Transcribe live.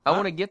I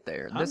want to get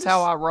there. This is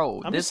how I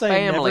roll. I'm this just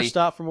saying family, never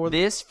stop for more than...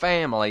 This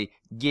family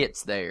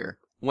gets there.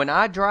 When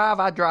I drive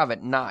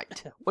at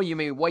night. What, you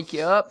mean wake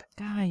you up?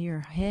 God, your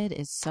head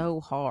is so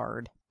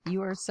hard.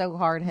 You are so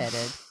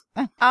hard-headed.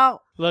 Oh.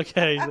 Look,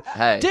 hey.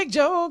 Hey. Dick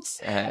jokes.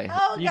 Hey.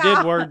 Oh, You God.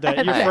 did word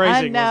that. Your Hey.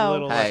 phrasing I was a know.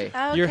 little Hey.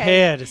 like, your Okay.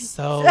 head is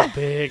so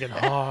big and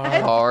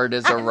hard. Hard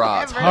as a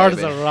rock. Hard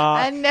as baby. a rock.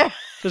 I know.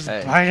 Just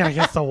Hey. banging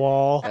against the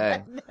wall.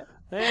 Hey.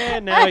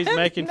 And now he's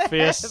making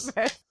fists.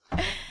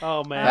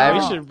 Oh, man.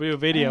 We should do a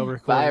video If I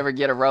recording. ever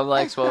get a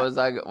Rolex,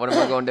 what am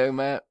I going to do,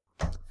 Matt?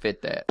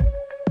 Fit that.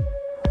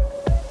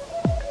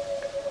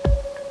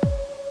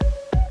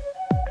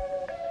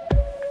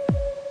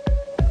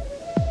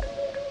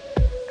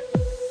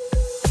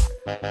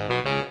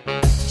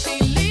 She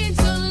leads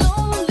a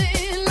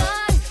lonely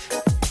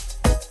life.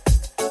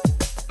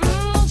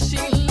 She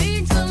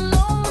leads a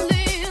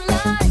lonely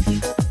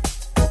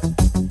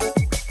life.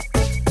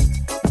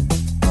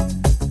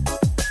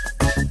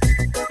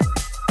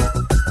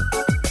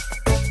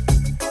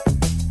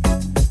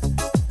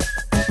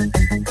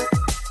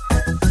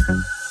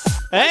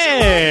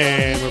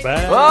 And we're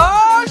back.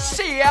 Oh,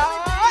 see ya!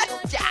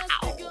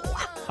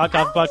 Hot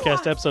Coffee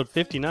Podcast, episode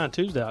 59,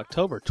 Tuesday,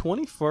 October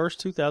 21st,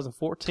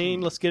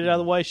 2014. Let's get it out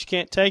of the way. She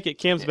can't take it.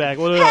 Kim's back.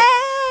 What up?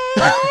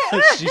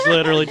 She's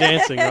literally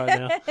dancing right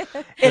now.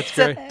 That's It's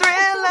great. a thriller.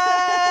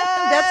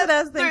 That's what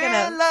I was thinking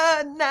of.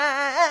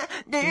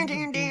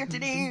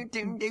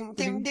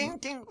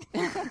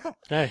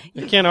 Hey,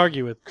 you can't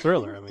argue with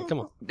Thriller. I mean, come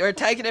on. They're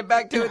taking it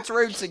back to its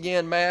roots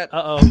again, Matt.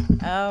 Uh-oh.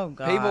 Oh,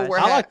 God. People were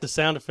I like the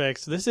sound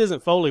effects. This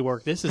isn't Foley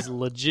work. This is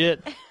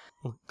legit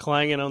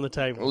clanging on the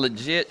table.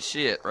 legit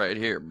shit right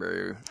here,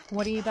 bro.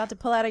 What are you about to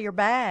pull out of your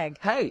bag?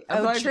 Hey,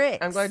 tricks.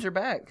 I'm glad you're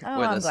back. Oh,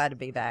 with I'm us. glad to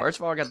be back. First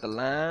of all, I got the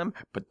lime.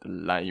 Put the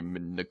lime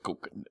in the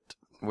coconut.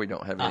 We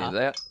don't have any of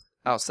that.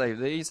 I'll save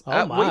these.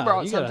 Oh, my. We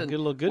brought You got a something. good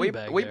little goodie we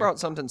bag we there. brought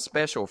something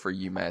special for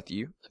you,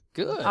 Matthew.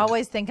 Good.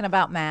 Always thinking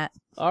about Matt.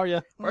 Are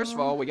you? First of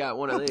all, we got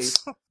one of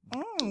these.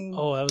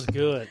 Oh, that was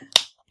good.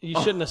 You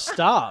shouldn't have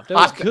stopped. That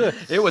was good.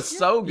 It was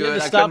so You had good.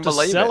 to I stop couldn't to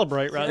believe it.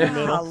 celebrate right in the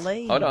middle.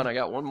 Golly. Hold on, I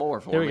got one more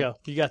for Here we me. go.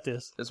 You got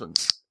this. This one.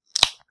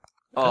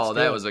 Oh, That's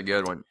that good. was a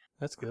good one.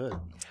 That's good.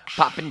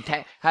 Poppin'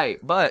 Hey,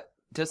 but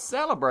to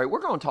celebrate, we're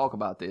going to talk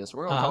about this.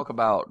 We're going to talk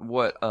about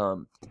we're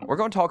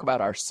going to talk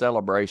about our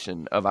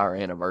celebration of our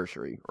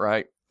anniversary,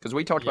 right? Because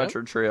we talked about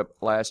your trip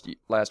last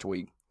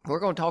week. We're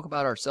going to talk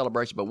about our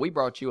celebration, but we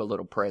brought you a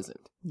little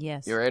present.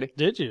 Yes. You ready?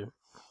 Did you?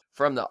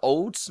 From the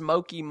Old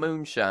Smoky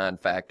Moonshine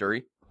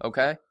Factory,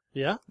 okay?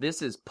 Yeah.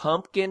 This is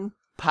pumpkin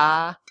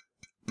pie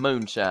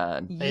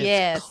moonshine.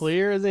 Yes. It's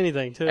clear as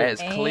anything, too. As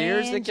clear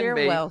as it And can you're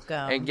be.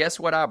 welcome. And guess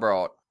what I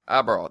brought?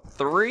 I brought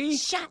 3.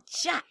 Shot.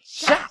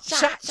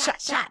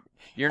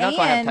 You're not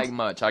going to have to take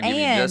much. I'll give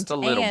you just a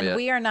little and bit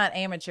we are not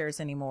amateurs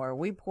anymore.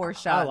 We pour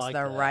shots like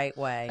the that. right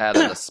way. out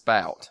of the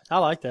spout. I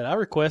like that. I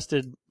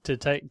requested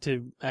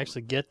to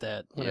actually get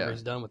that whenever Yeah.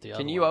 he's done with the other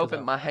Can you one, open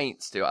 'cause my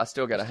haint still? I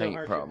still got a Still haint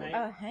hurt your problem.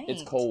 haint? Hank.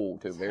 It's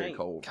cold too, very Haint.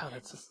 cold.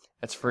 God,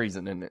 It's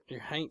freezing, isn't it? your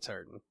haint's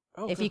hurting.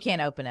 Oh, If good. you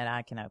can't open it,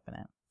 I can open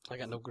it. I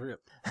got no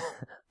grip.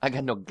 I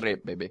got no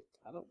grip, baby.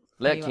 I don't.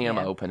 Let You Kim want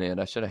me to- open it.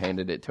 I should have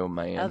handed it to a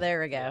man. Oh,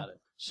 there we go. Got it.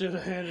 Should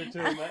have handed it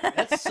to him.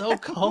 That's so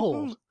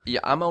cold. Yeah,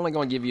 I'm only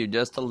going to give you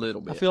just a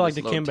little bit. I feel like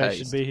just the a little Kimbe taste.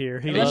 should be here.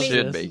 He He loves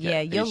should this. be.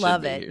 Yeah, He you'll should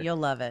love be it. here. You'll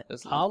love it.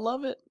 Just- I'll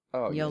love it.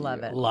 oh, You'll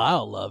love it.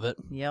 I'll love it.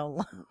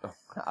 You'll.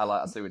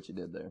 I see what you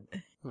did there.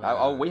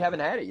 Oh, we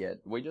haven't had it yet.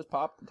 We just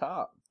popped the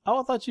top.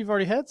 Oh, I thought you've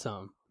already had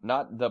some.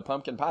 Not the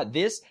pumpkin pie.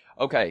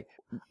 Okay.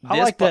 I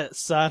this like pu- that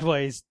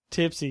sideways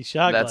tipsy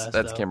shot That's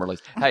glass. though.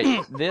 Kimberly's.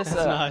 Hey, this That's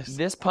nice.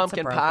 this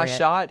pumpkin pie appropriate.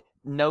 shot,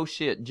 no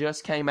shit,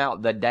 just came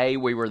out the day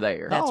we were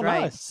there. That's Oh,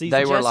 right. nice. Season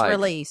They were Just like,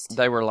 released.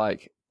 They were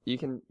like, you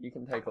can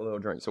take a little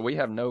drink. So we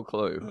have no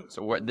clue.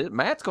 So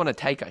Matt's going to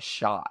take a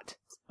shot,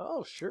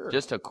 Oh, sure.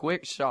 just a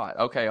quick shot.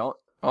 Okay,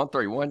 on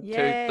 3. 1, 2,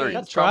 Yay. 3.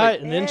 Let's It's try probably-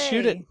 it and then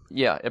shoot it. Yay.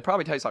 Yeah, it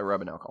probably tastes like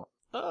rubbing alcohol.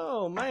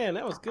 Oh, man,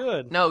 that was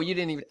good. No, you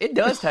didn't even. It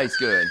does taste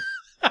good.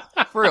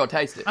 For real,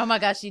 taste it. Oh my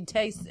gosh, you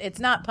taste. It's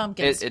not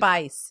pumpkin It-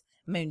 spice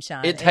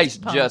moonshine. It tastes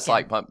just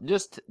like pumpkin.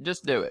 Just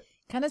do it.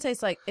 Kind of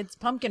tastes like it's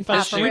pumpkin If pie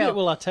I for shoot real. it,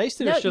 will I taste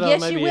it, or No, should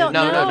yes, I maybe? you will.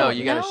 No, No,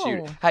 you got to shoot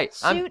no. it. Hey,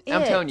 I'm Shoot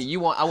telling it.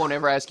 you, I won't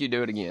ever ask you to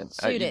do it again.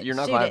 Shoot it. You're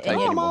not Shoot going to it, take and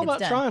Oh, any I'm you- all more.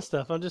 It's about done. trying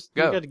stuff. You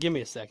Go. got to give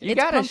me a second. You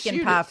It's gotta pumpkin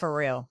shoot pie it. for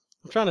real.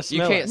 I'm trying to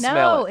smell can't it.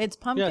 smell No, it. it's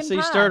pumpkin Yeah, so you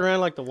pie. stir it around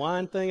like the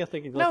wine thing. I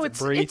think it lets No, it it's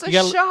breathe. a You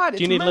gotta- shot.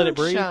 Do you need to let it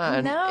breathe?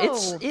 moonshine.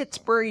 No. It's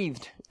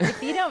breathed.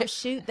 If you don't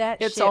shoot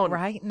that It's shit on.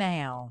 right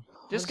now,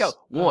 Just go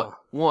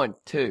one,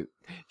 2.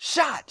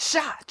 Shot.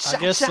 I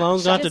guess shot,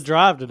 Sloan's shot. not to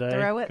drive today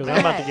throw it because I'm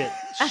about to back.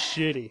 get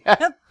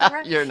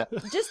shitty. You're not.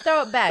 just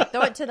throw it back.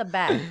 Throw it to the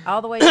back,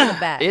 all the way to the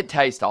back. It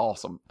tastes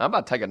awesome. I'm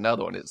about to take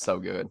another one. It's so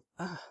good.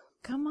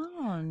 Come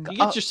on. You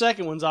get your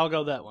second ones, I'll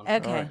go that one.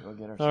 Okay. All right, we'll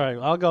get our All right,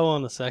 I'll go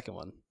on the second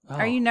one. Oh,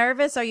 Are you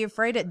nervous? Are you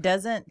afraid it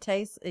doesn't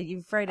taste? Are you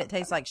afraid it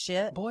tastes like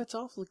shit? Boy, it's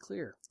awfully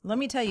clear. Let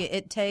me tell you,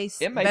 it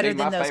tastes It may better be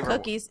than my those favorite one.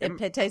 cookies.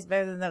 It- It tastes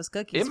better than those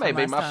cookies. It may from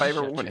be last my time.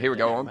 favorite Shut one. your Here we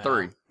go damn on mouth.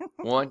 3.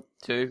 1,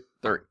 2,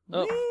 3.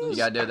 Oh, You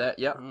gotta do that.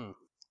 Yep. Mm.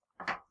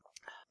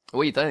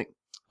 What do you think?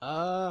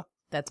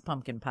 That's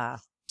pumpkin pie.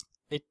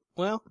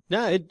 No,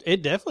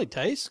 it definitely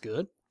tastes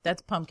good.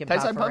 That's pumpkin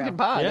Tastes pie. like for pumpkin real.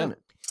 pie, Yeah. doesn't it?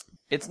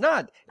 It's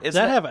not. Does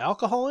that have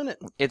alcohol in it?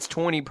 It's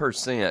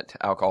 20%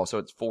 alcohol, so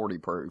it's 40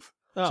 proof.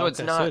 Oh, So it's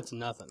okay, not- So it's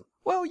nothing.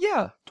 Well,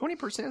 yeah,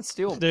 20%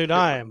 still. Dude,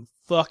 I am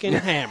fucking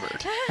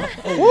hammered.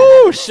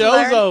 Woo!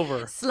 Show's Slurp.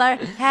 over. Slur.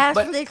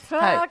 Hashtag hey,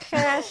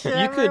 podcast.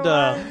 You could.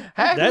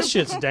 Happy- That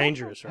shit's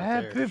dangerous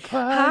right there.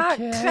 Hot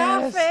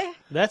coffee.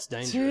 That's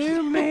dangerous.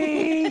 to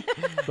me.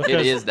 Because,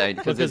 It is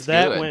dangerous because it's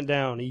that good. went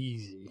down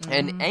easy.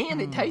 and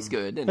it tastes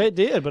good, didn't it? It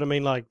did, but I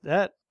mean, like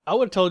that. I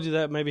would have told you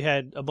that maybe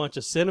had a bunch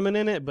of cinnamon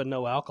in it, but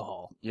no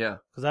alcohol, Yeah.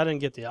 because I didn't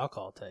get the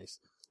alcohol taste.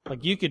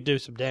 Like you could do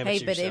some damage Hey,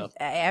 to but yourself.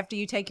 after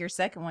you take your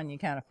second one, you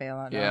kind of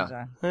feel it. Yeah.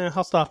 Don't you?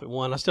 I'll stop at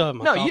one. I still have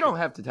my. No, coffee. you don't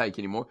have to take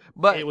anymore.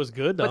 But It was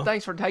good though. But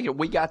thanks for taking it.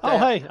 We got that. Oh,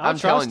 hey, I'll I'm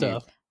try telling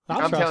stuff. you.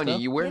 I'll I'm try telling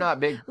stuff. you, we're not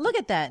big. Look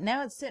at that.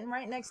 Now it's sitting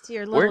right next to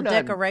your We're little not-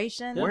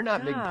 decoration. We're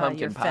not big God, pumpkin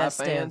you're pie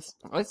festive. fans.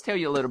 Let's tell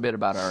you a little bit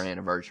about our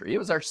anniversary. It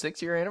was our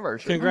 6-year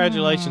anniversary.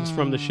 Congratulations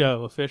from the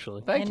show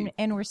officially. Thank you.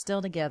 And we're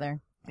still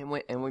together. And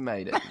we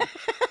made it.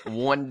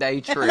 1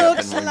 day trip.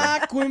 and we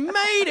made- we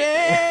made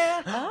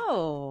it.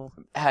 Oh.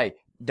 Hey,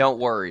 don't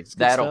worry.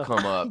 That'll stuff.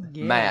 come up.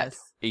 Yes. Matt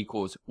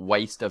equals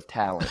waste of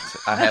talent.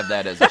 I have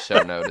that as a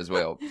show note as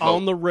well.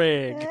 On the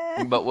reg.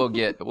 But we'll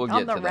get On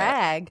to the that.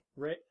 rag.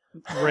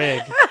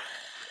 Reg.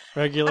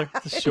 Regular.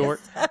 It's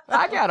short.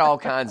 I got all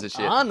kinds of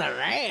shit. On the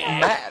reg.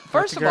 Matt,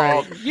 first of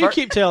all, You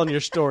keep telling your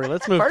story.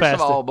 Let's move first past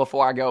of all, it.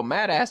 before I go,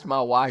 Matt asked my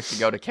wife to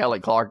go to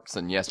Kelly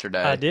Clarkson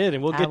yesterday. I did,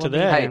 and we'll I get to will be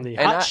that there. in the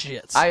and hot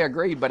shits. I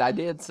agreed, but I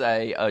did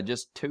say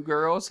just 2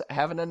 girls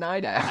having a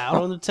night out.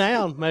 Out on the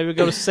town. Maybe we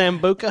go to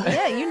Sambuca.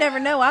 Yeah, you never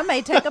know. I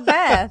may take a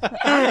bath.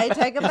 I may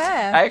take a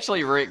bath.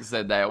 Actually, Rick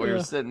said that. We were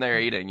Yeah. sitting there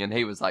eating, and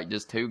he was like,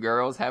 just 2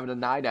 girls having a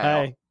night out.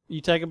 Hey, you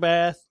take a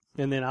bath,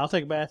 and then I'll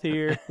take a bath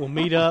here. We'll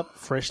meet up,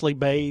 freshly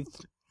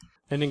bathed,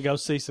 and then go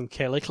see some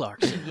Kelly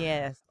Clarkson.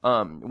 Yes.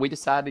 We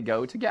decided to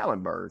go to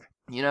Gallenberg,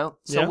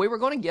 So Yeah. we were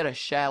going to get a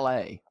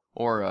chalet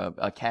or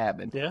a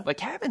cabin. Yeah. But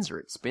cabins are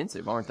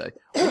expensive, aren't they?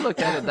 We looked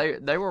at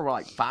it. They were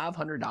like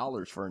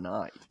 $500 for a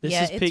night. This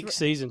Yeah, is it's peak re-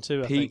 season,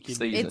 too, I Peak think.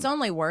 you'd- season. It's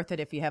only worth it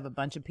if you have a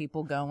bunch of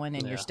people going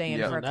and Yeah. you're staying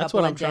Yeah. for a That's couple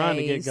what I'm of trying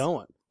to get days.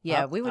 going.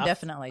 Yeah, we would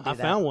definitely do I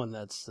that. found one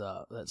that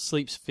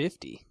sleeps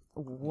 50.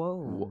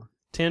 Whoa.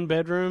 10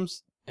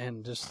 bedrooms,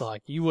 and just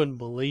like, you wouldn't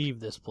believe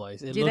this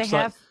place. It Do they looks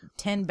have like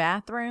 10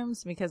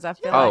 bathrooms? Because I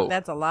feel Oh, like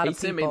that's a lot he of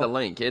sent people. me the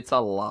link. It's a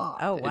lot.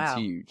 Oh, wow. It's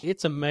huge.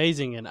 it's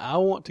amazing, and I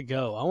want to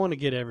go. I want to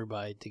get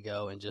everybody to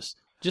go and just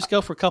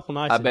go for a couple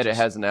nights. I and bet it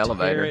just has an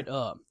elevator. Tear it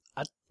up.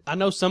 I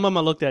know some of them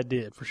I looked at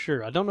did for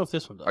sure. I don't know if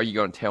this one does. Are you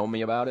going to tell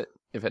me about it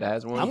if it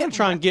has one? I'm gonna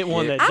try and get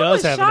one that I does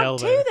was have an shocked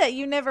elevator. too that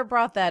you never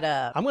brought that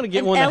up. I'm gonna get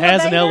An one that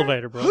has an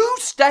elevator, bro. Who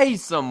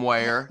stays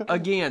somewhere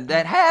again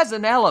that has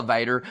an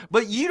elevator,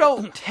 but you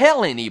don't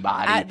tell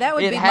anybody That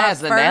would it be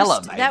has my an first.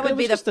 elevator? That It would was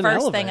be the just an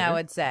first thing I elevator.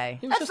 would say.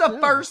 It was That's just the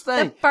an first The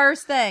thing.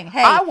 first thing.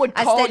 Hey, I would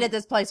call stayed you- at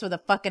this place with a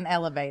fucking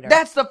elevator.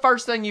 That's the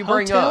first thing you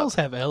bring Hotels up.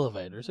 have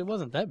elevators. It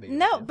wasn't that big. of a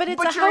no, deal. but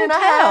it's But a you're in a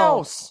hotel.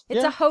 house.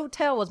 It's Yeah. a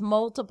hotel with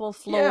multiple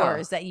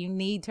floors that you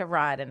need to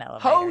ride an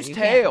elevator. You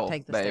can't Hostel,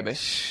 take the baby.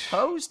 stairs.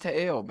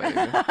 Hostel, baby.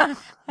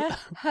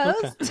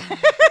 Host.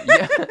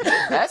 Yeah,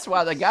 that's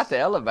why they got the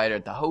elevator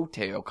at the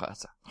hotel.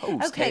 Cause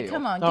hostel. Okay,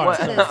 come on, All get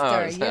to right. this Oh,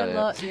 story.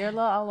 sorry. You're a little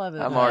all over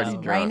the I'm place. already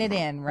Rein drunk. it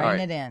in. All Rein right.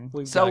 it in.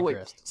 We've So we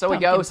digressed. so we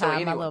Pumpkin go. So pie,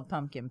 my anyway, little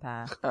pumpkin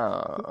pie.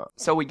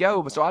 so we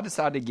go. So I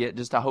decided to get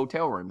just a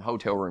hotel room. The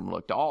hotel room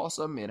looked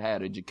awesome. It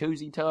had a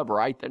jacuzzi tub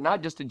right there.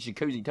 Not just a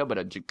jacuzzi tub, but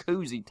a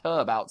jacuzzi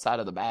tub outside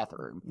of the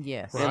bathroom.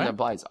 Yes. In the Right.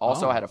 place.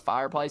 Also Oh. had a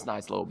fireplace,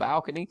 nice little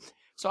balcony.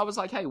 So I was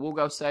like, hey, we'll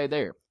go stay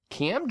there.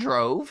 Kim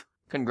drove.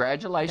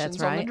 Congratulations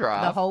That's on the right.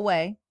 drive. The whole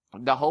way,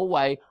 The whole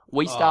way.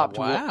 We stopped.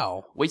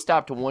 Wow. We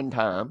stopped one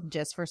time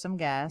just for some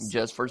gas.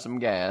 just for some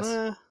gas.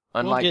 We'll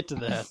Unlike get to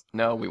that.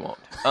 no, we won't.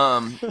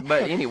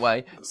 But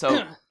anyway,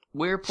 so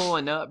we're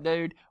pulling up,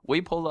 dude.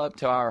 We pull up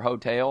to our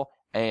hotel,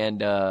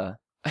 and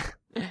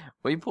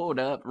we pulled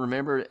up.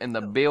 Remember in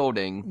the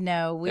building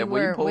No, we that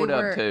were. we pulled we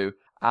up were, to.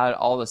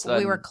 All of a sudden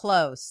we were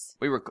close.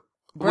 we were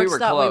Brooks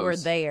thought close. we were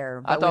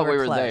there. But I thought we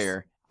were close.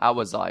 there. I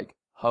was like,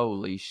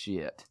 holy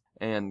shit.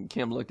 And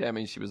Kim looked at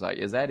me and she was like,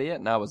 is that it?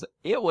 And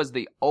it was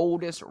the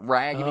oldest, Oh,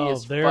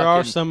 raggediest there are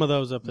fucking some of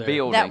those up there.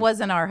 building. That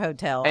wasn't our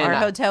hotel. And Our I-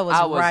 hotel was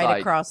I was right like-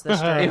 across the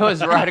street. It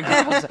was right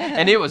across,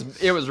 and it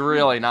was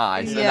really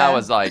nice. And Yeah. I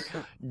was like,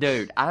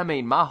 dude, I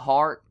mean, my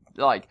heart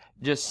like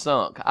just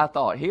sunk. I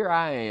thought, here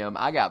I am.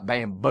 I got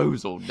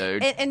bamboozled,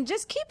 dude. And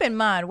just keep in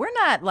mind, we're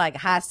not like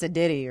high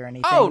sedity or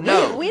anything. Oh,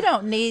 no. we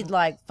don't need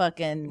like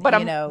fucking, But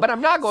I'm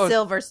not going.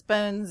 silver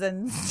spoons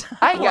and stuff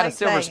I ain't got a like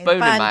silver that, spoon in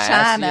fine my ass.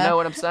 china. You know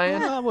what I'm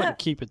saying? I wouldn't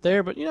keep it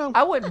there, but you know.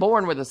 I wasn't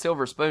born with a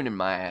silver spoon in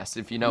my ass,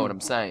 if you know what I'm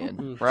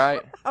saying,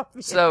 right? Oh,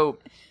 So,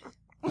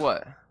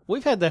 what?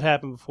 We've had that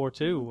happen before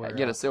too. Where,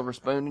 Get a silver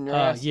spoon in your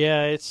ass?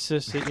 yeah, it's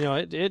just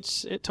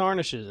it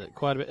tarnishes it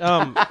quite a bit.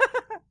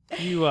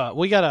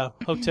 We got a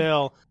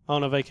hotel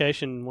on a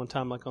vacation one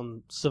time, like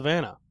on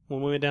Savannah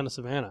when we went down to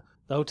Savannah.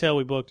 The hotel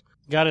we booked,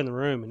 got in the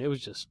room, and it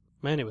was just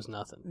it was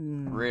nothing.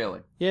 Mm.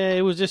 Really? Yeah,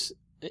 it was just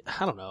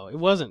I don't know. It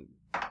wasn't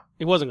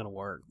going to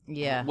work.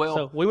 Yeah. Well,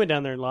 So we went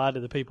down there and lied to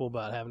the people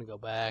about having to go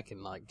back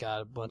and like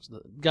got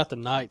the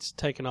nights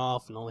taken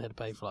off and only had to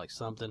pay for like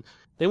something.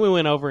 Then we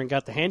went over and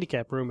got the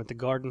handicap room at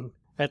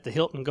the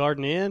Hilton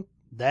Garden Inn.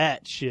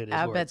 That shit is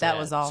I where bet it's that at.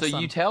 was awesome. so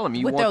you tell them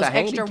you With want those the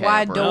extra handicap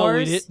wide room.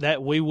 doors. No,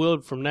 we will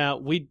from now.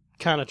 We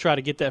kind of try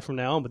to get that from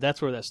now on, but that's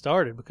where that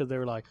started because they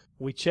were like,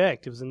 we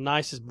checked. It was the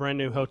nicest brand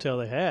new hotel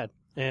they had.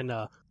 And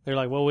they're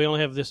like, well, we only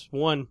have this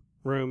one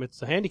room. It's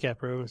the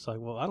handicap room. It's like,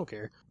 well, I don't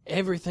care.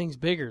 Everything's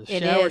bigger. The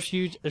It shower's is.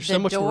 huge. There's The so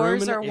much room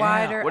doors in are it.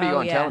 wider. What are you Oh,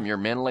 going to tell yeah. them? You're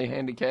mentally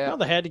handicapped? No,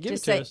 they had to give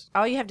Just it to say, us.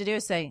 all you have to do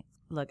is say,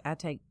 look, I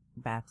take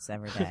baths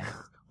every day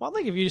Well, I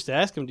think if you just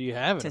ask them, do you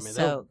have it? to I mean,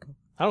 soak.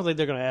 I don't think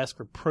they're going to ask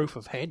for proof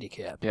of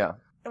handicap. Yeah.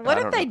 What I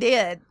if don't they know.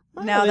 did?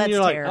 Well, No, then that's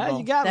you're like, terrible. "Ah,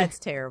 you got me." That's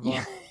terrible.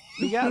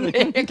 You got me.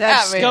 You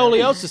That's got me.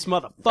 Scoliosis,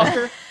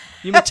 motherfucker.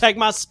 You gonna take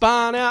my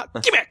spine out?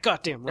 Give me that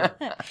goddamn room.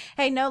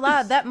 Hey, no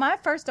lie. That my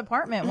first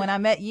apartment when I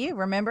met you.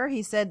 Remember,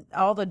 he said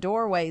all the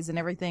doorways and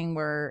everything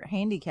were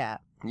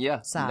handicapped.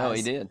 Yeah. No, he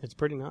Size. did. It's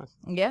pretty nice.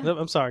 Yeah.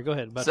 I'm sorry. Go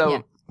ahead. But So,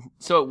 Yeah.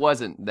 so it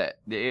wasn't that.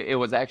 It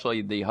was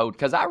actually the hotel.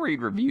 Because I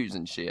read reviews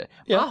and shit.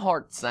 Yeah. My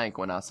heart sank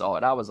when I saw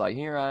it. I was like,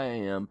 here I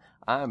am.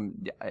 I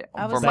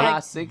For was my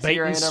like-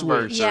 6-year Bait and switch.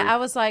 anniversary. Yeah, I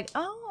was like,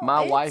 oh,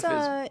 My it's, wife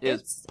is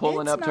it's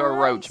pulling it's up to a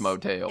roach nice.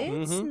 motel.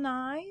 It's Mhm.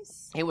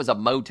 nice. It was a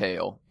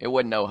motel. It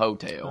wasn't no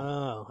hotel.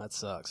 oh, that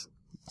sucks.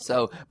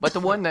 So, but the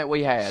one that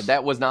we had,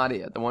 that was not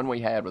it. The one we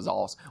had was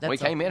awesome. When we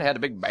That's came in, it had a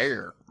big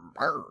bear.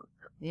 Brr.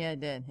 Yeah,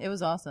 it did. It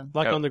was awesome.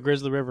 Like Yeah. on the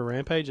Grizzly River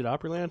Rampage at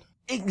Opryland.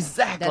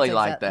 Exactly That's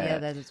like exact- that. yeah,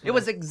 that is It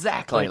was weird.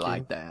 exactly Thank you.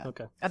 like that.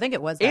 Okay. I think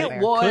it was that It bear.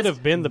 was Could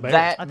have been the bear.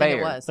 that I think bear.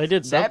 it was. They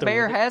did something. That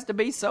bear with it. has to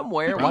be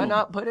somewhere. Why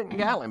not put it in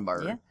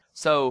Gatlinburg? Yeah.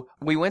 So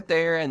we went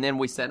there and then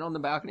we sat on the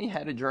balcony,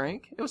 had a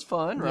drink. It was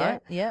fun, right?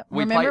 Yeah.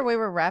 We Remember, played- we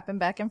were rapping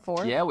back and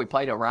forth. Yeah, we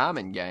played a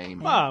rhyming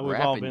game. Ah, we've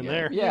all rapping been game.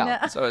 there. Yeah,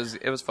 You know? so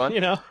it was fun. You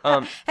know.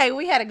 Hey,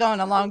 we had it going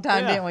a long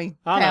time, Yeah, didn't we?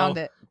 I know. Found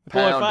it. Boy,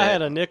 if Pound I it.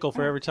 had a nickel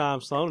for every time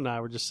Sloan and I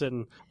were just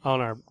sitting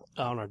on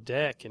our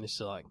deck, and it's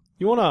just like,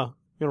 you want a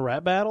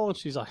rap battle? And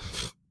she's like,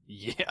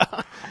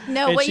 yeah.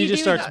 No, and what she you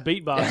just do, starts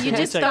beatboxing. you and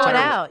we just take throw it turns.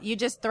 out. You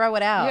just throw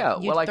it out. Yeah,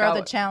 you well, like throw I the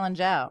would-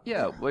 challenge out.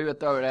 Yeah, we would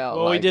throw it out.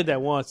 Well, we like, did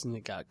that once, and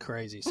it got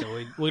crazy.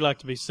 So we like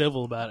to be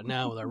civil about it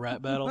now with our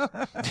rap battles.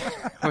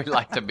 We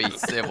like to be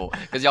civil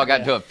because y'all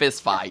got into a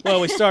fist fight.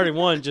 Well, we started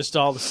one just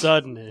all of a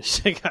sudden,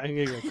 and it got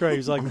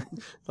crazy. Like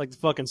the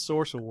fucking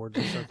Source Awards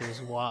or something. It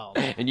was wild.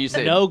 And you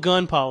said, No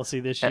gun policy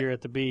this year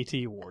at the BET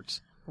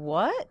Awards.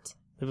 What?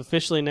 They've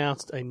officially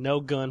announced a no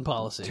gun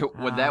policy.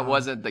 well, that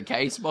wasn't the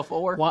case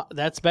before. Why,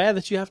 that's bad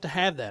that you have to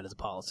have that as a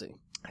policy.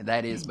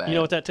 That is bad. You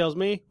know what that tells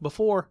me?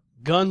 Before,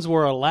 guns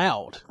were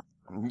allowed.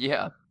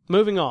 Yeah.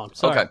 Moving on.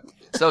 Sorry. Okay.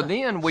 So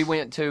then we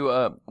went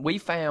to, we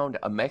found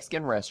a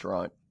Mexican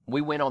restaurant.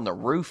 We went on the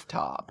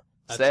rooftop,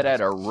 That sat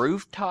sounds- at a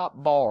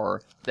rooftop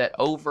bar that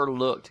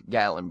overlooked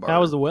Gatlinburg. How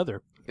was the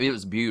weather? It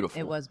was beautiful.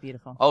 It was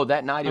beautiful. Oh,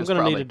 that night it I'm was going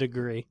to probably need a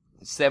degree.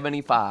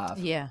 75.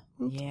 Yeah.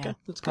 Yeah. Okay,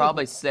 that's good.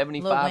 Probably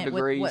 75 Little wind- with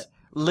degrees. what?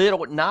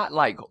 Little, not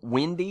like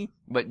windy,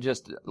 but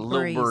just a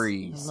little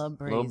breeze. Little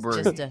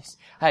breeze.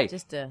 Hey,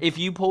 just a- if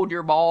you pulled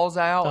your balls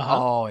out, Uh-huh.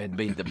 oh, it'd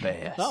be the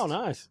best. Oh,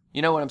 nice.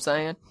 You know what I'm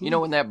saying? You know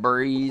when that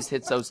breeze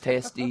hits those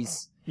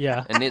testes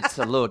Yeah. and gets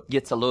a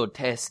little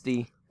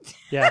testy.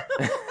 Yeah.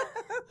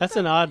 That's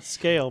an odd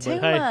scale, but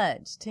Too hey.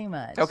 much. Too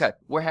much. Okay,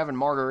 we're having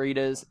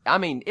margaritas. I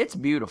mean, it's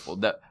beautiful.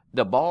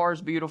 The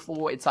bar's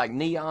beautiful. It's like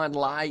neon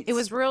lights. It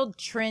was real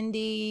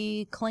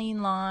trendy,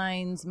 clean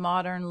lines,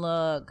 modern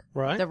look.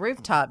 Right. The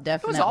rooftop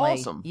definitely.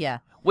 awesome. Yeah.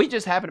 We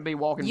just happened to be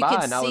walking You by,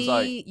 could and I was see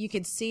like, you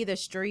could see the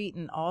street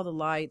and all the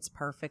lights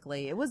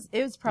perfectly. It was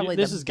probably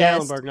This the is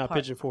best Gatlinburg, not part.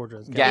 Pigeon Forge.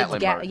 It's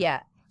Gatlinburg.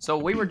 Yeah. So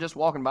we were just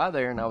walking by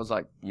there, and I was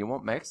like, "You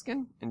want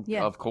Mexican?" And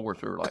Yeah. of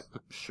course, we were like,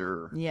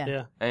 "Sure." Yeah.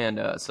 Yeah. And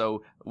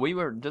so we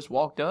were just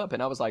walked up,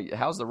 and I was like,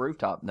 "How's the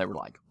rooftop?" And they were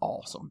like,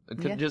 "Awesome."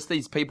 Yeah. Just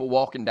these people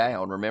walking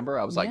down. Remember,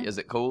 I was like, Yeah. "Is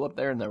it cool up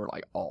there?" And they were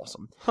like,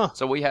 "Awesome." Huh.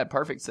 So we had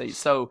perfect seats.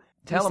 So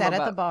tell We them sat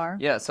about at the bar.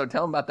 Yeah. So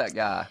tell them about that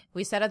guy.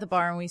 We sat at the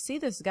bar and we see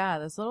this guy,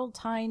 this little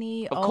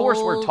tiny. Of course,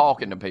 we're old-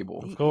 talking to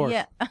people. Of course.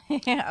 Yeah.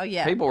 Oh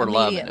yeah. People were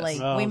loving us. Immediately.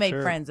 Oh, we I'm made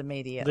sure. friends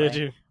immediately. Did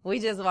you? We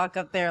just walk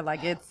up there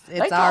like it's They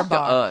our talk to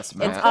bar. us,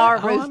 man. It's our Oh,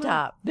 I know.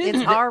 rooftop.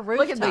 It's our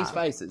rooftop. Look at these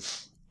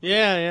faces.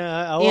 Yeah,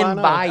 yeah. Oh, I know.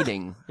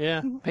 Inviting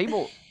Yeah.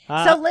 people.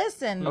 So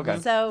listen. Okay.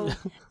 So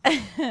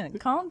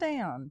calm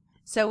down.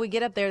 So we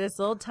get up there. This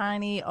little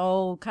tiny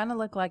old, kind of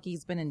look like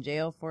he's been in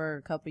jail for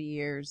a couple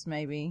years,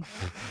 maybe.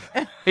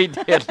 He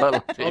did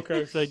little.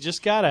 Okay, so they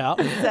just got out.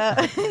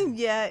 So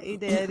yeah, he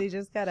did. He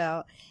just got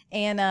out,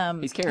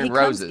 and He's carrying he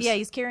comes- roses. Yeah,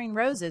 he's carrying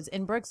roses.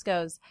 And Brooks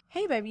goes,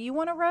 "Hey, baby, you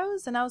want a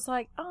rose?" And I was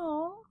like,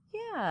 "Oh,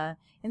 yeah."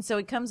 And so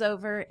he comes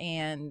over,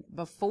 and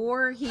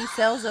before he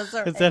sells us,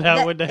 Is that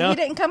how it went down? He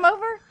didn't come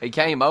over. He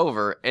came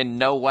over, and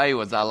no way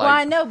was I like. Well,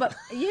 I know, but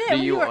yeah, Do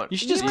you were- want- You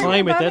should just were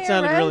claim it. gonna buy That me a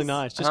sounded really rose?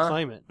 nice. Just Huh?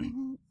 claim it.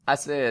 I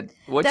said,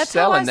 "What you That's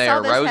how I selling there?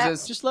 saw this happen.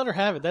 Roses?" Just let her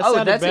have it. That Oh,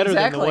 sounded that's better than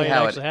the exactly way it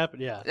how it- actually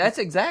happened. Yeah. That's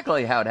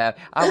exactly how it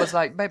happened. I was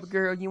like, "Baby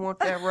girl, you want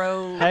that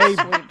rose?" Hey,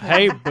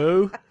 hey,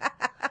 boo.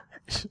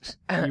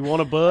 You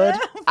want a bud?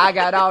 I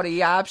got all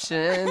the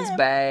options,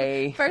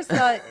 babe. First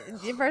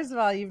of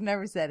all, you've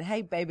never said,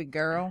 "Hey, baby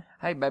girl."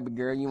 Hey, baby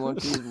girl, you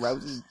want these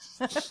roses?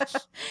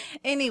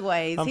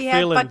 Anyways, I'm he had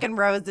feeling- fucking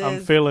roses. I'm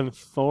feeling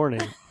thorny.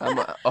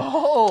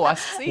 I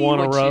see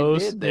Want a what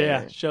rose? you did there.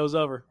 Yeah, show's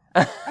over.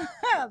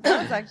 That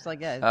was actually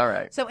good. All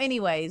right. So,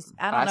 anyways,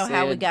 I don't know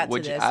how we got to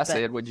this. I but,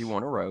 said, would you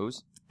want a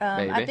rose?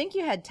 I baby? think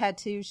you had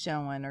tattoos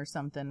showing or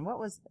something.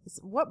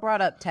 What brought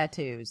up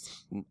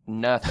tattoos?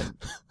 Nothing.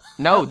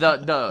 No,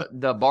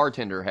 the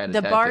bartender had a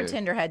The tattoo.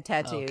 bartender had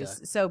tattoos.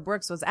 Okay. So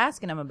Brooks was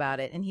asking him about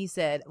it, and he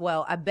said,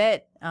 "Well, I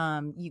bet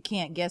you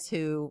can't guess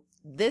who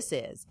this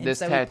is." And This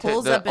so tattoo- he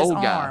pulls the up his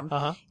old guy. arm.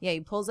 Uh-huh. Yeah, he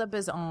pulls up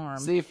his arm,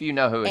 See if you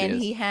know who it is.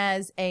 and he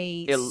has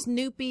a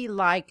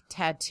Snoopy-like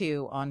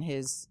tattoo on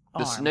his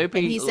arm. Snoopy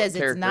and he says it's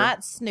character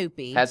not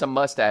Snoopy. has a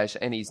mustache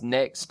and he's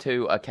next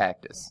to a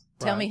cactus.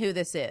 Tell Right. me who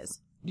this is.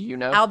 Do you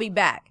know? I'll be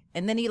back.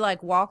 And then he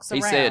like walks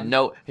He around. said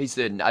no. He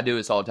said I do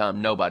this all the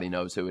time. Nobody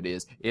knows who it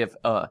is. If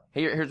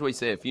here's what he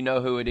said. If you know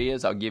who it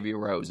is, I'll give you a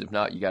rose. If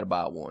not, you got to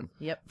buy one.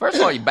 Yep. First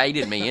of all, he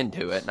baited me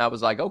into it, and I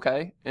was like,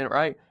 okay, and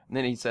right. And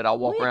then he said, I'll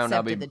walk We around. And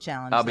I'll be accepted the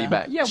challenge, I'll be though.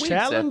 back. Yeah, we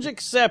Challenge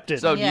accepted. accepted.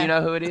 So do Yeah. you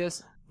know who it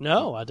is?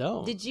 no, I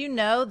don't. Did you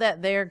know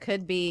that there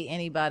could be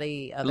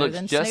anybody other Looks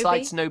than just Snoopy?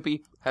 like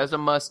Snoopy. Has a I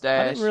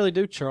mustache. didn't really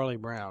do Charlie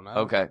Brown.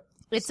 Okay.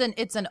 It's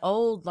an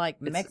old like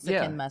It's- Mexican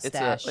yeah,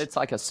 mustache. It's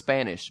like a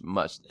Spanish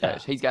mustache.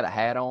 Yeah. He's got a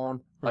hat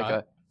on, like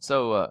Right.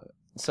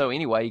 So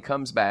anyway, he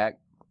comes back,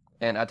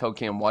 and I told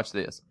Kim, watch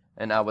this,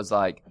 and I was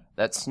like,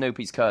 that's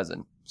Snoopy's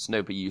cousin.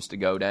 Snoopy used to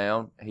go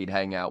down. He'd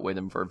hang out with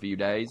him for a few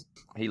days.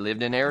 He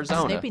lived in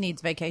Arizona. Snoopy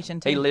needs vacation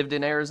too. He lived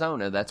in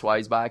Arizona. That's why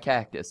he's by a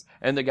cactus.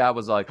 And the guy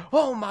was like,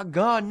 "Oh my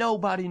God,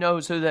 nobody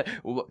knows who that."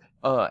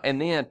 And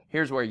then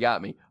here's where he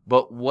got me.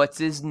 But what's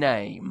his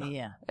name?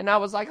 Yeah. And I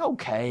was like,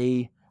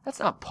 "Okay, that's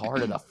not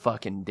part of the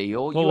fucking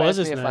deal." What You was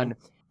asked his me if name?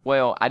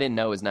 well, I didn't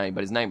know his name,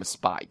 but his name was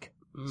Spike.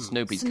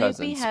 Snoopy's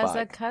cousin, Snoopy has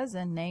Spike. a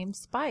cousin named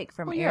Spike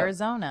from Well, yeah.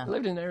 Arizona. He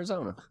lived in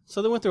Arizona.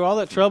 So they went through all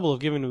that trouble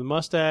of giving him the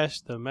mustache,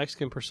 the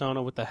Mexican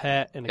persona with the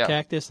hat and the Yeah.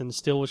 cactus, and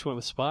still just went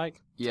with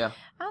Spike. Yeah.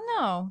 I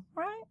know,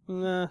 right?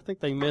 Nah, I think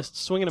they missed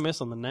swinging a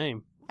miss on the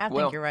name. I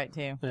Well- think you're right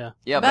too. Yeah.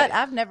 Yeah, but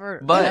I've never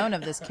but known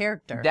of this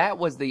character. that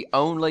was the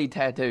only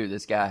tattoo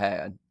this guy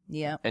had,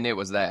 yeah. and it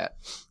was that.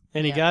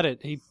 And he Yeah. got it.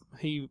 He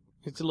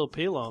it's a little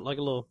peel on, like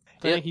a little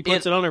thing. It- He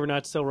puts it on every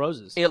night to sell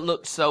roses. It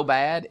looked so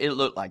bad. It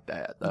looked like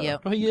that, though.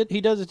 Yep. Well,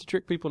 he does it to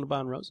trick people into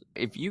buying roses.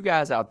 If you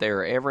guys out there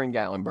are ever in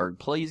Gatlinburg,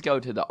 please go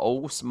to the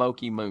Old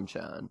Smoky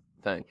Moonshine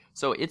thing.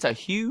 So it's a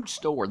huge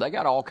store. They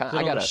got all kinds. Is it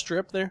I on got the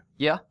strip there?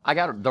 I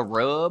got the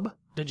rub.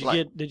 Did you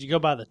Like- Did you go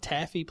by the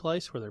taffy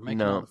place where they're making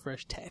No. all the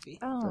fresh taffy?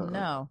 Oh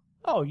no.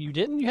 Oh, you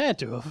didn't? You had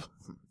to have.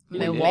 You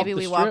Maybe, didn't walk maybe the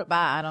we strip? walked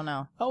by. I don't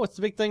know. Oh, it's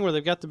the big thing where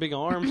they've got the big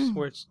arms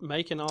where it's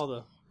making all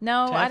the.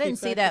 No, I Taffy didn't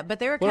see factory? that. But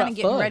they were What kind of about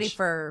getting ready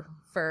fudge?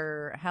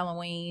 for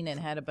Halloween and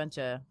had a bunch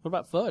of. What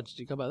about fudge? Did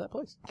you go by that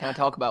place? Can I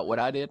talk about what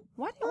I did?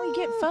 Why didn't we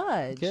get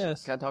fudge?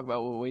 Yes. Can I talk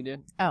about what we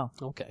did? Oh,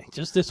 Okay,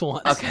 just this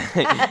once.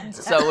 Okay.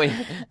 So we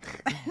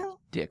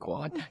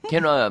dickwad.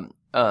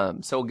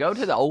 So go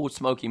to the Old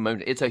Smoky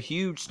Moon. It's a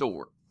huge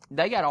store.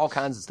 They got all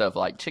kinds of stuff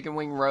like chicken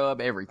wing rub,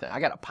 everything. I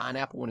got a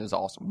pineapple one, is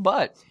awesome.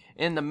 But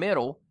in the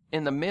middle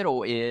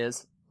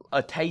is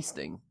a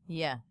tasting,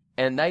 yeah.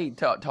 and they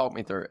talk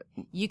me through it.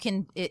 You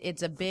can.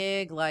 It's a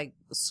big like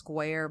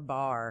square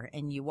bar,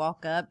 and you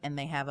walk up, and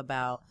they have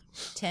about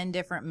 10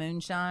 different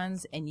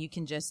moonshines, and you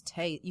can just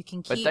taste. You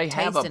can But keep they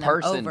have a tasting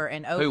person them over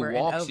and over who and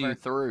walks over. you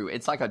through.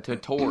 It's like a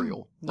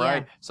tutorial, Yeah.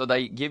 right? So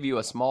they give you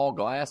a small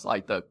glass,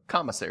 like the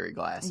commissary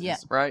glasses, Yeah.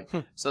 right?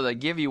 So they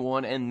give you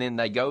one, and then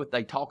they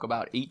talk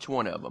about each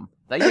one of them.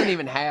 They didn't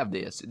even have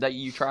this.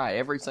 You try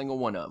every single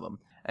one of them,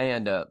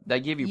 and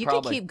they give you, You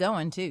probably. can keep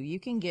going too. You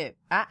can get.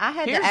 I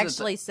had Here's to the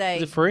actually say,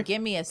 Is it free?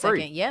 "Give me a Free.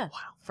 second." Yeah,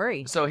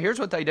 free. So here's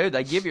what they do: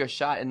 they give you a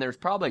shot, and there's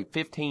probably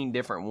 15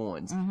 different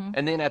ones, Mm-hmm.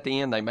 and then at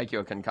the end they make you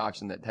a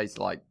concoction that tastes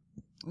like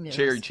Yes.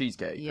 cherry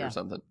cheesecake Yeah. or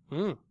something.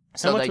 Mm.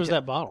 So How much they was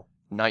that bottle?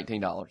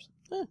 $19.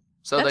 Eh.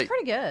 So That's they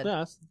pretty good. Yeah,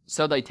 that's-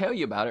 So they tell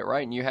you about it,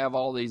 right? And you have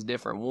all these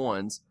different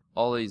ones,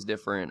 all these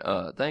different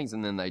things,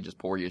 and then they just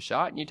pour you a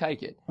shot and you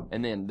take it.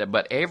 And then,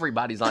 but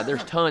everybody's like,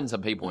 there's tons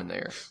of people in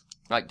there,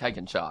 like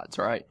taking shots,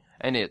 right?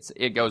 And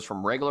it goes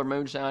from regular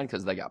moonshine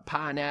because they got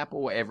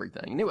pineapple,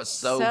 everything, and it was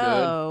so good.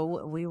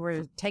 So we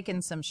were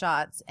taking some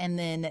shots, and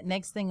then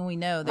next thing we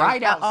know, there's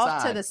Right off to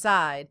outside. the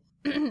side,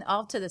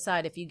 off to the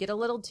side. If you get a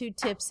little too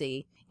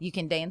tipsy, you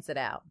can dance it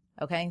out.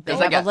 Okay, they Oh,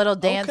 have they got- a little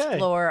dance okay.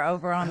 floor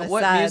over on the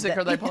What side. music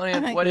are they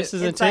playing? What This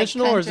is It's like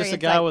intentional, or is this country, a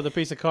it's guy like- with a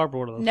piece of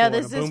cardboard on the No, floor and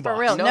this a is for boombox?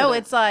 real. No, No,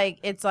 that-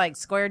 it's like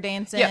square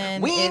dancing. Yeah.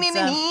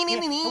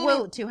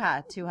 Whoa, too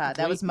high.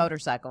 That was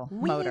motorcycle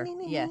motor.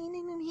 Yeah,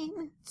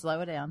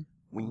 slow it down.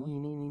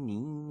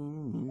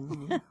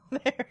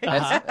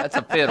 That's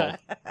a fiddle.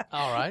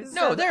 All right.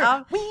 No, they're-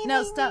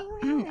 no stop.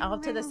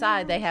 Off to the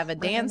side, they have a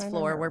dance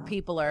floor where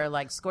people are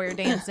like square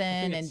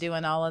dancing and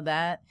doing all of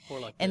that. Or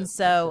like And this.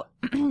 so,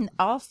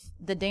 off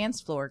the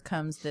dance floor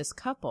comes this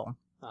couple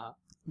Uh-huh.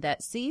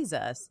 that sees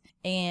us,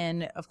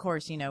 and of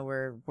course, you know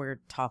we're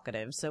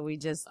talkative, so we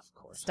just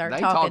start They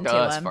talking talked to to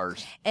us them,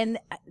 first. and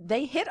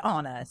they hit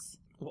on us.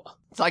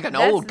 It's like an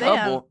That's old them.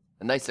 couple,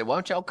 and they said, "Why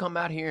don't y'all come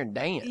out here and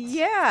dance?"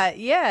 Yeah,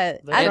 yeah.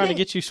 They're trying to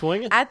get you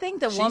swinging. I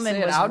think the She woman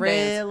said, was "I'll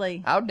really.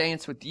 dance. I'll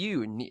dance with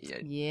you." And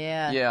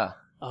Yeah. yeah,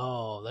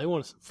 Oh, they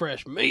want some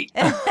fresh meat.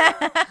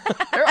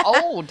 they're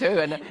old too,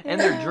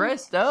 and they're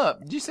dressed up.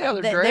 Did you see how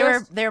they're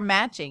dressed? They're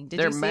matching. Did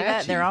They're you see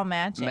that? They're all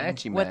matching.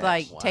 Matchy with match.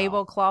 like Wow.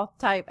 tablecloth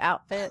type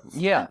outfits.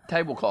 Yeah,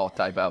 tablecloth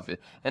type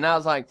outfit. And I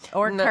was like,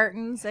 Or no.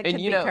 curtains. It and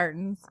could you be know-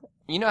 curtains.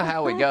 You know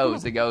how it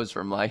goes? It goes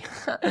from like,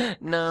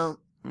 no.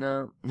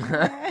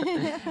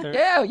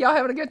 Yeah, y'all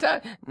having a good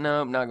time?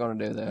 No, I'm not going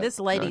to do that. This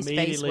lady's face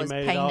Immediately was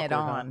made it painted awkward, huh?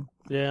 on.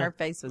 Yeah. Her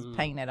face was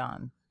painted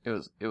on.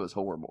 It was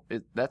horrible.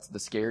 That's the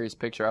scariest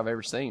picture I've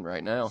ever seen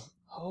right now.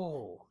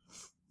 Oh.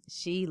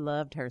 She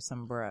loved her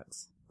some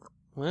Brooks.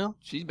 Well,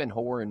 She's been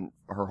whoring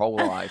her whole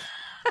life.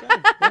 okay.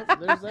 Well,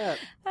 there's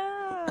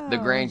that. The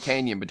Grand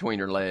Canyon between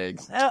her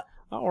legs.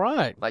 All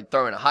right. Like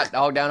throwing a hot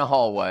dog down a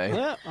hallway.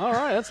 Yeah, all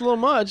right. That's a little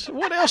much.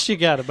 What else you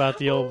got about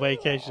the old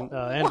vacation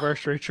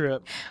anniversary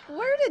trip?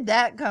 Where did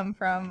that come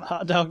from?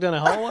 Hot dog down a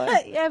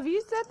hallway? Have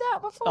you said that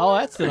before? Oh,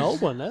 that's an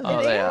old one. That's Oh,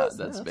 It yeah, is?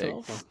 that's That's big.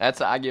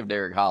 awful. I give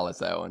Derek Hollis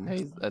that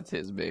one. That's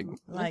his big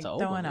like that's an old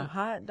throwing one, a yeah.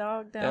 hot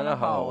dog down down a a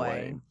hallway.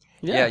 hallway.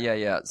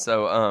 Yeah.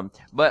 So,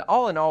 but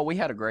all in all, we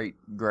had a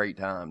great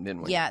time,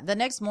 didn't we? Yeah, the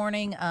next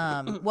morning,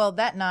 well,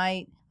 that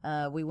night,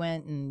 we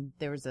went and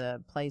there was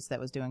a place that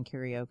was doing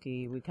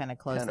karaoke. We kind of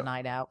closed the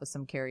night out with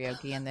some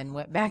karaoke and then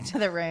went back to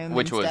the room.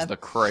 Which and was stuff. the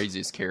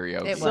craziest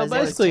karaoke. It So was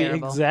basically,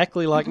 terrible.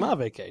 exactly like my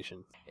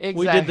vacation.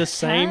 Exactly. We did the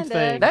same Kinda.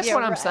 thing. That's Yeah,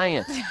 what I'm right.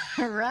 saying.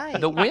 right.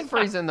 The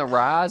Winfreys and the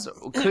Rys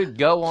could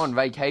go on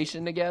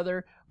vacation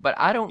together, but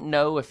I don't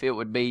know if it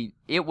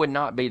would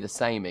not be the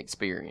same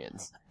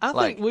experience. I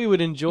Like- think we would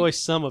enjoy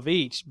some of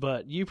each,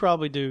 but you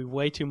probably do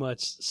way too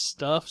much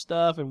stuff,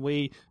 and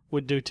we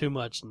would do too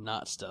much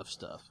not stuff.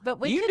 But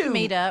we You could do-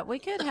 meet up. We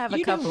could have a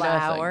you do couple of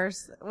nothing.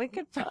 hours. We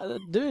could.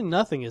 Doing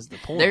nothing is the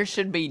point. There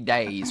should be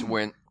days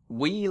when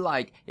we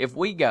if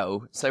we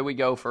go, say we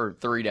go for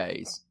 3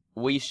 days,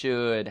 we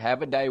should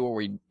have a day where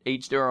we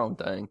each do our own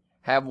thing,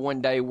 have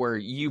one day where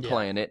you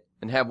plan it,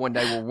 and have one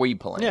day where we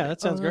plan Yeah, it.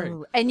 that sounds great.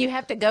 Ooh, and you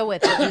have to go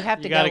with it. You have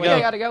to You gotta go We with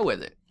got to go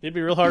with it. It'd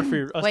be real hard for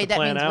us it. Wait, to that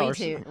plan means ours.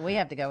 we too. We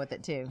have to go with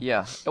it too.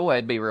 Yeah. Well,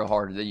 it'd be real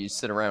hard that you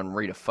sit around and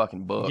read a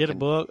fucking book. Get a and-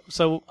 book.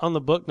 So on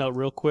the book note,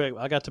 real quick,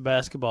 I got to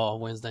basketball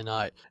on Wednesday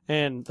night,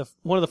 and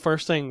one of the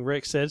first thing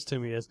Rick says to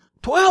me is,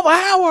 12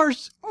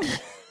 hours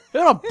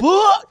in a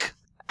book.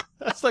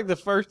 That's like the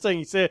first thing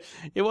he said.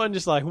 It wasn't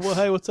just like, well,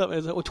 hey, what's up? It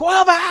was like, well,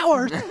 12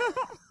 hours.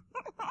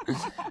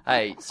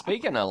 Hey,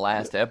 speaking of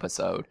last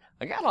episode,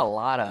 I got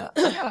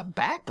a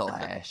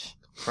backlash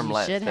from You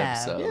last should have.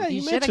 episode. Yeah, you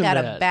you should have mentioned got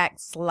that. a back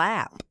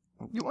slap.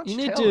 You You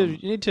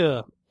need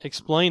to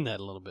explain that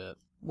a little bit.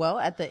 Well,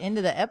 at the end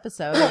of the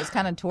episode, it was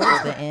kind of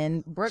towards the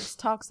end. Brooks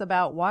talks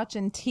about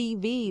watching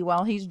TV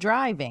while he's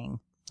driving.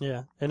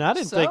 Yeah, and I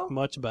didn't So? think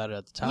much about it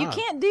at the time. You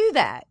can't do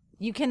that.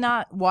 You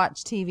cannot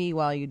watch TV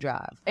while you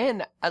drive.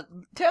 And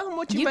tell him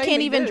what you You made can't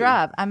me even do.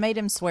 drive. I made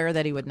him swear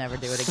that he would never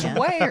do it again.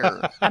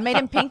 Swear. I made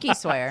him pinky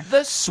swear.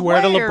 The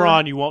Swear to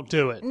LeBron you won't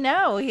do it.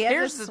 No, he had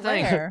Here's to the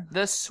swear. thing.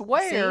 The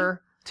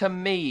swear to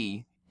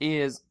me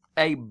is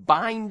a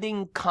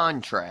binding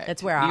contract.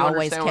 That's where Do I you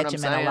always understand what catch I'm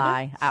him in a saying?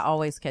 lie. I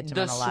always catch him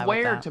The in a lie with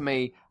swear that. to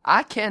me,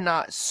 I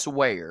cannot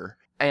swear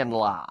and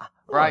lie.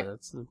 Right? Oh,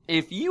 that's-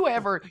 If you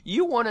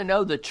want to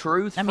know the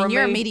truth I mean, from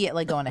you're me,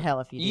 immediately going to hell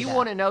if you do you that.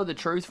 want to know the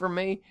truth from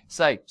me,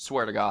 say,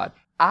 swear to God.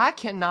 I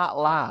cannot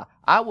lie.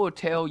 I will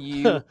tell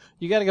you,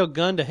 you got to go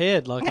gun to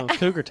head like on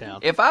Cougar Town.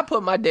 if I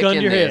put my dick Gun to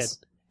in your this,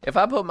 if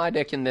I put my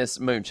dick in this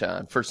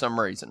moonshine for some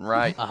reason,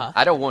 right? Uh-huh.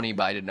 I don't want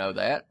anybody to know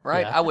that,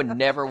 right? Yeah. I would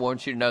never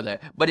want you to know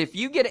that. But if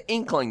you get an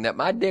inkling that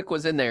my dick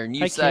was in there and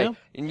you Hey, say, Kim?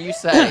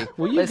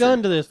 Will you listen,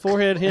 gun to the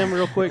forehead hem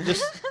real quick?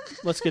 Just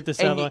let's get this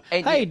And out of the you- way.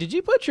 and Hey, you- did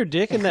you put your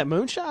dick in that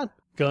moonshine?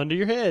 Gun to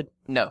your head.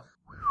 no.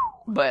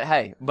 But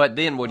hey,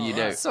 then what do you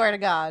do? Swear to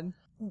God.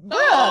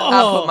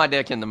 I put my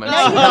dick in the No,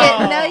 moonshine. you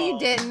didn't. No, you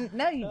didn't.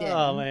 No, you didn't.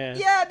 Oh man.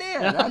 Yeah, I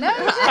did.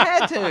 I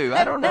had to.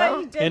 I don't No, know.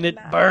 you didn't. And it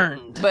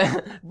burned.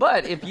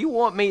 But if you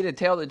want me to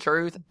tell the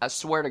truth, I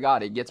swear to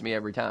God, it gets me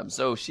every time.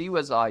 So she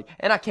was like,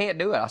 and I can't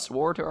do it. I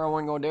swore to her I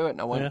wasn't going to do it,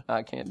 and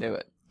I can't do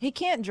it. He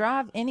can't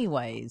drive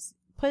anyways.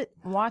 Put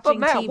watching But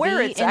Matt, TV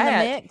where it's in the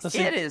at, mix.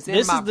 Listen, it is in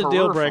this my is the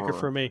deal breaker peripheral.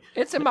 for me.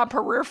 It's in my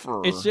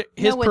peripheral. It's just,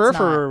 his it's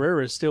peripheral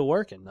is still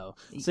working though.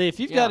 See, if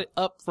you've got Yeah. it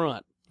up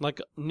front, like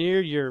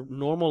near your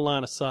normal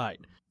line of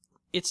sight,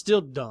 it's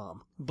still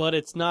dumb, but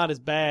it's not as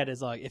bad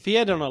as like if he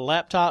had it on a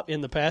laptop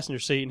in the passenger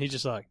seat and he's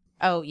just like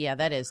Oh yeah,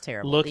 that is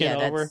terrible. looking yeah,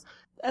 over.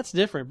 That's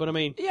different. But I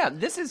mean, Yeah,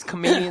 this is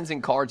comedians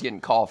in cars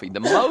getting coffee. The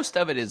most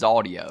of it is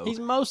audio. he's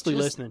mostly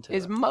Just- listening to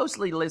is it.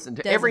 mostly listened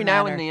to. Doesn't Every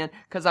now and matter. then,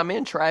 because I'm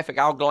in traffic,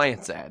 I'll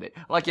glance at it.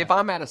 Like if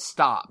I'm at a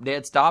stop,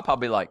 dead stop, I'll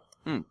be like,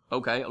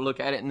 okay, I'll look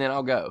at it and then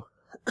I'll go.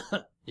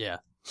 Yeah,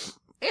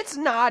 It's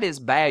not as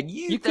bad.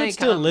 You you think could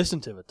still I'm-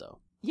 listen to it though.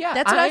 Yeah,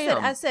 That's what I said.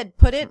 am. I said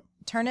put it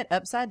turn it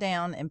upside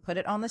down and put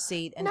it on the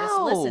seat and just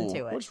listen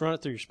to We'll it. just run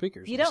it through your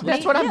speakers. You don't. That's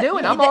need- what I'm yeah,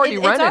 doing. I'm it- already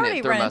it's running already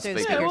it through my running through the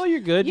speakers. Yeah, well, you're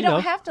good. You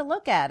don't have to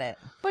look at it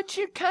But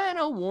you kind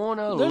of want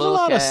to There's look a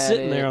lot at of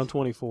sitting it. there on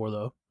 24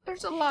 though,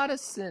 There's a lot of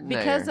sitting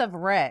because there. of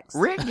Rex.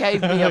 Rick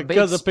gave me a big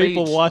because of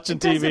people speech. watching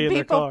Because TV of in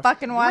their people car.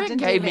 fucking watching Rick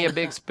gave TV. me a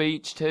big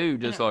speech too,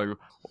 just like,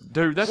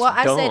 dude, that's Well,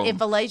 I dumb. said if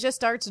Alasia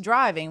starts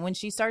driving, when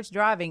she starts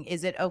driving,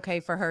 is it okay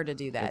for her to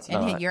do that? It's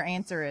And not. your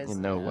answer is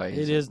In no way.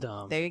 It is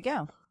dumb. there. You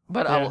go.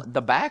 But Yeah.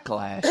 the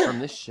backlash from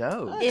this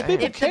show. If, damn.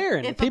 people if,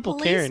 caring. the, if People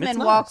a caring. It's policeman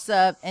nice. walks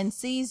up and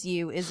sees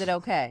you, is it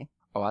okay?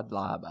 Oh, I'd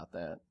lie about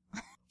that.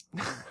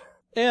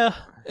 Yeah,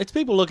 it's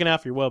people looking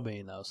out for your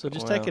well-being though. So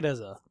just take Well, it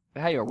as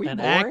Hey, are we an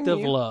boring act of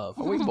you? love.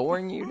 Are we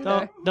boring you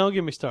today? Don't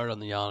get me started on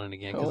the yawning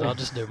again because Oh. I'll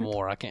just do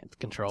more. I can't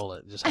control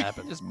it. It just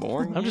happens. Just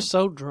boring. I'm you? just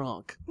so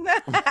drunk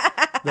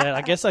that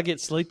I guess I get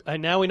sleep.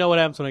 Now we know what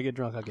happens when I get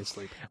drunk. I get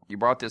sleepy. You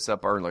brought this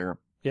up earlier.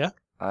 Yeah.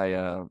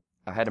 I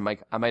had to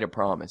I made a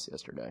promise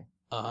yesterday.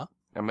 Uh-huh.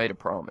 I made a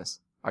promise.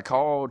 I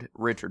called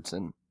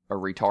Richardson a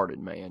retarded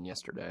man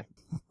yesterday.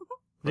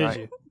 Did Right.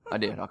 you? I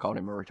did. I called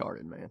him a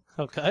retarded man.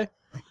 Okay.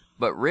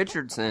 But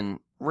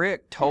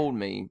Rick told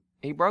me,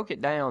 he broke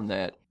it down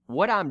that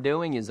what I'm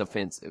doing is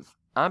offensive.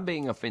 I'm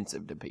being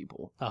offensive to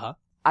people. Uh-huh.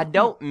 I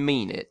don't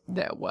mean it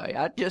that way.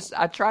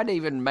 I try to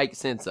even make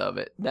sense of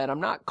it, that I'm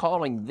not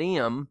calling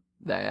them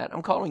that.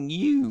 I'm calling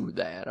you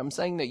that. I'm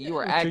saying that you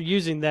are You're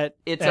using that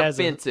it's as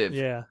offensive.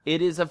 yeah.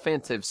 It is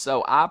offensive.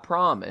 So I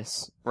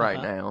promise right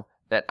Uh-huh. now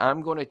that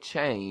I'm going to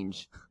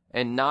change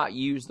and not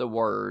use the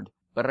word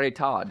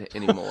retard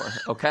anymore.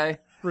 Okay?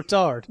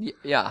 Retard.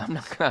 Yeah,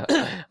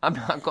 I'm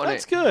not going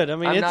That's good. I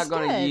mean, I'm it's not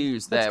going to good.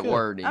 use That's that good.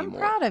 word I'm anymore.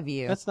 proud of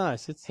you. That's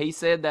nice. It's He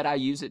said that I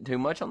use it too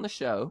much on the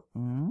show,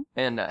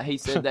 and he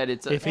said that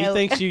it's a. if he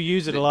thinks you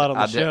use it a lot on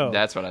the show,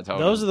 That's what I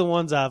told those him. are the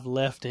ones I've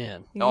left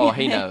in. Oh,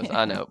 he knows.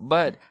 I know.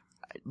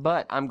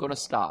 But I'm going to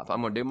stop.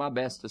 I'm going to do my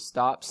best to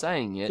stop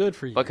saying it. Good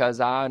for you. Because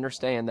I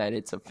understand that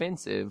it's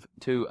offensive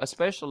to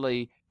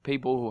especially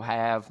people who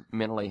have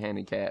mentally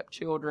handicapped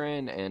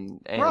children and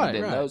Right.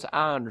 those.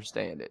 I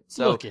understand it.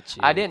 So Look at you.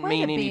 I didn't Way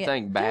mean to be-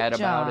 anything good bad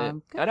about it.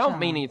 job. Good I don't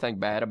mean job. anything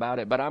bad about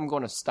it, but I'm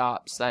going to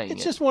stop saying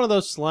It's it. just one of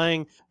those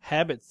slang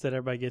habits that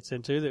everybody gets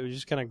into that we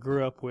just kind of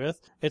grew up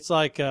with. It's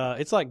like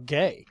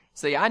gay.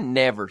 See, I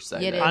never say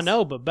It that. is. I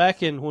know, but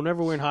back in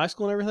whenever we were in high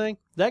school and everything,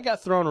 that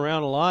got thrown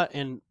around a lot,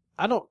 and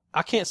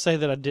I can't say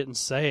that I didn't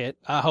say it.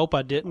 I hope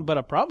I didn't, but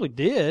I probably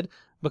did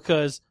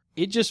because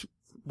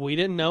we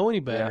didn't know any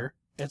better.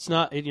 It's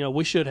not,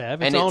 we should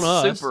have. It's And on it's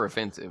us. super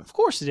offensive. Of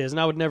course it is, and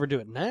I would never do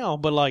it now,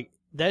 but like,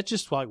 that's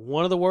just like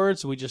one of the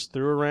words we just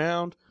threw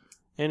around,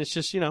 and it's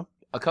just, A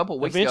couple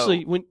weeks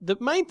eventually, ago, when the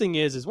main thing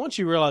is once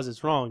you realize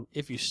it's wrong,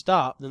 if you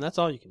stop, then that's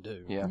all you can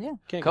do. yeah. Yeah.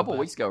 Can't A go couple back.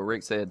 weeks ago,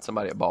 Rick said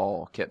somebody at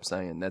Ball kept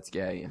saying that's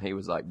gay, and he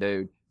was like,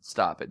 "Dude,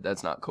 stop it.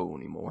 That's not cool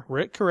anymore."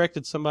 Rick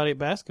corrected somebody at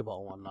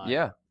basketball one night.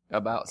 Yeah,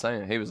 about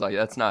saying it. He was like,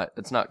 "That's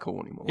not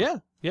cool anymore."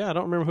 Yeah, I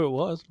don't remember who it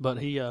was, but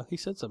he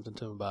said something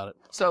to him about it.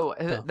 So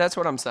that's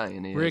what I'm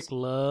saying is Rick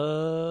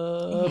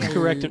loves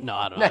correcting. No,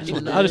 I don't know.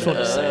 I just wanted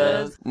to say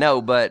that.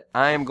 No, but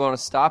I am going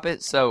to stop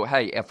it. So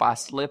hey, if I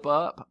slip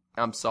up,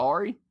 I'm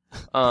sorry.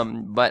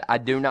 But I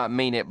do not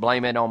mean it.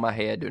 Blame it on my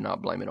head. Do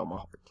not blame it on my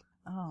heart.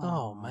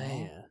 Oh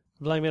man,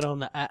 blame it on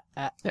the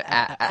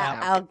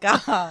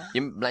Alcohol.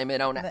 You blame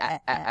it on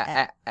the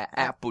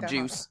apple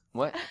juice.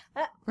 What?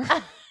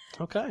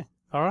 Okay,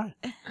 all right.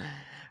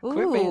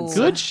 Quit being Ooh.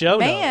 Good show,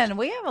 Man,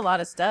 we have a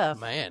lot of stuff.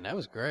 Man, that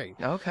was great.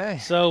 Okay.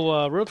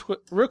 So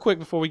real quick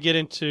before we get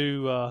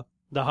into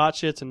the hot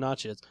shits and not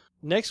shits,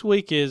 next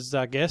week is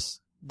I guess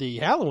the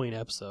Halloween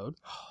episode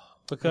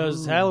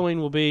because Halloween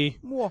will be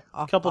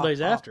a couple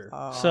days after.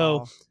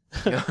 So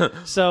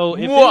so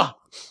if Mwah!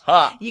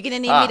 Ha! You gonna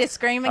need me to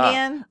scream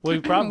again? we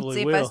probably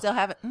See will. if I still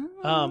have it.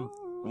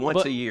 Once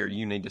But- a year,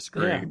 you need to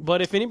scream. Yeah,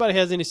 but if anybody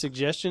has any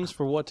suggestions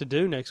for what to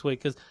do next week,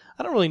 because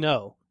I don't really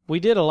know. We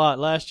did a lot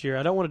last year.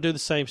 I don't want to do the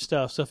same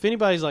stuff. So if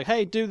anybody's like,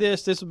 hey, do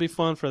this, this would be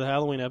fun for the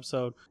Halloween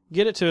episode,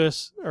 get it to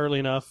us early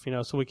enough,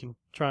 so we can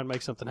try and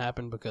make something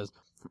happen because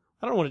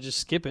I don't want to just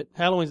skip it.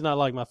 Halloween's not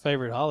like my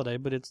favorite holiday,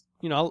 but it's,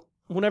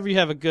 whenever you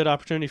have a good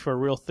opportunity for a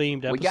real themed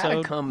episode, We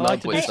gotta come I like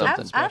up to with do Hey, something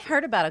something special. I've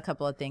heard about a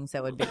couple of things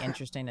that would be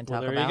interesting to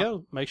Well, talk there about. you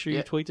go. Make sure you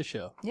Yeah. tweet the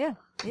show. Yeah,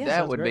 yeah. That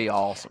sounds would great. be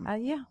awesome.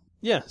 Yeah.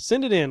 Yeah,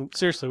 send it in.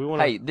 Seriously, we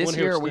want to. Hey, this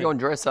year are we going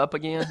to dress up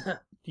again?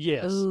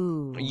 Yes.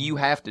 Ooh. You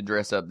have to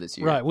dress up this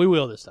year. Right, we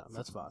will this time.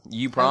 That's fine.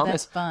 You promise?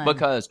 that's fun.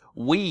 Because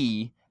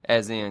we,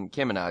 as in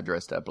Kim and I,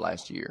 dressed up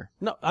last year.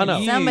 No, I know.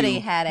 You- Somebody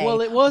had a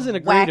Well, it wasn't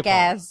agreed whack upon.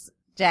 ass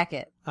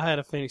jacket. I had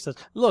a Phoenix.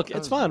 Look,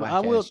 it's fine. I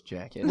Whack-ass will.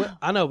 Jacket. Well,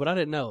 I know, but I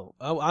didn't know.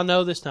 I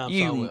know this time,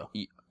 so I will.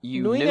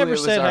 You we knew never it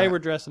was said, our- "Hey, we're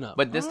dressing up."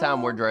 But this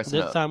time we're dressing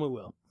this up. time we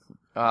will.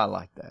 I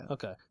like that.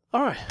 Okay.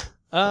 All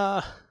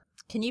right.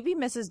 Can you be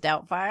Mrs.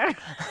 Doubtfire?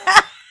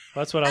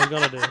 That's what I was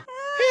gonna do.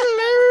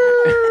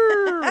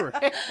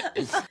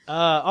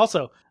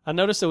 Also, I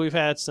noticed that we've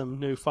had some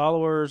new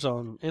followers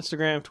on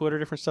Instagram, Twitter,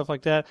 different stuff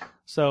like that.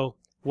 So,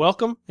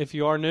 welcome if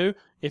you are new.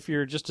 If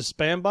you're just a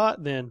spam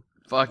bot, then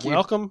Fuck you.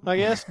 welcome, I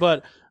guess.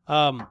 But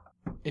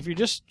if you're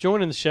just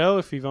joining the show,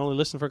 if you've only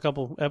listened for a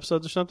couple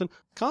episodes or something,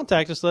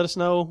 contact us. Let us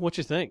know what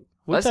you think.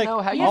 We'll Let's take know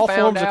how you all found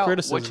forms of out,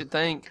 criticism. what you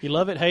think. You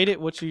love it, hate it,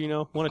 what you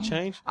want to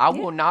change. I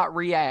will not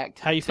react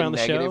How you to found the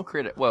negative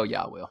show? Well,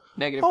 yeah, I will.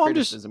 Negative Oh, I'm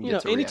just, criticism you know,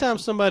 gets a anytime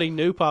reaction. somebody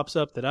new pops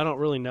up that I don't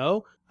really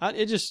know, I'd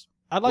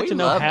like We to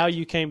know love how it.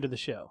 you came to the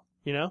show,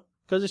 you know?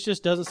 Because it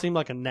just doesn't seem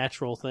like a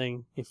natural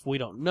thing if we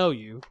don't know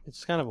you.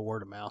 It's kind of a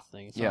word of mouth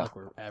thing. It's Yeah. not like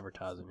we're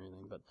advertising or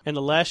anything. But in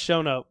the last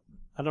show note,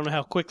 I don't know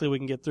how quickly we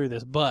can get through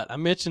this, but I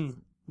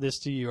mentioned this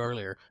to you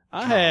earlier.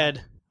 I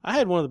had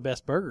one of the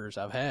best burgers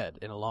I've had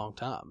in a long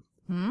time.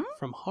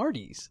 From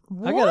Hardee's.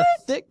 I got a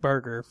thick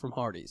burger from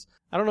Hardee's.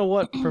 I don't know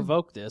what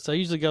provoked this. I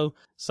usually go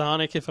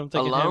Sonic if I'm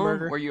thinking Alone?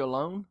 hamburger. Were you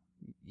alone?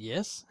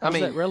 Yes. I How's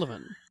mean- that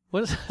relevant? What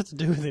does that have to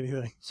do with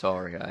anything?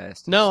 Sorry, I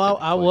asked. a No,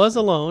 stupid I was question.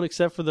 alone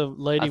except for the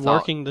lady I thought-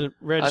 working the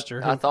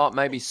register. I thought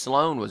maybe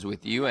Sloan was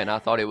with you, and I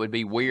thought it would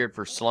be weird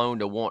for Sloan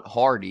to want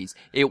Hardee's.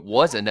 It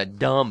wasn't a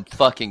dumb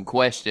fucking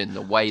question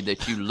the way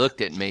that you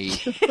looked at me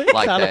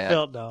like kind of that.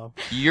 felt dumb.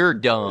 You're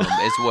dumb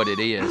is what it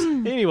is.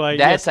 Anyway,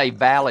 That's yes, a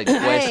valid Hey,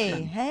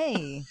 question.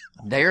 hey.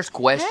 There's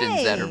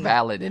questions that are Hey.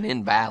 valid and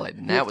invalid,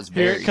 and that was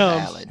here very it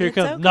comes. valid. Here it It's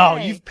comes. No,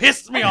 okay. you've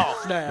pissed me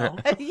off now.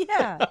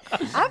 Yeah.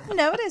 I've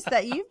noticed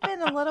that you've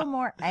been a little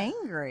more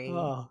angry.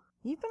 Oh,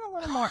 You've been a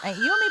little more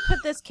angry. You want me to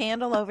put this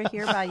candle over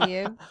here by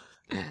you?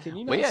 can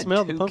you We not had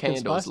smell the 2 pumpkin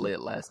candles spice? lit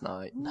last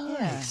night.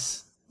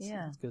 Nice.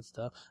 Yeah. That's good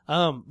stuff.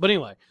 But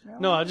anyway,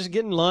 no, I was just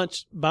getting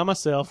lunch by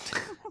myself,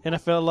 and I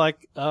felt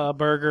like a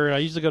burger. I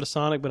usually go to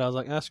Sonic, but I was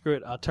like, screw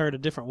it. I'll turn a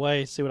different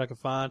way, see what I can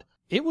find.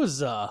 It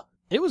was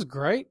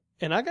great,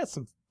 and I got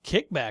some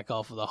kickback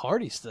off of the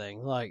Hardee's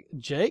thing. Like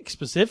Jake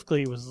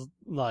specifically was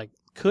like,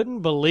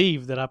 couldn't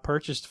believe that I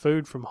purchased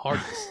food from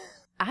Hardee's.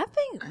 I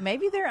think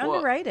maybe they're Well,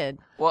 underrated.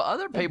 Well,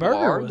 other people burger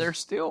are. was- They're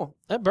still.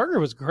 That burger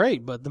was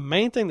great, but the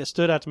main thing that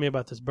stood out to me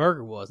about this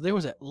burger was there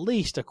was at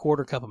least a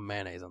quarter cup of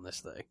mayonnaise on this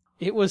thing.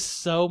 It was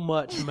so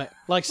much,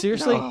 like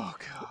seriously, Oh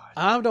God.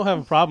 I don't have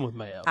a problem with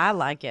mayo, I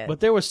like it. but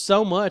there was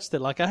so much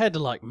that like I had to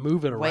like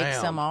move it around. Wake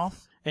some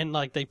off. And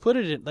like they put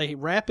it in, they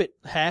wrap it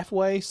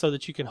halfway so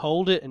that you can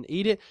hold it and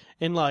eat it,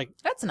 and like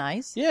That's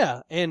nice.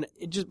 yeah, and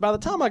it just by the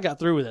time I got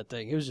through with that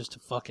thing, it was just a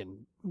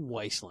fucking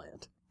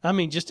wasteland. I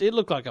mean, just it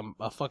looked like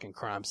a fucking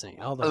crime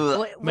scene. All the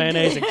Ugh.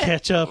 mayonnaise and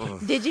ketchup.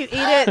 Did you eat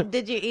it?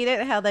 Did you eat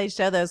it? How they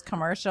show those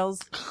commercials,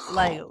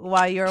 like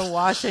while you're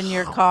washing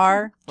your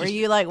car? Were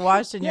you like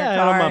washing your Yeah, I had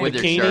on car? my With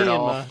your bikini shirt and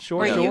off. my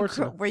short Yeah. shorts.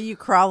 Were you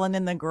crawling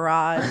in the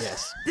garage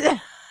Yes,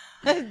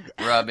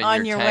 Rubbing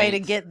on your way to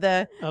taint. get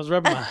the? I was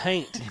rubbing my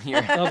haint.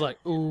 Your- I was like,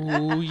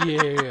 ooh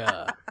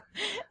yeah,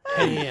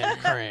 hand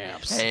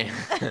cramps. Hey,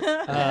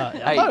 I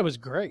Hey. thought it was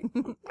great.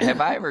 have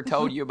I ever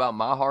told you about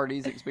my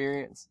Hardee's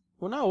experience?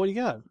 Well, no, what do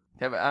you got?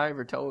 Have I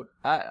ever told?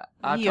 I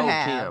You told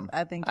have. Kim.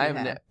 I think you I have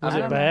have. ne- Was I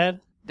it don't- bad?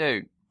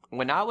 Dude,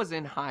 when I was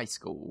in high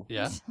school,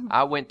 Yeah.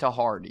 I went to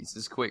Hardee's.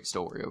 This is a quick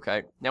story,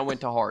 okay? I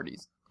went to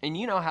Hardee's. And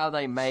you know how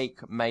they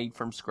make made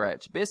from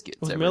scratch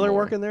biscuits Was every Miller morning?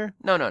 working there?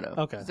 No.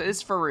 Okay. So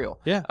it's for real.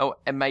 Yeah. Oh,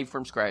 and made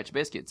from scratch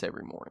biscuits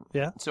every morning.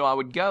 Yeah. So I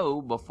would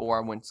go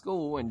before I went to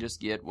school and just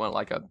get one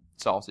like a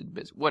sausage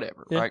biscuit,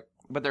 whatever, Yeah. right?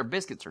 But their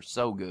biscuits are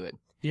so good.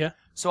 Yeah.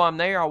 So I'm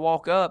there, I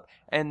walk up,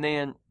 and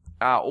then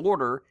I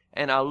order,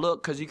 and I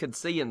look, because you can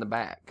see in the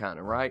back, kind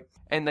of, right?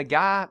 And the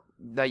guy,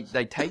 they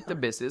take the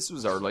biscuits, this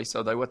was early,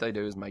 so what they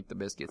do is make the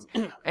biscuits.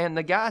 And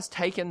the guy's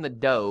taking the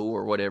dough,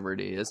 or whatever it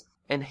is,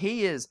 and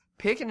he is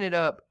picking it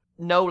up,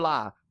 no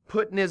lie,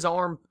 putting his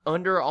arm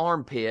under an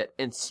armpit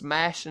and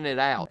smashing it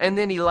out. And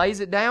then he lays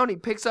it down, he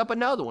picks up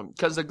another one,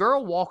 because the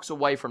girl walks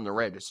away from the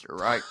register,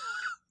 right?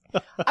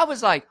 I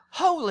was like,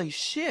 holy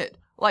shit,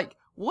 like,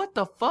 what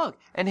the fuck?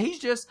 And he's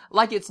just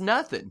like it's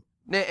nothing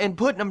and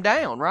putting them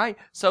down, right?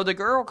 So the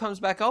girl comes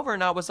back over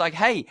and I was like,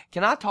 hey,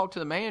 can I talk to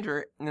the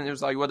manager? And it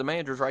was like, well, the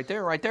manager's right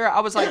there, right there.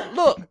 I was like,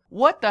 look,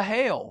 what the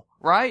hell,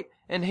 right?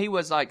 And he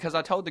was like, because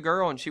I told the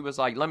girl and she was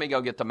like, let me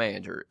go get the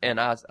manager. And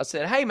I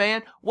said, hey,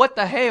 man, what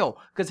the hell?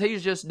 Because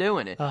he's just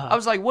doing it. Uh-huh. I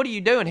was like, what are you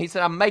doing? He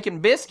said, I'm making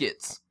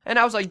biscuits. And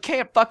I was like, you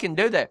can't fucking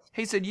do that.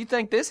 He said, you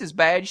think this is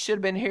bad? You should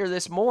have been here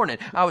this morning.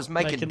 I was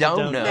making Making the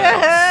donuts.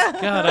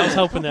 donuts. God, I was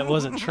hoping that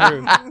wasn't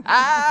true.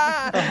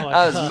 I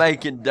was God.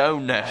 making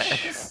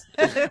donuts.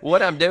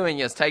 What I'm doing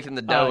is taking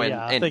the dough Oh,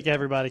 yeah, I and think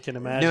everybody can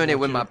imagine. doing it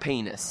what with my you're-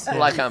 penis,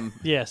 like I'm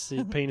Yes,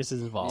 his penis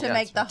is involved. To Yeah,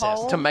 make the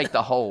hole. to make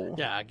the hole,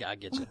 Yeah, I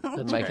get you.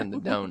 That's making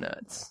great. the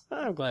donuts.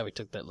 I'm glad we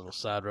took that little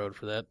side road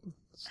for that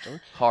story.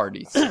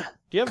 Hardee's. Do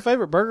you have a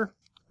favorite burger?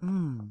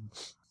 Mm.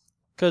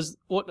 Because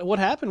what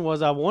happened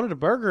was I wanted a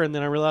burger and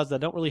then I realized I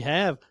don't really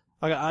have.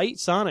 Like I eat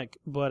Sonic,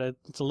 but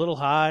it's a little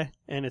high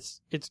and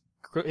it's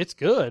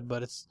good,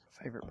 but it's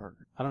Favorite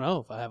burger? I don't know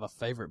if I have a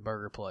favorite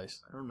burger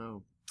place. I don't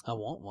know. I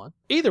want one.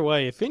 Either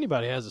way, if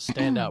anybody has a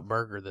standout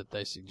burger that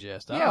they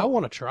suggest, Yeah. I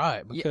want to try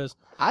it because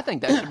I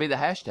think that should be the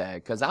hashtag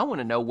because I want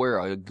to know where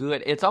a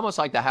good. It's almost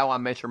like the How I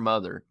Met Your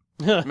Mother.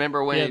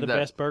 Remember when yeah, the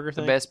best burger the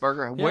thing. best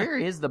burger? Yeah. Where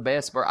is the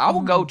best burger? I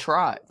will go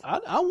try it.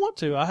 I want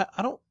to. I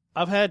don't.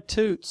 I've had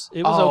Toots.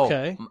 It was Oh,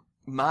 okay.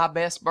 My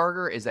best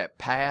burger is at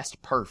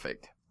Past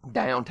Perfect.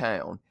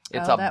 downtown.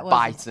 It's Oh, a that was-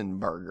 bison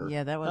burger.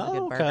 Yeah, that was a Oh,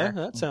 good okay. burger.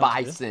 That sounds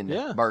Bison good.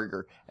 Yeah.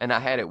 burger. And I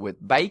had it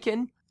with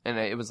bacon, and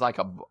it was like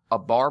a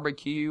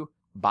barbecue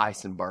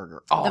bison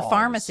burger. Oh, The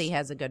pharmacy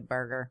has a good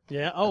burger.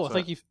 Yeah. Oh, That's I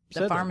think you The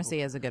said pharmacy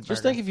that. has a good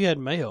Just burger. think if you had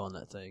mayo on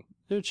that thing.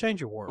 It would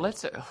change your world.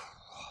 Let's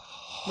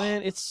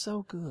Man, it's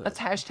so good. let's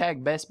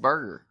hashtag best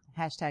burger.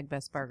 Hashtag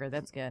best burger.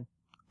 That's good.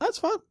 That's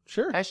fun.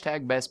 Sure.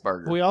 Hashtag best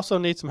burger. We also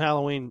need some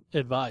Halloween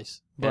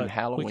advice. But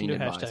Halloween we can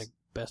do advice. hashtag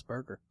best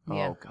burger.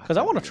 Yeah. Oh, God. Because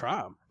I want to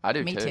try them. I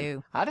do Me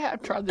too. I'd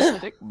have tried this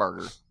thick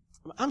burger.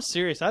 I'm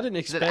serious. I didn't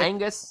Is it expect.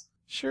 Angus?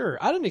 Sure.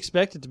 I didn't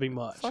expect it to be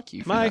much. Fuck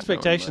you for My not knowing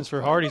expectations much.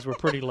 for Hardee's were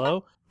pretty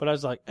low, but I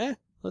was like,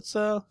 let's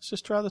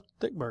just try the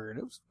thick burger. And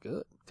it was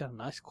good. Got a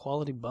nice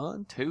quality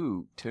bun.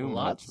 Too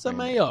Lots much of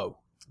man. mayo.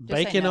 Just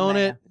say Bacon no on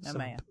mayo. it. No some,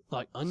 mayo.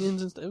 like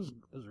onions and stuff. It was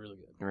really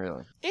good.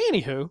 Really?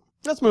 Anywho,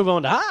 let's move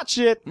on to hot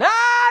shit. Not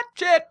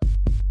shit.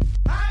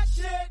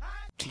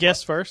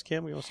 Guess first,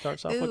 Kim. We want to start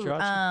us off with Ooh, your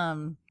hot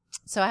shit?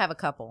 so I have a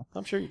couple,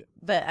 I'm sure you do.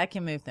 but I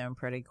can move them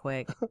pretty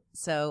quick.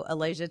 So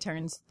Alasia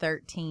turns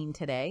 13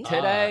 today.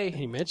 Today.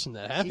 He mentioned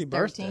that. Happy She's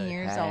birthday. 13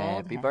 years old.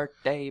 Happy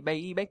birthday,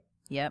 baby.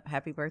 Yep.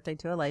 Happy birthday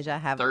to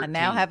Alasia. I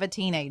now 13. have a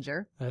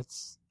teenager.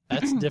 That's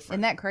Isn't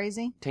different. that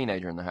crazy?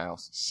 Teenager in the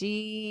house.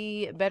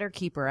 She better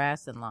keep her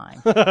ass in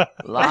line.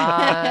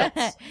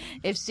 Lots,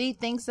 If she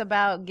thinks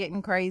about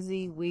getting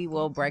crazy, we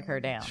will break her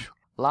down.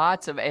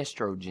 lots of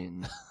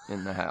estrogen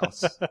in the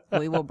house.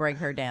 We will break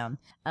her down.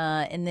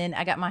 And then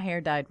I got my hair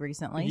dyed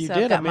recently, You so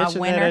did. I've I got my mentioned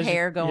that winter as you-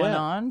 hair going yeah,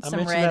 on. I Some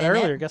mentioned red that in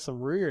earlier. it. Got some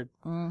weird.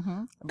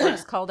 Mm-hmm.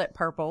 Brooks called it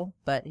purple,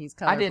 but he's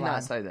colorblind. I did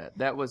not say that.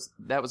 That was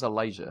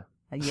Alasia.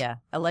 Yeah,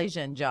 Alasia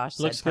and Josh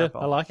Looks said good.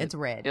 purple. I like it. It's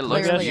red. It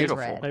looks Clearly beautiful.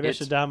 It's red. Maybe I It's-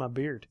 should dye my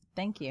beard.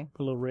 Thank you.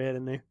 Put a little red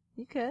in there.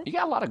 You could. You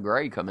got a lot of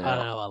gray coming I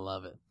out. know. I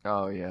love it.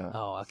 Oh yeah.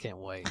 Oh, I can't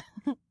wait.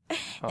 Oh,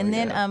 And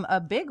then yeah.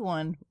 a big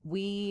one.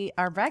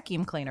 Our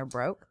vacuum cleaner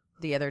broke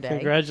the other day.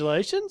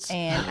 Congratulations.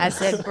 And I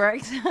said,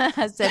 Brooks,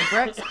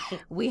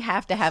 we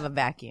have to have a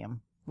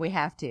vacuum. We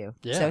have to.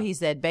 Yeah. So he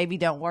said, baby,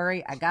 don't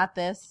worry. I got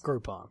this.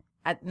 Groupon.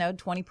 No,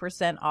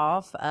 20%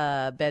 off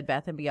Bed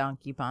Bath & Beyond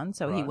coupon.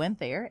 So he Right. went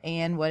there.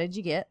 And what did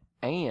you get?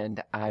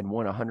 And I'd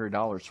won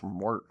 $100 from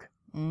work,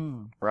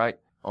 Mm. right?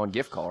 On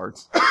gift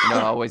cards. You know,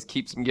 I always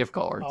keep some gift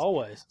cards.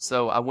 Always.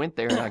 So I went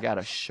there and I got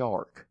a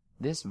Shark.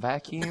 This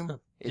vacuum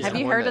is Have the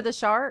you one heard of that- the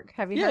Shark?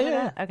 Have you Yeah, heard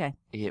yeah. of that? Okay.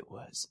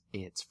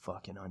 It's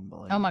fucking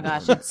unbelievable. Oh my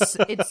gosh.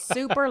 It's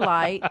super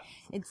light.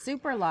 It's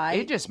super light.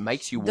 It just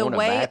makes you the want to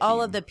way vacuum.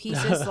 all of the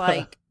pieces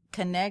like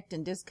connect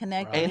and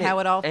disconnect Right. and And how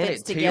it all and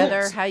fits it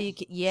together, tilts. how you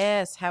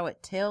how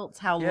it tilts,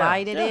 how Yeah.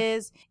 light it Yeah.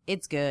 is.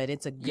 It's good.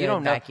 It's a good you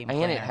don't know, vacuum and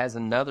cleaner. it has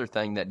another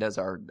thing that does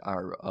our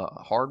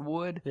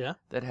hardwood. Yeah.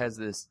 That has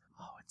this.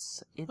 Oh,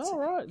 it's All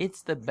right.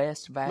 it's the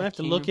best I'm vacuum. gonna have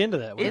to look into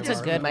that. It whenever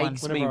just a good one.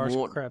 makes whenever me ours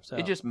want. craps out.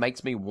 It just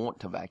makes me want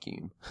to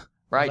vacuum.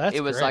 Right. that's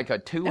it was great. like a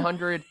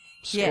 200.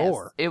 Yes.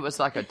 Score. It was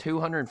like a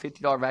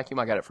 $250 vacuum.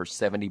 I got it for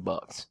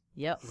 $70.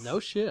 Yep. No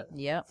shit.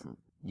 Yep.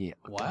 Yeah.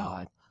 Wow.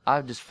 God.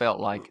 I just felt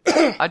like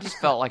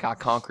I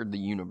conquered the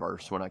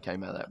universe when I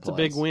came out of that It's a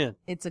place. big win.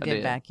 It's a I good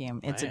did. vacuum.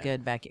 It's Man. a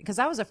good vacuum. Because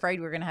I was afraid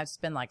we were going to have to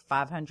spend like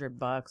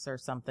 $500 or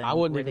something. I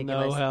wouldn't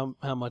ridiculous. even know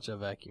how much a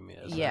vacuum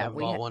is. Yeah, I haven't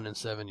we bought ha- one in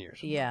 7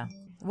 years. Yeah.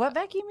 What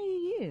vacuum do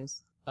you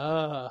use?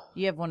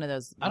 You have one of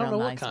those. I don't know real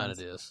what nice kind ones.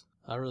 it is.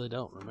 I really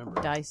don't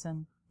remember.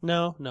 Dyson.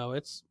 No,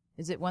 it's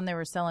Is it one they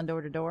were selling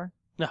door to door?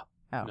 no,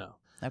 Oh. no.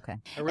 Okay.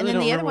 I really And then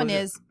don't the other remember one what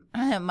it is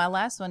my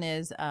last one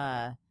is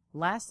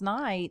last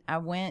night I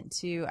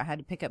had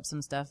to pick up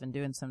some stuff and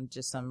doing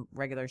some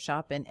regular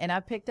shopping, and I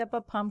picked up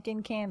a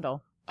pumpkin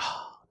candle.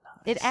 Oh,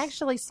 It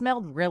actually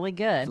smelled really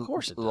good. Of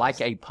course it does. Like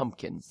a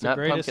pumpkin, the not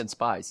greatest- pumpkin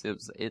spice.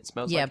 It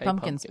smells Yeah, like a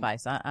pumpkin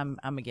spice. I'm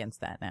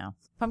against that now.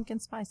 Pumpkin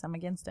spice. I'm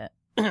against it.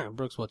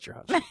 Brooks, what's your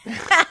hot shot?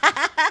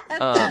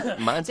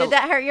 Mine's Did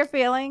that hurt your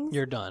feelings?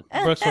 You're done.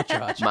 Brooks, what's your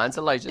hot shot? Mine's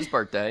Alicia's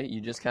birthday.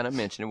 You just kind of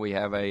mentioned it. We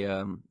have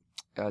a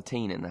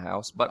teen in the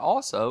house, but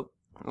also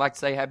I'd like to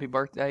say happy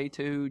birthday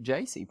to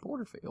JC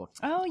Porterfield.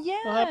 Oh yeah.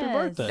 Well, happy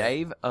birthday.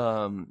 Dave,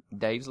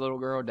 Dave's little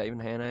girl, Dave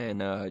and Hannah,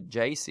 and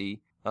JC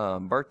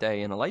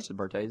birthday and Alicia's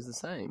birthday is the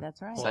same.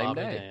 That's right. Well, Same I'll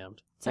be day.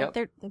 damned.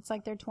 It's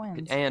like they're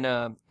twins.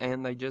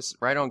 And they just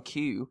right on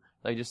cue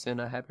they just sent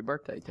a happy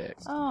birthday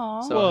text.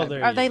 Oh. So Well, happy-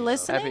 there Are you they go.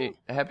 listening?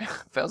 Happy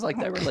feels like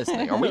they were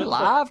listening. Are we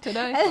live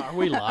today? Are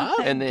we live?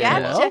 And then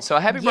Gotcha. so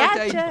happy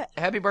Gotcha.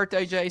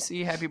 birthday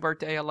JC, happy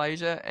birthday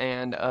Alasia,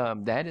 and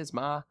that is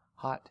my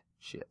hot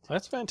shit.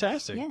 That's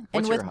fantastic. Yeah. And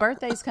What's your with hot-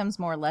 birthdays comes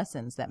more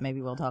lessons that maybe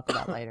we'll talk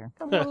about later.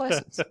 No more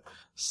lessons.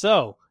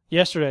 So,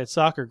 yesterday at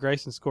soccer,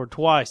 Grayson scored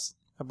twice.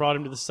 I brought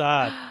him to the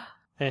side,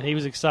 and he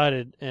was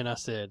excited, and I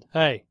said,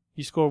 hey,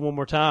 you score one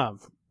more time,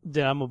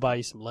 then I'm going to buy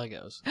you some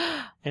Legos.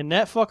 And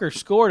that fucker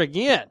scored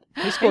again.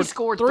 He scored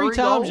three three times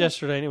goals?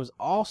 yesterday, and it was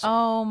awesome.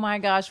 Oh my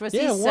gosh, was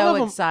Yeah, he one so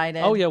of 'em-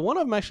 excited? Oh, yeah, one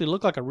of them actually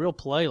looked like a real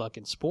play, like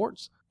in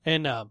sports.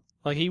 And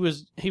Like he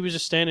was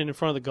just standing in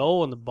front of the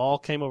goal and the ball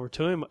came over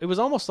to him. It was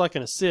almost like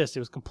an assist. It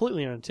was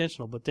completely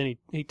unintentional, but then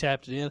he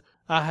tapped it in.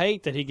 I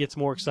hate that he gets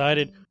more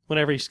excited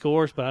whenever he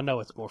scores, but I know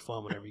it's more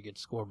fun whenever you get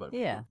to score. But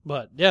Yeah.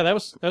 that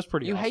was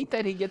pretty. You awesome. hate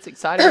that he gets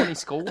excited when he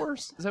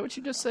scores? Is that what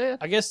you just said?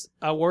 I guess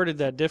I worded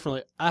that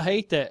differently. I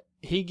hate that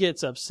he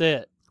gets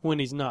upset when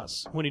he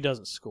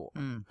doesn't score.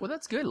 Well,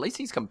 that's good. At least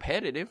he's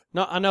competitive.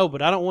 No, I know,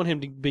 but I don't want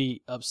him to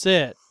be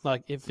upset.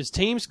 Like if his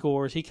team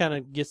scores, he kind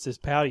of gets this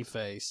pouty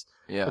face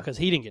Yeah. because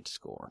he didn't get to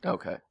score.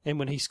 Okay. And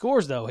when he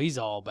scores, though, he's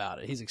all about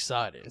it. He's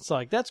excited. It's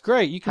like, that's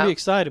great. You can be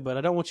excited, but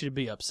I don't want you to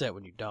be upset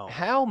when you don't.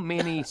 How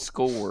many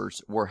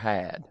scores were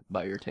had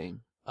by your team?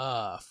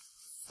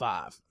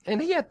 5.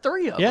 And he had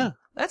 3 of them. Yeah.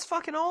 That's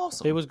fucking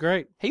awesome. It was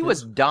great. He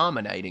was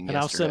dominating And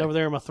I was yesterday. sitting over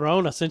there on my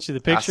throne. I sent you the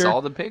picture. I saw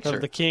the picture.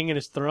 Of the king and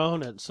his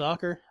throne at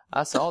soccer.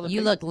 I saw the You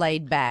picture. look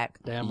laid back.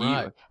 Damn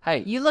right.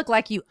 Hey, You look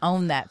like you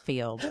own that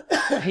field.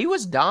 he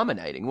was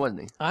dominating,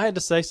 wasn't he? I had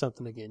to say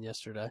something again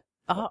yesterday.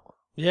 Oh,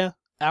 Yeah.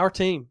 Our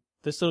team.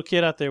 This little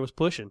kid out there was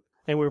pushing.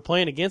 And we were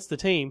playing against the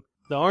team,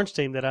 the orange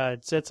team that I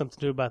had said something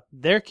to about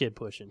their kid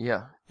pushing.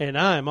 Yeah. And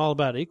I am all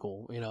about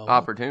equal,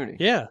 Opportunity.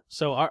 Yeah.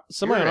 So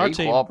somebody You're on an our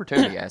equal team,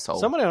 opportunity asshole.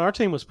 somebody on our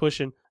team was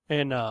pushing,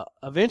 and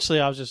eventually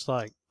I was just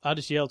like, I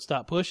just yelled,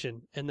 "Stop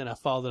pushing!" And then I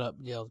followed it up,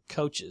 and yelled,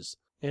 "Coaches!"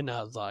 And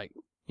I was like,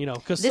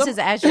 because this is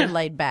as you're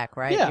laid back,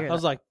 right? yeah. You're I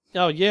was like,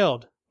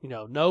 yelled,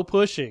 no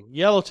pushing,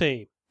 yellow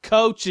team,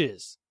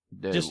 coaches,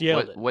 Dude, just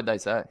yelled it. What'd they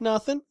say?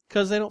 nothing,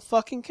 because they don't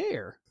fucking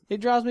care.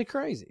 It drives me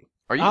crazy.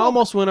 Are you I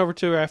almost went over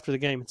to her after the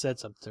game and said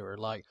something to her,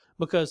 like,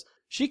 because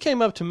she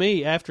came up to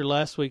me after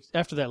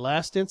that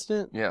last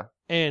incident, Yeah.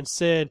 and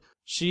said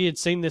she had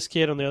seen this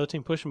kid on the other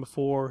team pushing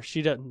before.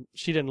 She didn't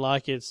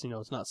like it. It's,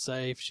 it's not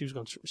safe. She was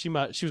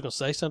gonna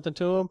say something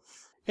to him,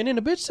 and then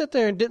the bitch sat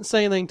there and didn't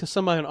say anything to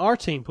somebody on our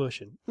team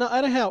pushing. No,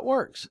 that ain't how it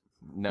works.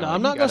 No, No,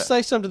 I'm you not gonna gotta-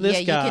 say something to this Yeah,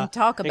 you guy. can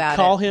talk and about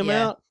call it, him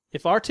yeah. out.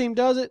 If our team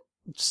does it,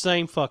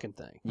 same fucking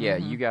thing. Yeah,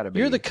 you got to be.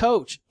 You're the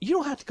coach. You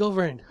don't have to go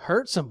over and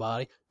hurt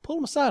somebody. Pull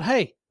them aside.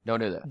 Hey, Don't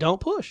do that. don't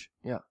push.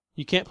 Yeah.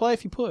 You can't play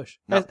if you push.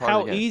 Not part of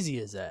How the game. easy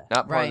is that?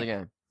 Not part of the Right.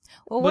 game.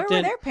 well, but where were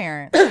then- their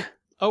parents?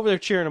 Over there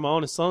cheering them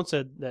on, and Sloan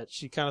said that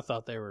she kind of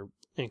thought they were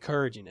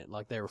encouraging it,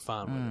 like they were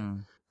fine with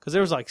it. Because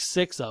there was like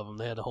 6 of them.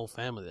 They had the whole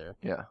family there.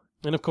 Yeah.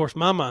 And of course,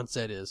 my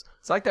mindset is,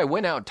 It's like they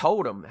went out and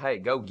told him, hey,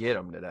 go get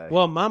him today.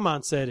 well, my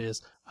mindset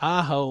is,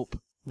 I hope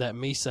that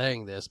me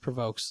saying this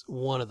provokes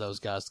one of those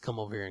guys to come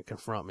over here and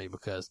confront me,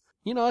 because,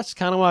 that's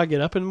kind of why I get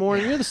up in the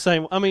morning. You're the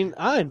same. I mean,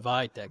 I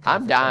invite that.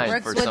 I'm dying confrontation.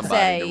 Brooks for would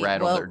somebody say, to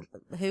rattle well,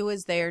 their... who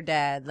is their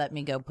dad? Let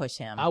me go push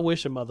him. I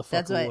wish a That's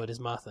motherfucker what- would, is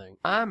my thing.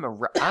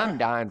 I'm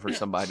dying for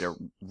somebody to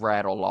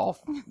rattle off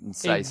and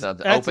say Ex-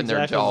 something, that's open their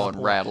exactly jaw my and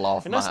point. rattle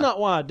off. And that's not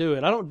why I do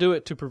it. I don't do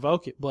it to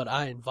provoke it, but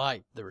I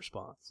invite the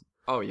response.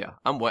 Oh yeah,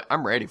 I'm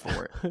ready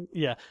for it.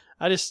 Yeah.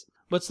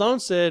 But Sloan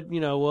said,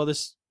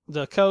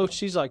 the coach,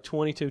 she's like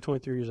 22,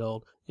 23 years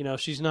old.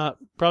 She's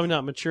probably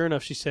not mature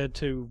enough, she said,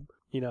 to,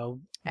 do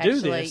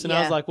Actually, this. And I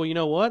was yeah. like, well, you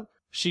know what?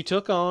 She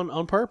took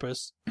on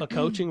purpose, a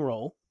coaching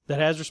role that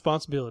has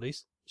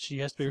responsibilities she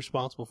has to be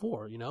responsible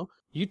for,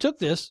 You took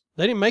this.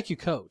 They didn't make you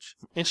coach.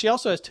 And she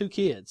also has 2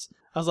 kids.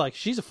 I was like,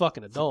 she's a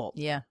fucking adult.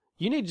 yeah.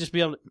 You need to just be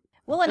able to.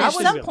 Well, and I at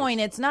wouldn't some be able to- point,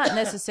 it's not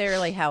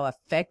necessarily how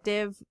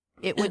effective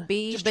it would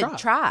be, Just but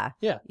try.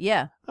 Yeah.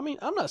 Yeah. I mean,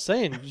 I'm not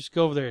saying you just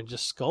go over there and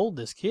just scold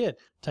this kid.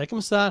 Take him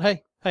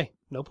aside. Hey,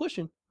 no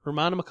pushing.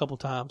 Remind him a couple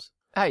times.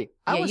 Hey,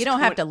 Yeah, you don't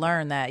have to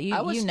learn that. You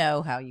I was- you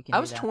know how you can I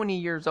do was that. 20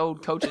 years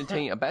old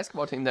coaching a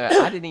basketball team that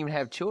I didn't even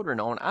have children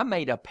on. I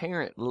made a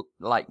parent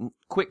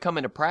quit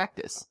coming to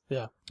practice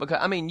Yeah.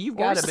 because you've Or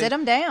got to sit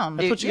them down.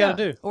 That's what you got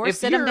to do. Or If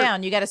sit them you're-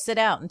 down. You got to sit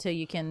out until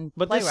you can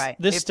But play this, right.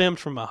 this If- stemmed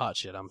from my hot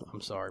shit. I'm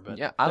sorry, but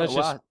Yeah, that's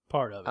just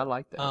part of it. I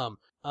like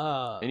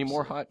that. Any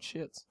more hot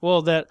shits?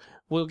 Well,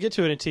 we'll get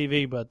to it in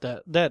TV, but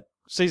that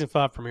season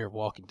 5 premiere of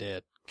Walking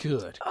Dead.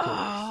 Good.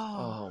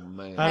 Oh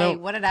man, I Hey,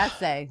 don't- what did I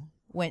say?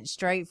 Went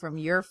straight from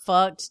you're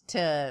fucked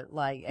to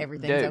like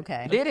everything's Dude,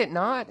 okay. Did it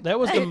not? That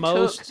was It the took-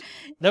 most.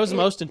 That was the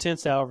most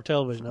intense hour of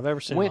television I've ever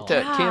seen. in my Went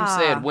to life. Kim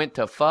said went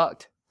to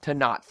fucked to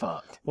not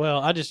fucked. Well,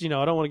 I just I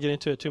don't want to get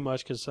into it too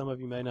much because some of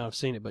you may not have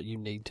seen it, but you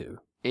need to.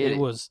 It- It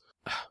was.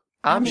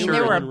 I I'm mean, sure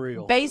there were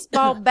unreal.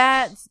 baseball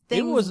bats, It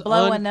things was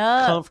blowing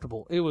up,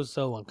 uncomfortable. It was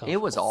so uncomfortable. it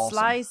was awesome.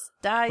 slice,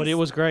 dice. But it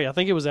was great. I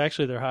think it was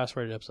actually their highest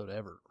rated episode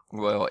ever.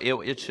 Well,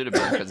 it should have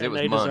been because it And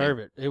was they money. deserve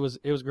it. It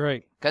was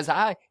great. Because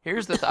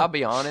I'll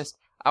be honest,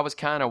 I was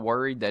kind of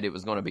worried that it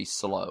was going to be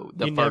slow.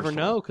 The You first never one.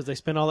 know because they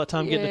spend all that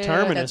time getting Yeah, the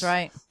terminus. That's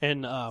right.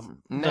 And Now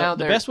the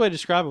they're- best way to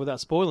describe it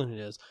without spoiling it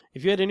is,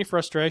 if you had any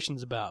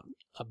frustrations about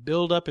a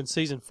build up in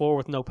season 4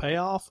 with no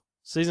payoff,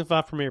 season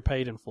 5 premiere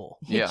paid in full.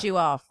 Hit Yeah. you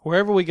off.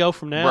 Wherever we go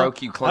from now,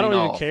 Broke you clean I don't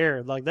even off.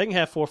 care. Like they can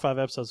have 4 or 5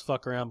 episodes to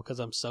fuck around because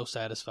I'm so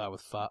satisfied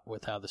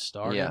with how this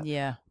started. Yeah.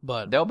 Yeah.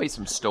 But There'll be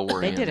some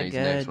story They in did a these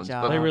good next ones.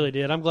 job. But they really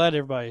did. I'm glad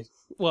everybody.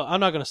 Well,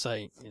 I'm not going to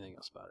say anything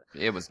else about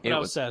it. it was But I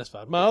was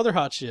satisfied. My other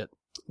hot shit.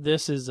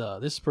 This is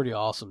pretty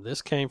awesome.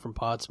 This came from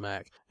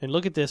Podsmack, and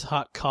look at this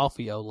hot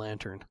coffee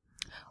lantern.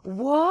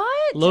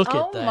 What? Look at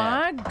oh that.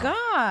 my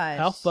gosh.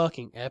 How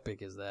fucking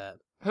epic is that?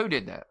 Who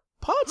did that?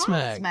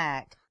 Podsmack.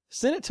 Smack.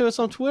 Send it to us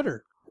on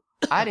Twitter.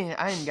 I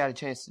didn't got a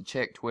chance to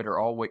check Twitter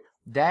all week.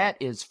 That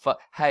is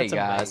Hey That's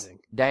guys, amazing.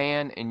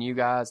 Dan and you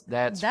guys,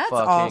 that's fucking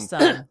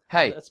awesome.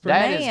 Hey, That's pretty-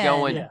 that is Man.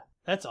 going. Yeah,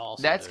 that's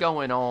awesome. That's dude.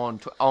 going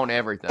on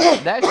everything.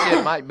 That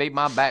shit might be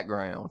my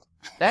background.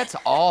 That's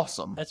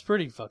awesome. That's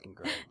pretty fucking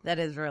great. That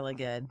is really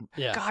good.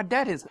 Yeah. God,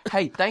 that is.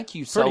 Hey, thank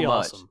you so Pretty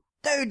much, awesome.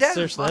 dude. That's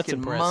Seriously, that's fucking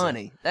impressive.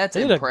 money. That's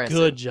They did impressive. a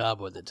good job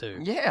with it too.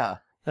 Yeah.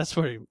 That's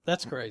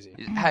crazy.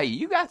 Hey,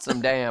 you got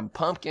some damn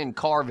pumpkin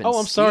carving. Oh,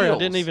 I'm sorry. I skills.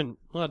 didn't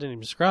even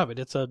describe it.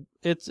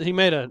 He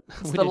made a,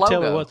 we the didn't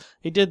tell logo. it what,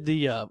 he did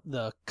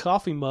the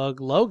coffee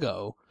mug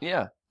logo.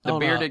 Yeah, the on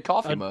bearded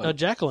coffee mug. A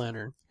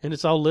jack-o'-lantern. And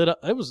it's all lit up.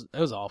 It was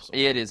awesome.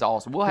 It is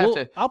awesome. We'll have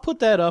to. I'll put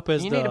that up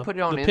as You the, need to put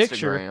it on the Instagram.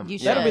 picture. You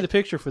That'll be should. the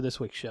picture for this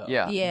week's show.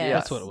 Yeah, Yeah. yeah.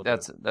 That's what we'll do.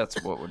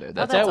 That's what we'll do. But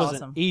That's that That's was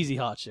awesome. an easy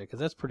hot shit because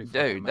that's pretty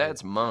fucking dude. amazing.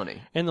 That's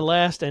money. And the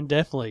last and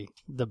definitely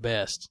the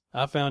best.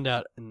 I found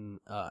out in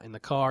the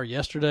car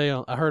yesterday.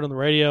 I heard on the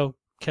radio,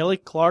 Kelly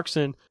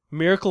Clarkson,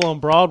 Miracle on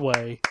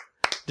Broadway,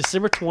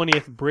 December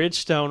 20th,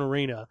 Bridgestone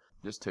Arena.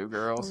 Just two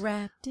girls.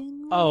 Wrapped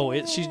in Oh,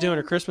 she's doing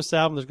her Christmas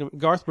album. There's gonna,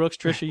 Garth Brooks,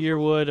 Trisha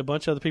Yearwood, a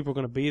bunch of other people are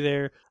going to be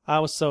there. I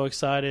was so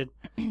excited.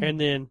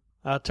 And then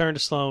I turned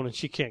to Sloan and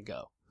she can't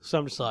go. So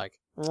I'm just like,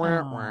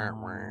 wah, wah,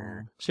 wah.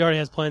 She already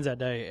has plans that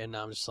day. And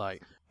I'm just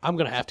like, I'm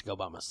going to have to go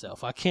by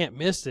myself. I can't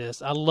miss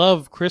this. I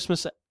love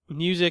Christmas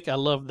music. I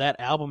love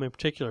that album in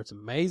particular. It's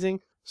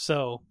amazing.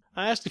 So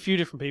I asked a few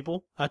different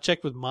people. I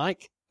checked with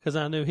Mike because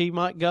I knew he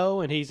might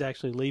go and he's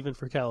actually leaving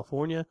for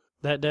California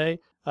that day.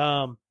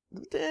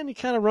 Then you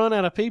kind of run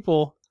out of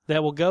people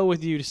that will go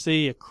with you to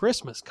see a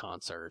Christmas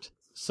concert.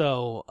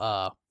 So,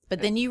 But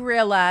then you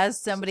realize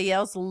somebody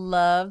else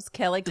loves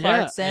Kelly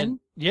Clarkson.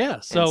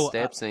 and So so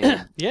steps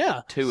in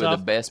yeah, two so of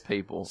the best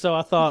people. So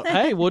I thought,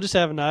 hey, we'll just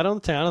have a night on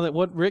the town. And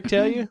what Rick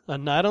tell you? A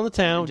night on the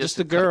town, just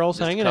the girls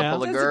just a hanging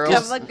couple out. of Just girls. a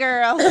couple of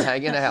girls.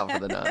 hanging out for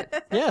the night.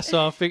 Yeah,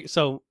 so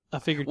I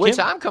figured, Which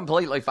Kim, I'm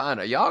completely fine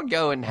with. Y'all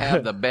go and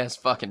have the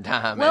best fucking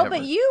time Well, ever.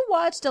 but you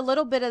watched a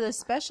little bit of the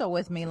special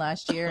with me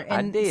last year, I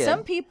and did.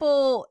 some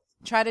people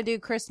try to do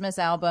Christmas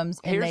albums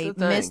and Here's they the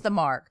thing. miss the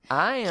mark.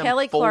 I am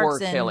Kelly for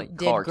Clarkson Kelly did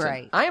Clarkson.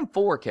 great. I am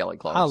for Kelly I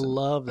Clarkson.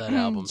 love that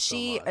album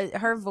She, so much.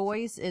 her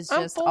voice is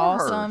I'm just for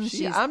awesome. her.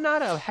 She's I'm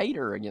not a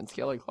hater against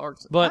Kelly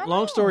Clarkson. But I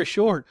long know. story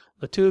short,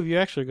 the two of you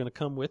actually are going to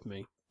come with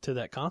me to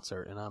that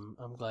concert, and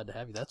I'm glad to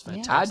have you. That's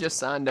fantastic. I just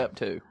signed up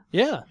too.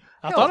 Yeah,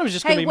 I thought it was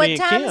just going to hey, be what me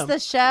and time Kim. is the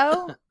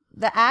show?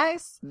 The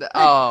ice?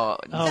 Oh,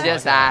 Oh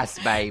just my God. ice,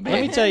 baby.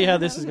 Let me tell you how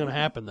this is going to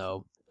happen,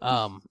 though.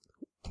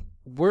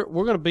 We're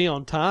going to be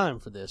on time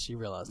for this. You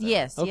realize that?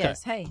 Yes, Okay.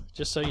 yes. Hey,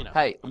 Just so you know.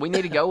 Hey, we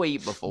need to go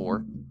eat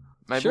before.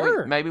 Maybe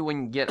Sure. maybe we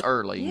can get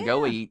early and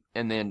go eat,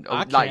 and then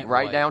I like can't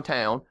right wait.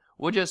 downtown.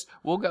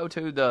 We'll go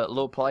to the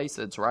little place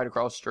that's right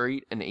across the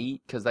street and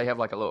eat because they have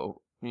like a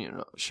little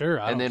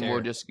Sure, I and don't then care.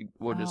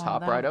 we'll just Oh,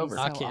 hop that right would be over.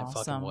 so I can't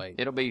awesome. fucking wait.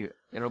 It'll be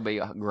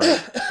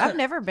great. I've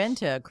never been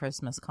to a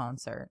Christmas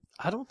concert,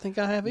 I don't think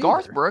I have either.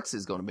 Garth Brooks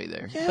is going to be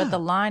there. Yeah. but the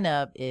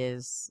lineup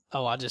is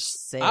Oh,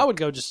 Sick. I would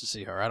go just to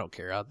see her. I don't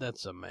care.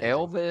 That's amazing.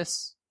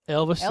 Elvis.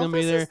 Elvis is gonna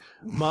be Elvis there.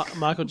 is-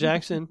 Michael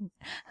Jackson,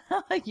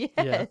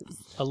 yes.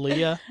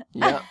 Aaliyah.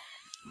 Yeah.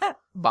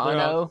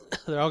 Bono.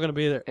 They're all gonna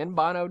be there. And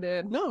Bono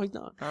dead? No, he's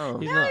not. Oh.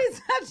 He's No, not.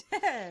 he's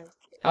not dead.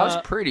 I was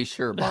pretty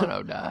sure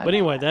Bono died. But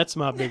anyway, that's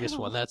my biggest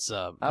one. That's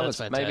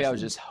fantastic. Maybe I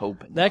was just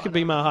hoping. That could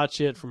be Bono. my hot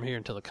shit from here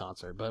until the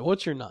concert. But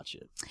what's your not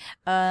shit?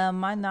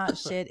 My not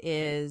shit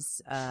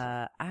is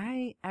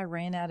I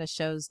ran out of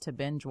shows to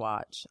binge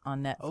watch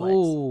on Netflix.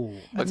 Oh,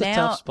 that's now, a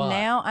tough spot.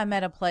 Now I'm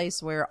at a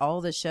place where all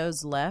the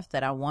shows left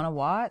that I want to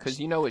watch Because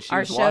you know what she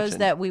are was shows watching.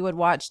 that we would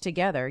watch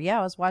together. Yeah,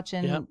 I was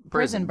watching Yep.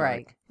 Prison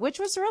Break, which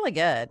was really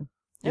good.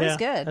 It was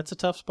good. That's a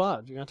tough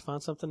spot. You're going to have to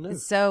find something new.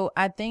 So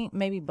I think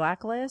maybe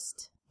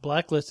Blacklist,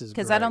 Blacklist is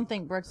because great. I don't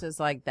think Brooks is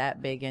like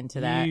that big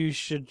into that. You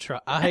should try.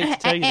 I hate to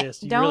tell you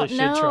this. You Don't really should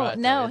no, try it.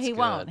 though. no, It's he good.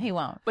 won't. He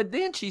won't. But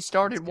then she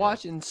started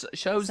watching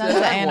shows Sons that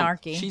of well,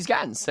 Anarchy. she's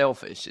gotten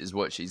selfish, is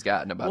what she's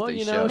gotten about Well,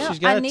 these you know, shows. she's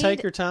got I to need-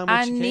 take her time when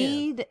I she can.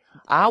 need.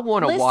 I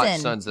want to watch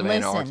Listen, Sons of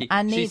listen, Anarchy.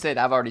 I She need- said,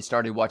 "I've already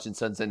started watching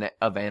Sons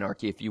of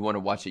Anarchy. If you want to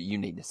watch it, you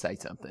need to say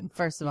something."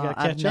 First of You all, gotta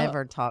I've catch up.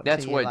 never talked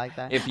That's to you what- like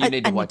that. if you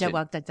need to I watch it.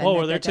 walk that Whoa,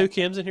 are there two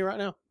Kims in here right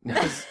now?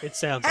 It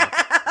sounds like.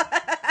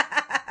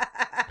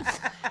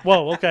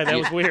 Whoa, okay, that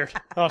was weird.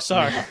 Oh,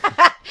 sorry.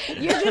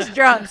 You're just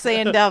drunk,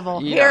 seeing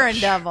double, Yeah. hearing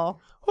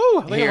double. Whew,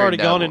 I think I've Here, already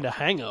gone double. into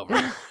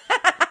hangover.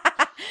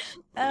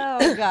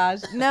 Oh gosh,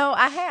 no,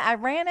 I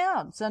ran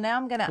out, so now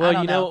I'm gonna. I Well,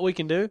 don't you know what we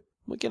can do?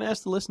 We can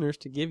ask the listeners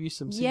to give you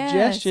some Yes,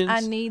 suggestions. I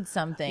need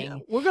something. Yeah,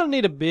 we're going to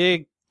need a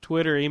big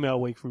Twitter email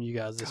week from you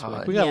guys this God.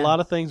 week. We got Yeah. a lot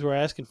of things we're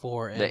asking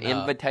for. And, The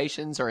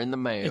invitations are in the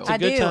mail. it's a I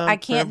good do. time I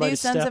for can't everybody do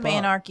to Sons step of up.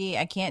 Anarchy.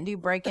 I can't do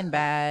Breaking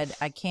Bad.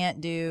 I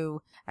can't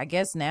do. I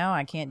guess now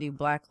I can't do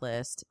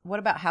Blacklist. What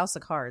about House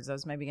of Cards? I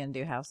was maybe gonna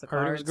do House of Heard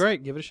Cards. it was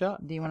great. Give it a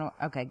shot. Do you want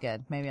to? Okay,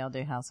 good. Maybe I'll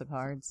do House of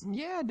Cards.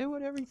 Yeah, do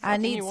whatever you I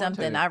fucking need you want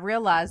something. to. I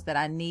realized that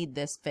I need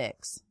this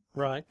fix.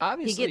 Right. He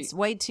Obviously, gets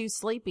way too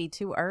sleepy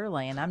too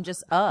early, and I'm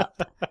just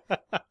up.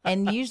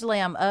 And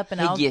usually I'm up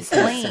and he I'll gets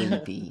clean.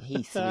 sleepy.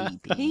 He's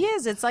sleepy. He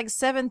is. It's like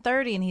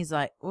 7:30, and he's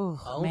like, "Ooh,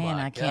 Oh man,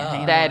 my I can't God.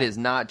 handle That it." is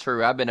not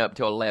true. I've been up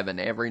till 11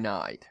 every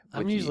night.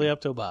 I'm with usually you.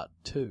 up till about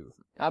 2.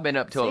 I've been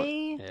up till.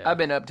 See? Yeah. I've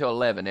been up till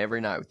 11 every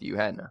night with you,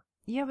 hadn't I?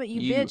 Yeah, but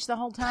you You- bitch the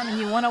whole time, and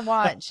you want to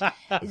watch.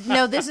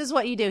 No, this is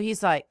what you do.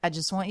 He's like, "I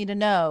just want you to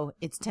know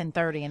it's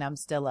 10:30, and I'm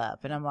still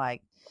up." And I'm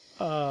like,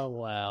 Oh,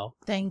 wow.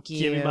 "Thank you."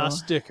 Give me my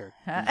sticker.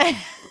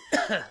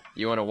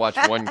 You want to watch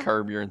one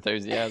Curb Your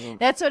Enthusiasm?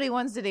 That's what he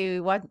wants to do. He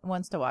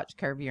wants to watch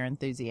Curb Your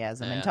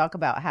Enthusiasm and Yeah. talk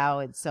about how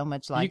it's so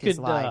much like you his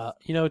could, life.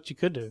 you know what you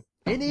could do?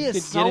 It You is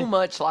could so get it-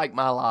 much like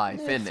my life,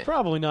 isn't It's it?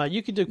 probably not.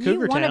 You could do You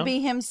Cougar want to Town. be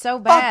him so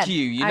bad. Fuck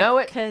you. You I know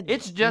it. could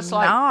It's just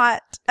like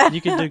not.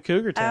 You could do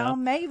Cougar Oh,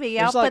 Town. maybe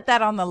There's I'll like put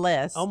that on the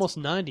list. Almost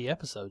 90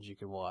 episodes you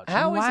can watch.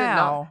 how is it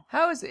not? Wow.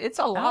 How is it? It's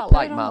a I'll lot put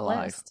like it on my the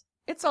life. list.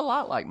 It's a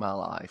lot like my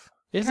life.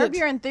 Is Curb it?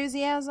 Your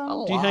Enthusiasm.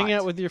 A Do you hang lot.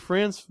 out with your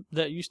friends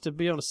that used to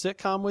be on a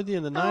sitcom with you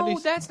in the No,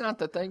 90s? that's not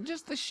the thing.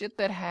 Just the shit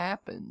that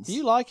happens.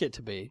 You like it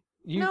to be.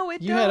 You, no,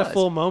 it you does. had a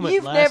full moment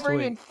You've last never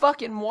week. even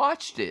fucking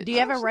watched it. Do you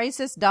have a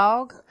racist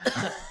dog?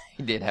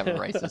 He did have a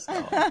racist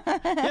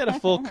dog. You had a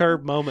full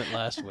Curb moment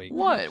last week.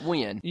 What?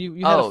 When? You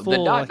had Oh, a the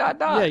full, dot, like- dot,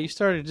 dot. Yeah, you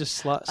started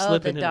just Oh, the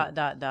slipping in. dot.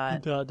 Dot,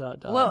 dot,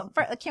 dot. Well,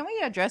 can we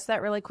address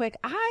that really quick?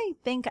 I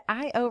think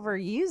I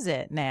overuse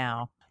it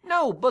now.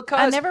 No, because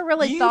I never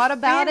really you thought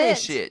about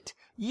finish it.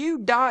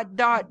 You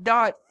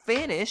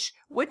finish,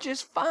 which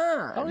is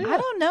fine. Oh, yeah. I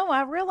don't know.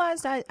 I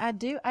realized I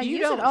do. I You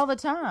use don't- it all the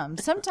time.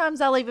 Sometimes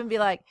I'll even be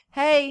like,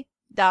 "Hey,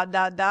 dot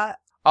dot dot."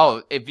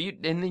 Oh, if you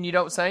and then you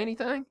don't say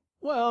anything.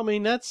 Well, I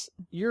mean, that's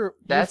you're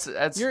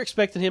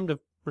expecting him to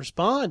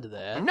respond to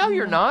that. No,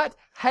 you're not.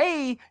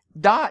 Hey,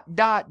 dot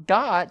I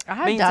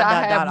have means dot, I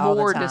dot, have dot all the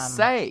more to time.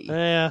 say.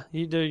 Yeah,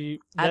 you do. You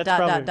I that's dot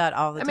probably, dot dot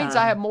all the That time. means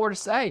I have more to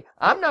say.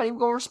 I'm not even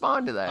going to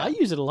respond to that. I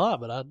use it a lot,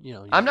 but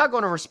I'm not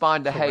going to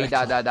respond to hey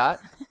Correct.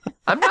 dot.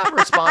 I'm not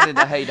responding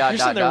to hey dot You're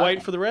dot sitting there dot.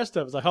 waiting for the rest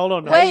of us. Like, hold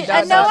on. now. Wait,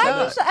 dot, no, dot, I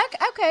dot. usually,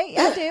 okay,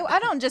 I do. I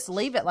don't just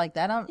leave it like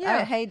that.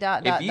 Yeah. Hey,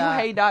 dot dot If you dot.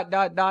 hey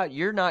dot,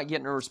 you're not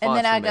getting a response. and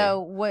then I from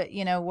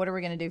me. go, what are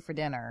we going to do for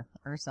dinner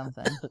or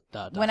something? Dot,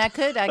 dot. When I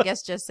could, I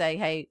guess just say,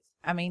 hey.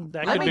 I mean,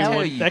 that Let could me be tell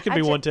one. you, That could I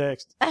be ju- one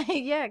text.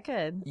 yeah, it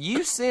could.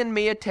 You send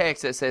me a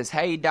text that says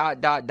hey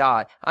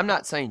dot. I'm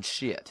not saying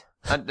shit.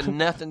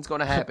 Nothing's going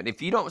to happen.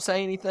 If you don't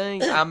say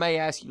anything, I may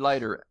ask you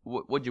later.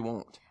 What'd you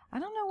want? I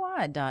don't know why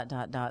I dot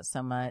dot dot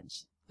so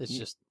much. It's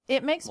just.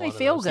 It makes me One of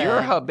feel those. good. You're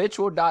a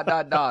habitual dot.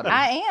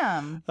 I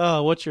am.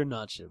 Oh, what's your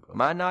not shit?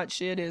 My not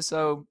shit is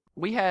so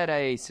we had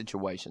a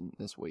situation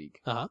this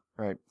week, Uh huh.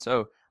 right?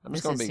 So I'm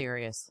This just going is to be.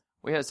 serious.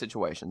 We had a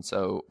situation.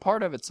 So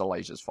part of it's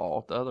Alasia's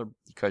fault. The other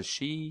because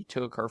she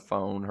took her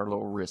phone, her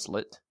little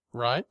wristlet,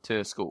 Right.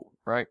 to school,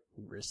 right?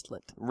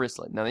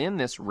 Wristlet. Now in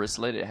this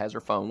wristlet, it has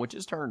her phone, which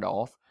is turned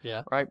off,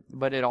 Yeah. right?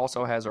 But it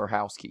also has her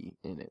house key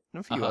in it and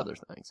a few Uh-huh. other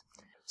things.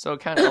 So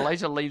kind of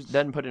Alasia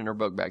doesn't put it in her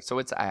book bag, so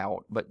it's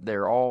out. But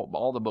they're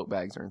all the book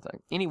bags are in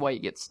thing. Anyway, it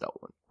gets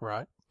stolen.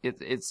 Right.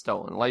 It's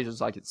stolen.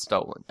 Alasia's like it's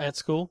stolen At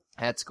school.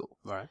 at school.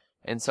 Right.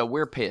 And so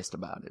we're pissed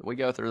about it. We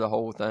go through the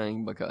whole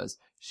thing because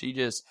she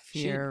just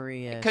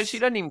Furious. because she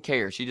doesn't even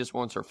care. She just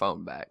wants her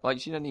phone back. Like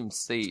she doesn't even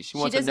see. She She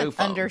wants a new doesn't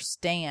phone.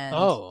 understand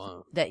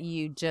Oh. that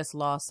you just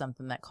lost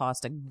something that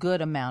cost a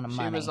good amount of She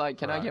money. was like,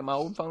 "Can I Right. get my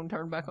old phone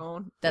turned back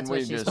on?" That's And what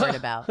we she's just, worried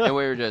about. And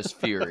we were just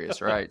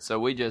furious, right?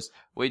 So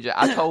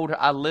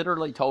I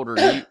literally told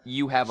her,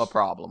 "You have a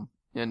problem."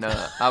 And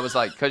I was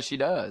like, because she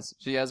does.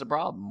 She has a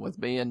problem with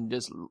being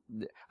just.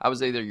 I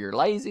was either you're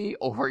lazy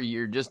or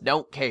you just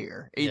don't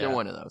care. Either Yeah.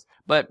 one of those.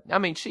 But I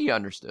mean, she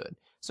understood.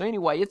 So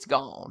anyway, it's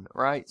gone,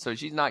 right? So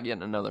she's not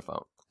getting another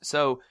phone.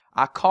 So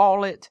I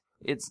call it.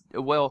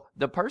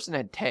 The person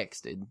had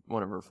texted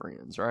one of her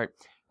friends, right?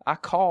 I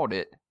called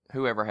it,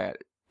 whoever had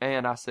it,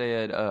 and I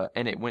said,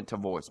 and it went to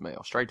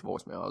voicemail, straight to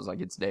voicemail. I was like,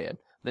 it's dead.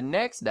 The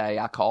next day,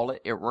 I call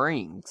it, it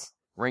rings.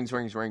 Rings. They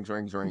were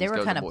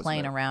goes kind to of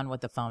playing voicemail. around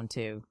with the phone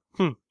too.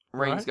 Rings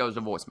Right. goes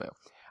to voicemail.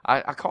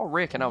 I called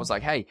Rick and I was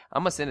like, hey,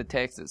 I'm going to send a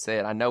text that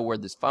said, I know where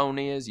this phone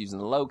is using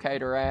the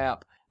locator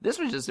app. This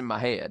was just in my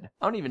head.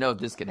 I don't even know if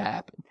this could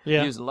happen.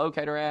 Yeah. Using the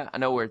locator app, I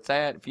know where it's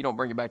at. If you don't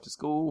bring it back to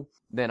school,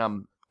 then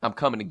I'm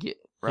coming to get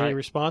it. Right. Any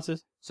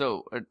responses?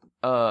 So,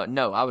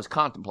 no, I was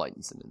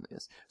contemplating sending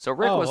this. So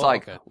Rick Oh, was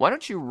like, okay. why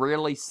don't you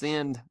really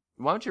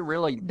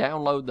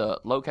download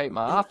the locate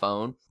my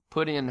iPhone,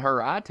 put in her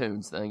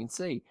iTunes thing and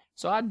see.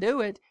 So I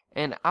do it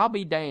and I'll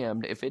be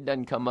damned if it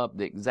doesn't come up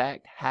the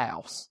exact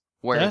house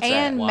where That's it's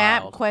And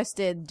Wild.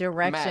 MapQuested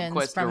directions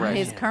MapQuest from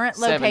his directions. current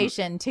 7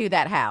 location to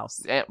that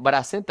house. at. But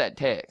I sent that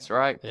text,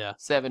 right? Yeah.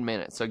 7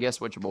 minutes. So guess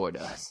what your boy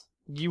does?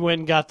 You went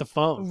and got the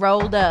phone.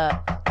 Rolled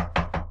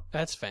up.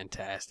 That's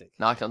fantastic.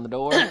 Knocked on the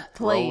door, rolled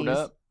Please.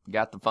 up,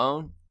 got the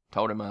phone,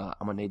 told him, I'm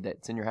going to need that.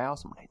 It's in your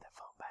house. I'm going to need that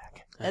phone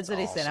back. That's what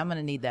he said. awesome. I'm going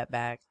to need that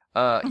back.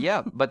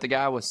 Yeah, but the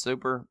guy was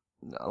super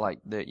like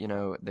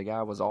the the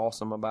guy was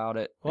awesome about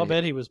it. Well, I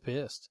bet he was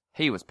pissed.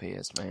 He was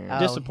pissed, man. Oh,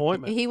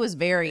 Disappointment. He was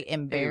very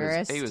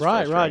embarrassed. He was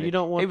Right. frustrated. You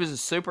don't want. He was a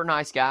super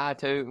nice guy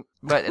too,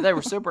 but they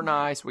were super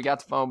nice. We got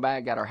the phone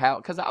back, got our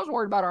house because I was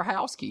worried about our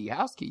house key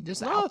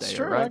just No, out it's there,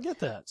 true. right? I get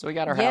that. So we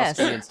got our Yes.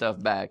 house key and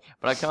stuff back.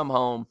 But I come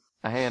home,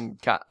 I hand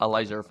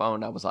Elijah her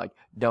phone. I was like,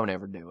 "Don't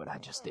ever do it." I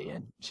just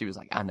did. She was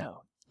like, "I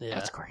know, Yeah,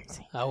 that's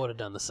crazy." I would have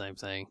done the same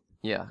thing,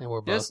 Yeah, and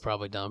we're both Just-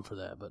 probably dumb for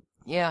that. But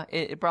yeah,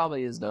 it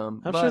probably is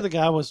dumb. I'm but sure the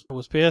guy was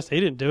pissed. He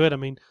didn't do it. I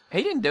mean,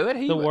 he didn't do it.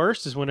 He the wa-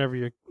 worst is whenever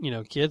your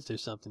kids do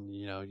something.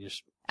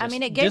 Just I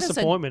mean, it gave us a-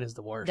 disappointment is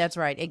the worst. That's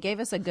right. It gave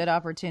us a good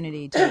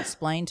opportunity to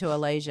explain to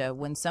Alasia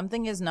when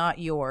something is not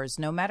yours,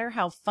 no matter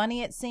how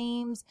funny it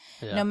seems,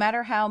 yeah. no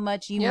matter how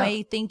much you Yeah.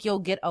 may think you'll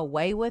get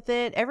away with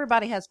it.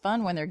 Everybody has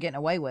fun when they're getting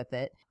away with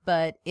it,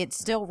 but it's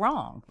still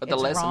wrong. But the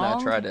It's lesson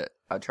wrong.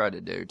 I tried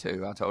to do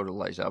too. I told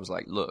Elijah, I was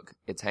like, "Look,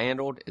 it's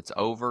handled. It's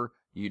over.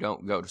 You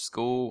don't go to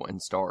school and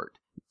start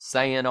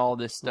saying all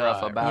this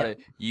stuff Right. about Yeah. it.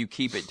 You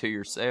keep it to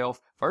yourself.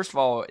 First of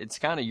all, it's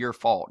kind of your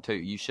fault too.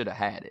 You should have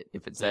had it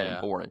if it's that Yeah.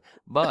 important.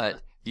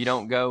 But you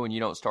don't go and you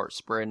don't start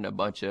spreading a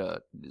bunch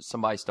of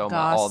somebody stole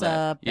my all that.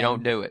 Gossip You don't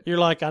and- do it. You're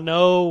like, I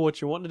know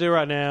what you're wanting to do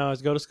right now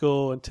is go to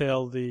school and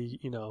tell the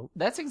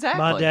That's exactly.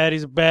 my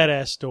daddy's a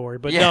badass story,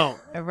 but Yeah.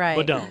 don't. Right.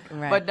 But don't.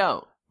 Right. But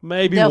don't.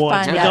 Maybe They'll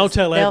once, find but out. don't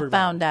tell They'll everybody.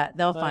 find out.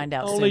 They'll find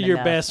out. Only soon your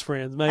enough. best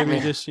friends, maybe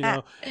just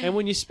And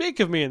when you speak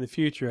of me in the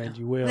future, and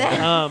you will,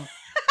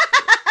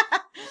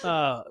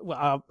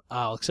 well,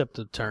 I'll accept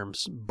the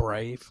terms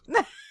brave.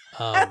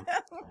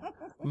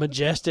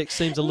 Majestic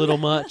seems a little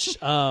much.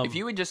 If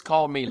you would just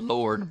call me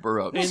Lord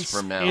Brooks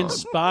from now on.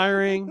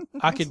 Inspiring,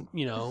 I could,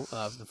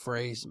 the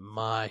phrase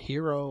 "my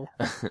hero,"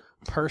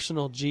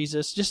 personal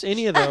Jesus, just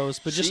any of those.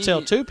 But just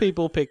tell two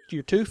people, pick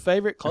your two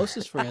favorite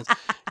closest friends.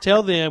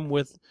 Tell them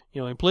with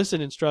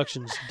implicit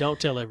instructions. Don't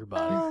tell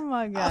everybody. Oh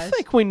my I gosh.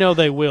 think we know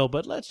they will,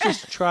 but let's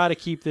just try to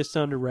keep this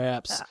under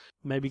wraps.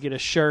 Maybe get a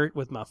shirt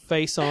with my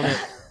face on it.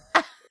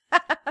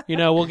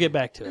 We'll get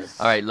back to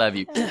All right, love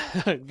you.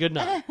 it. Good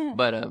night.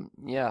 But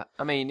yeah,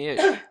 I mean,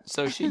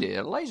 so she did.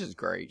 Alicia's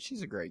great.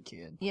 She's a great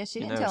kid. Yeah, she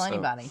You didn't know, tell so-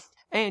 anybody.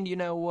 And you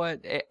know what?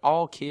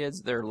 All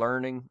kids, they're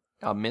learning.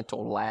 A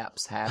mental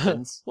lapse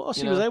happens. Well,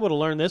 she you was know? able to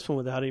learn this one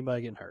without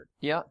anybody getting hurt.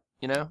 Yeah,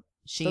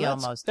 She So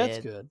that's- almost that's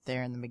did good.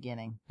 there in the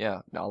beginning. yeah.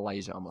 No,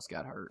 Alicia almost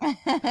got hurt.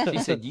 She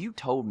said, "You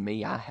told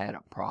me I had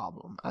a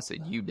problem." I said,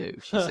 "You do."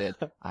 She said,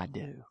 "I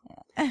do."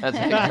 I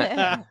said,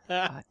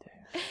 I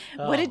do.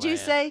 Oh, What did you man.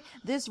 say?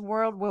 This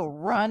world will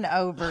run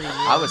over you.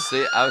 I was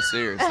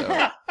serious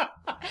though.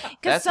 Because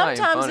That's not even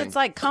sometimes funny. it's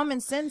like common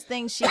sense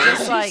things. She She's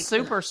just like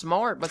super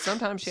smart, but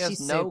sometimes she has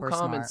She's no super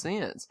common smart.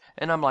 sense.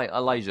 And I'm like,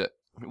 Alasia,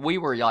 we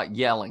were like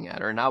yelling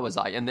at her, and I was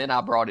like, and then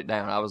I brought it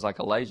down. I was like,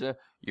 Alasia,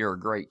 you're a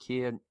great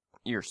kid.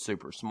 You're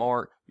super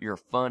smart. You're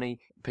funny.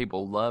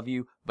 People love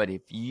you. But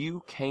if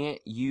you can't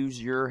use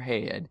your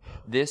head,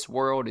 this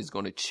world is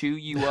going to chew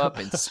you up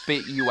and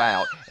spit you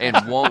out and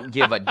won't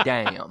give a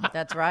damn.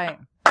 That's right.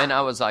 And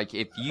I was like,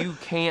 if you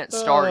can't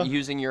start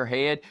using your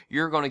head,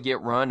 you're going to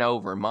get run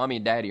over. And mommy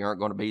and daddy aren't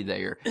going to be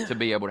there to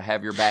be able to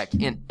have your back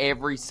in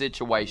every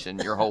situation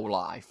your whole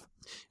life.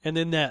 And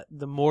then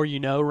the more you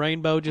know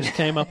rainbow just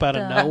came up out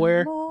of The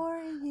nowhere. more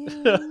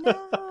you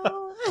know.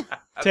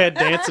 Ted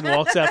Danson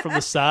walks out from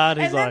the side.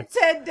 He's And then like,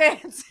 Ted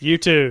Danson. "You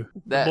too.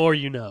 The That- more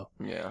you know."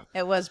 Yeah.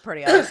 It was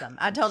pretty awesome.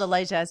 I told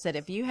Alasia, I said,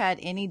 if you had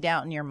any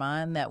doubt in your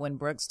mind that when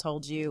Brooks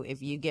told you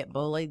if you get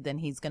bullied, then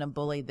he's going to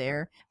bully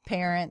their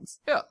parents,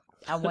 Yeah.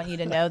 I want you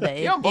to know that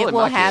You don't bully it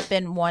will my kid.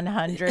 happen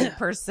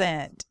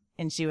 100%.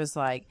 And she was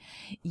like,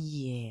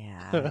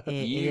 yeah,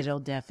 it'll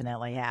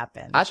definitely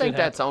happen. I think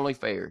that's only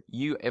fair.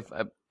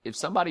 If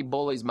somebody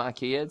bullies my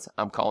kids,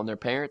 I'm calling their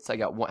parents. They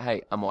got one.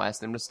 Hey, I'm gonna ask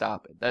them to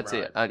stop it. That's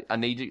it. I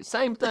need you.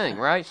 Same thing,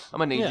 right? I'm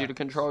gonna need Yeah. you to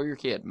control your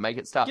kid. Make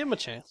it stop. Give him a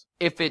chance.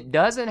 If it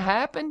doesn't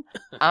happen,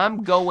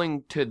 I'm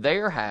going to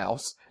their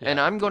house and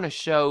I'm going to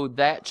show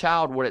that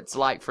child what it's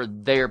like for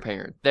their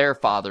parent, their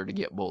father to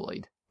get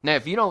bullied. Now,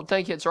 if you don't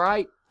think it's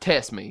right,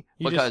 test me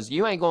because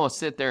you ain't going to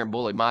sit there and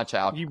bully my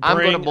child. You I'm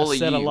bring going to bully a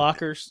set you. of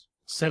lockers,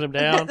 set them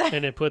down,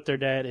 and then put their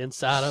dad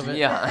inside of it.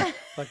 Yeah.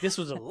 Like, this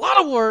was a lot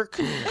of work.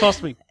 It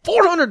cost me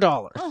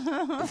 $400.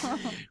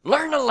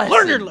 Learn a lesson.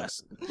 Learn your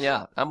lesson.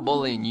 Yeah, I'm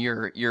bullying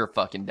your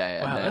fucking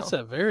dad Wow, now. that's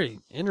a very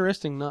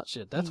interesting nut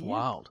shit. That's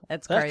wild.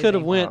 That's that crazy. could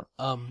have went.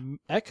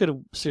 That could have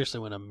seriously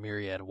went a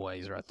myriad of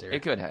ways right there.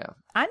 It could have.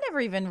 I never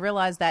even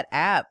realized that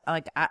app.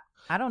 Like,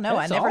 I don't know.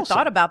 That's I never awesome.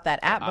 thought about that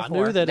app I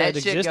before. knew that That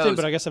it shit existed, goes-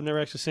 but I guess I've never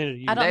actually seen it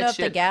used. I don't That know if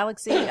the shit-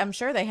 Galaxy, I'm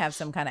sure they have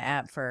some kind of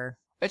app for.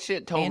 That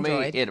shit told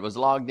Android. me it was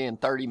logged in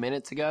 30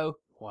 minutes ago.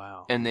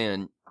 Wow. And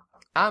then,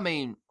 I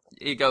mean,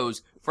 it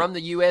goes from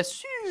the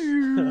U.S.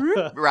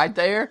 right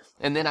there,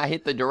 and then I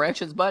hit the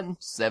directions button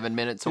 7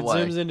 minutes It away.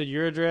 zooms into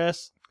your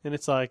address, and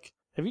it's like,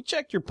 "Have you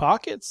checked your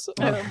pockets,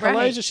 Right.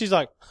 Malaysia?" She's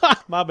like,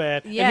 "Ha, my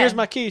bad." Yeah. And here's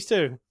my keys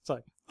too. It's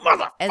like,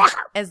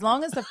 As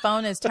long as the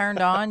phone is turned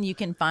on, you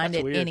can find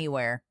That's it weird.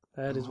 anywhere.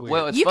 That is weird.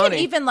 Well, it's You funny.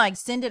 can even like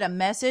send it a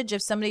message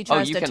if somebody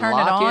tries you to can turn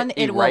lock it on.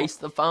 it, will erase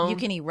the phone. You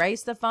can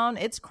erase the phone.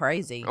 It's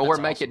crazy. or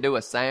make it do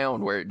a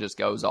sound where it just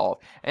goes off.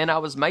 And I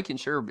was making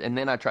sure, and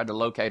then I tried to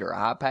locate her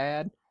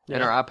iPad,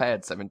 and her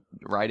iPad's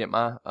right at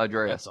my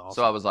address. That's awesome.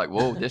 So I was like,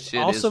 whoa, this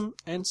shit Awesome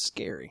and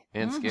scary.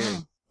 is and scary.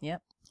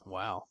 Yep.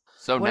 Wow.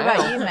 So What now,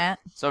 about you, Matt?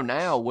 So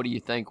now, what do you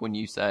think when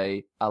you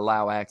say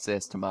allow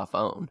access to my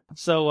phone?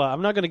 So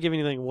I'm not going to give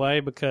anything away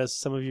because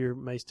some of you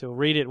may still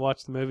read it,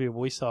 watch the movie.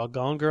 We saw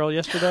Gone Girl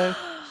yesterday.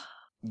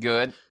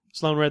 Good.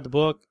 Sloan read the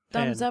book.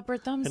 Thumbs and, up or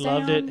thumbs and down?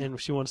 loved it, and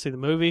she wanted to see the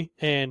movie.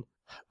 And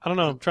I don't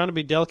know, I'm trying to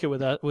be delicate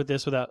with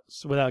this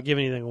without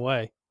giving anything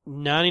away.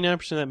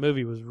 99% of that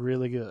movie was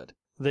really good.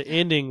 The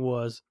ending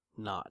was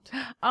not.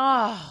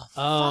 Oh,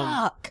 Um,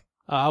 fuck.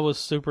 I was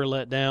super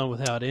let down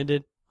with how it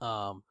ended.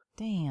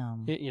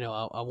 Damn.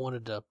 I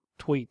wanted to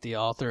tweet the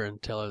author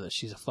and tell her that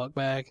she's a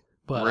fuckbag,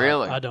 but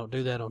Really? I don't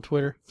do that on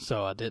Twitter,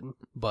 so I didn't.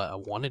 But I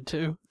wanted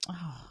to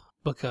Oh.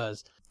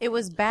 because It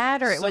was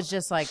bad, or it was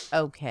just like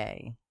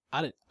okay.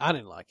 I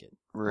didn't like it.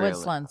 Really?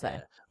 What'd Sloan say?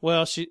 Yeah.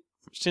 Well, since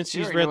You she's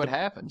already read know what the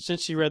happened.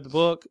 since she read the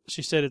book,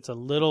 she said it's a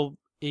little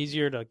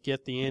easier to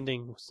get the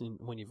ending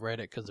when you've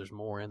read it because there's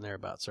more in there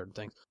about certain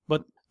things.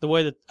 But the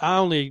way that I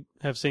only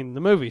have seen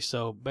the movie,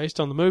 so based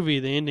on the movie,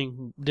 the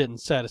ending didn't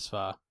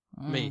satisfy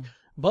me.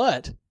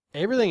 But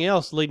everything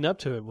else leading up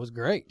to it was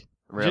great.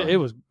 Really?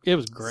 It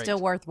was great. Still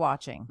worth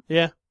watching.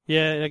 Yeah,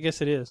 I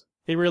guess it is.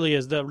 It really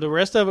is. The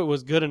rest of it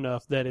was good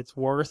enough that it's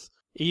worth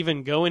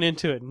even going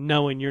into it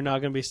knowing you're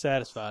not going to be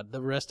satisfied.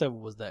 The rest of it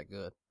was that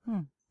good.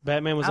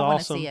 Batman was I wanna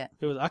awesome. see it.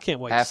 I can't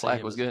wait to see Affleck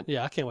him. was as- good?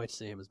 Yeah, I can't wait to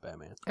see him as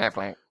Batman.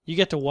 Affleck. You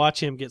get to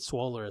watch him get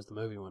swoller as the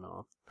movie went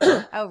on.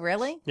 Oh,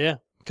 really? Yeah,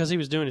 because he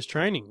was doing his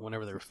training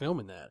whenever they were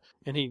filming that,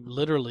 and he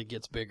literally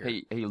gets bigger.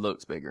 He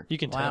looks bigger. You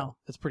can Wow. tell.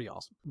 It's pretty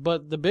awesome.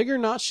 But the bigger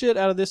not shit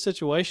out of this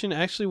situation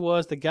actually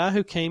was the guy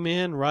who came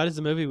in right as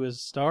the movie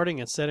was starting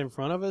and sat in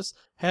front of us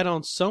had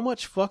on so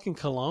much fucking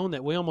cologne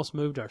that we almost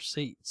moved our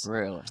seats.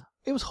 Really?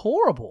 It was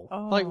horrible.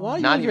 Oh. Like, why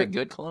do you Not leave your- even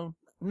good cologne?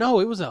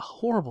 No, it was a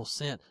horrible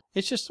scent.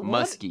 It's just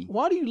Musky.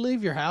 Why do you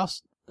leave your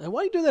house? And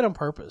why do you do that on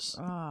purpose?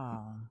 Oh.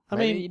 I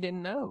Maybe mean, you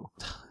didn't know.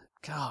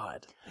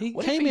 God, he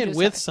What if came he in just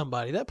with had-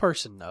 somebody. That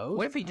person knows.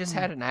 What if he just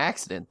had an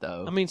accident,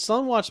 though? I mean,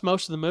 Sloan watched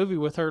most of the movie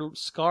with her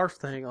scarf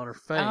thing on her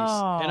face,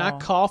 and I Oh.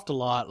 coughed a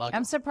lot. Like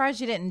I'm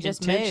surprised you didn't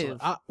just intentionally.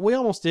 move. We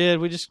almost did.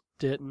 We just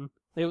didn't.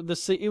 The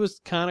seat, it was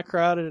kind of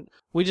crowded.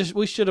 We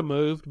should have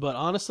moved, but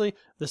honestly,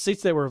 the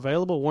seats that were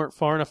available weren't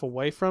far enough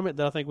away from it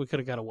that I think we could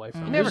have got away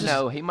from. you it. never It was just-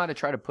 know. He might have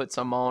tried to put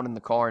some on in the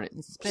car and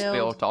it Spilled.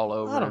 spilled all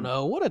over I don't him.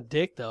 know. What a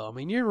dick, though. I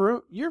mean,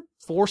 you're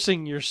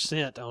forcing your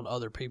scent on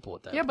other people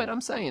at that. Yeah, but point.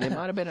 I'm saying it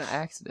might have been an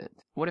accident.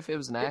 What if it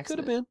was an It could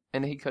accident? have been.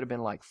 And he could have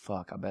been like,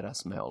 fuck, I bet I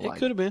smell It like...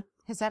 could have been.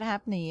 Has that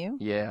happened to you?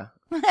 Yeah.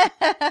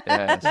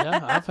 Yes. Yeah,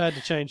 I've had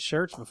to change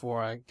shirts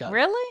before I got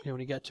Really? when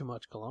he got too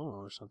much cologne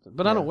or something.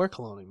 But I don't Yeah. wear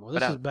cologne anymore. This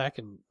But I- was back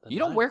in. The You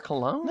don't 90s. wear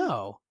cologne?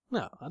 No,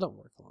 I don't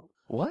wear cologne.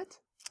 What?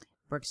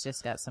 Brooks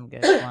just got some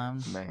good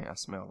cologne. Man, I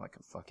smell like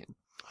a fucking...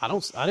 I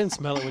didn't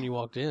smell it when you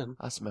walked in.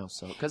 I smell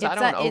so... Because It's I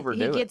don't that- overdo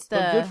he it. gets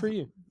But good the for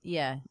you.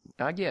 yeah.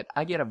 I get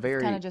a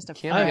very... kinda just a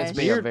Kim I fresh- gets have,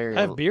 me a beard, very...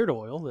 I have beard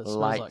oil that smells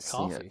light like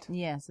coffee. scent.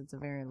 Yes, it's a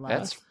very light.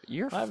 That's...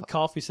 You're... I have fu-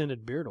 coffee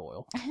scented beard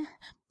oil.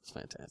 It's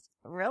fantastic.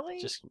 really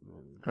Just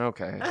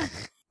Okay.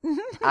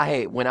 I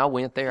hate... When I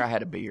went there, I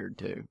had a beard,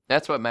 too.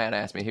 That's what Matt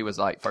asked me. He was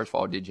like, first of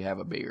all, did you have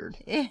a beard?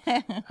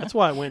 that's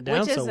why it went down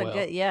Which is so a well.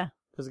 good yeah.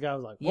 Because the guy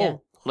was like, Yeah.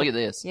 "Whoa, Look at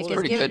this. Yeah, It's 'cause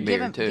pretty give, good give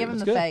beard, him, too. Give him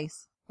the good.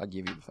 face. I'll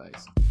give you the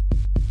face.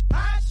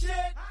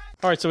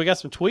 All right, so we got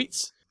some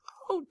tweets.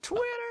 Oh,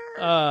 Twitter!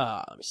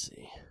 Let me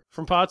see.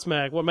 From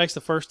Podsmack, what makes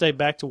the first day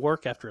back to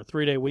work after a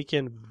 3-day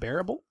weekend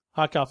bearable?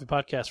 Hot Coffee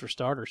Podcast for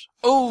starters.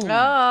 Oh!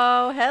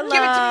 Oh, hello.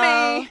 Give it to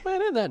me!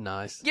 Man, isn't that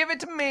nice? Give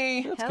it to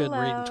me! That's good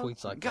reading Hello.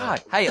 tweets like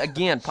God. Hey,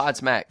 again,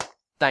 Podsmack,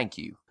 thank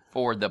you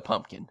for the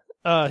pumpkin.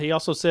 that. He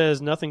also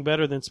says nothing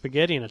better than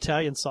spaghetti and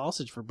Italian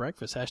sausage for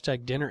breakfast.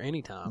 Hashtag dinner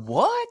anytime.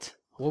 What?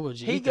 What would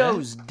you He eat that?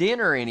 goes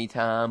dinner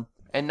anytime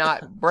and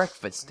not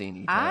breakfast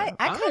anytime.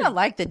 I kind of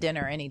like the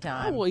dinner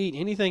anytime. I will eat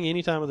anything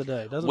any time of the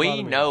day. Doesn't We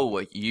bother me. know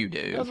what you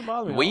do. Doesn't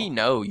bother me at We all.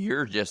 know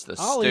you're just the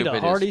I'll eat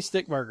stupidest. a hearty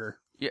stick burger.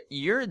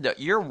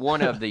 You're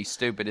one of the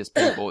stupidest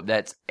people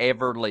that's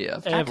ever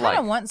lived. I Ever. kind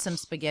of want some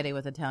spaghetti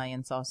with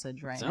Italian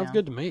sausage right now. Sounds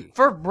good to me.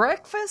 For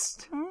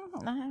breakfast?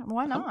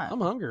 Why not?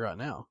 I'm hungry right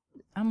now.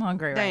 I'm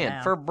hungry right Dan,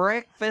 now. for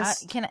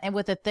breakfast,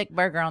 With a thick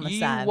burger on the you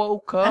side.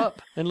 woke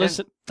up And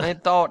listen,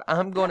 and thought,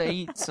 I'm going to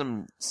eat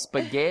some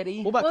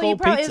spaghetti? what about well,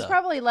 cold it pizza? was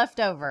probably left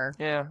over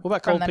Yeah. What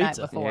about from cold the night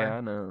pizza? before. Yeah,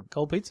 I know.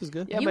 Cold pizza's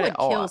good. Yeah, you but would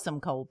oh, kill I- some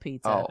cold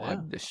pizza. Oh, Yeah.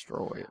 I'd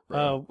destroy it,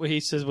 bro.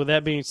 He says, with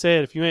that being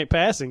said, if you ain't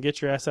passing,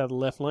 get your ass out of the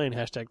left lane.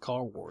 Hashtag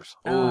car wars.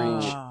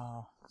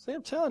 Oh. See,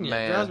 I'm telling you,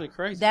 Man. it drives me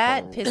crazy.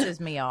 That pisses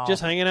me off.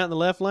 Just hanging out in the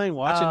left lane,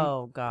 watching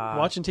Oh God.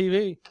 watching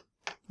TV.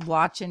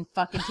 Watching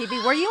fucking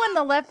TV. Were you in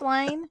the left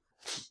lane?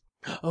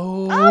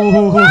 Oh,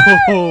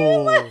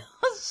 Oh,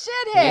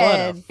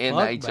 shithead. what a In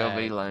the fuck HOV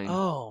bag. lane.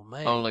 Oh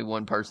man, Only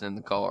one person in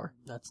the car.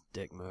 that's a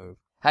dick move.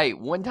 Hey,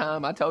 one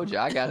time I told you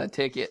I got a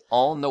ticket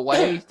on the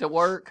way to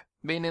work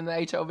being in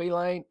the HOV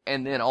lane,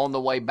 and then on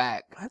the way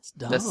back That's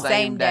dumb. the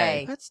Same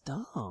day. That's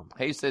dumb.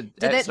 He said,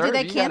 Did "Sir,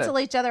 they you cancel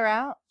gotta, each other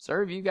out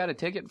Sir, have you got a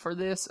ticket for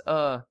this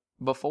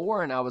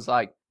before?" And I was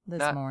like, this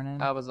Not-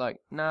 morning? I was like,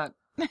 "Not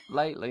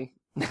lately."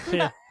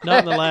 Yeah, not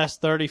in the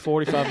last 30,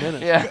 45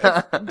 minutes.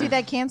 Yeah. Do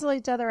they cancel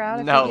each other out?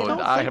 If No, they I get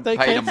don't I think have they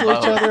paid them cancel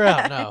each both. other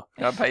out.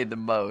 No. I paid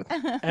them both.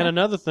 And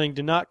another thing,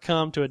 do not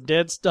come to a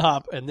dead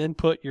stop and then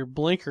put your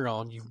blinker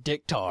on, you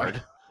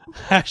dicktard.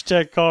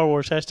 Hashtag car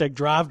wash, hashtag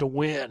drive to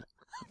win.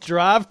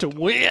 Drive to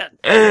win.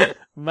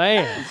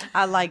 Man.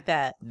 I like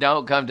that.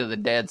 Don't come to the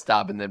dead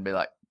stop and then be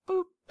like,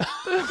 boop.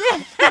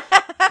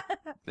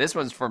 This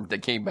one's from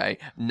Takimbe.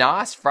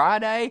 Nos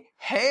Friday?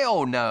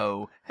 Hell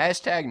no.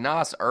 Hashtag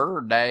Nos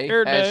Day.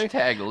 Day.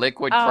 Hashtag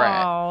liquid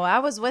crack. Oh, I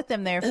was with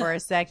them there for a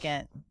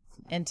second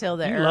until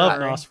the You love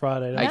early. Nos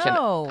Friday. I don't you?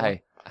 No.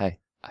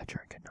 I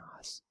drank a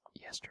Nos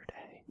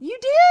yesterday. You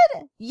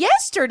did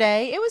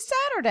yesterday. It was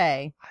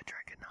Saturday. I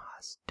drank a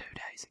Nos 2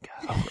 days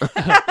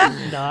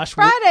ago. Nosh,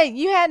 Friday.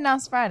 You had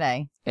Nos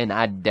Friday. And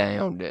I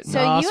downed it.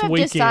 So Nos you have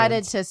weekends.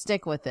 decided to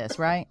stick with this,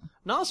 right?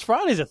 Nos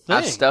Friday's a thing.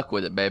 I've stuck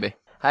with it, baby.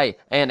 Hey,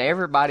 and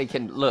everybody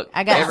can look.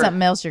 I got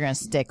something else you're going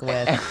to stick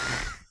with.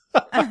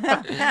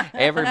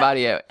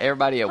 Everybody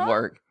at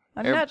work.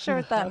 I'm not sure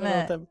what I that don't know what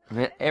meant, that-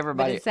 but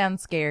Everybody it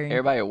sounds scary.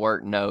 Everybody at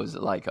work knows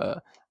that, like,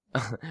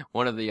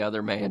 one of the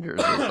other managers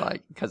is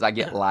like, because I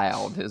get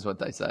loud, is what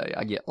they say.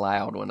 I get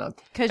loud when I'm.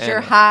 Because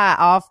you're high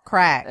off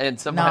crack. And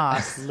somebody,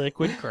 Nos.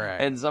 Liquid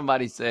crack. and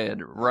somebody said,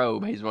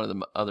 Robe, he's one of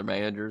the other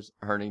managers,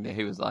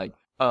 he was like,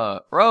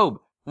 Robe,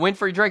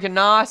 Winfrey drinking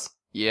Nos?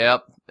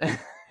 Yep.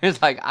 It's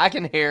like, I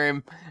can hear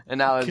him.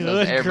 And I was just,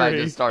 Good everybody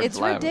grief. just starts It's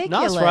laughing.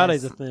 ridiculous. Nos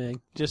Friday's a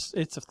thing.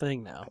 It's a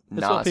thing now.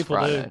 That's what Nos people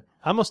Friday. do.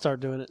 I'm going to start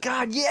doing it.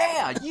 God,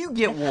 yeah, you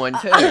get one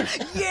too.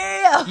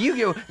 Yeah.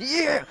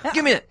 Yeah,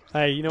 give me it.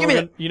 Hey, you know Give me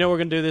what we're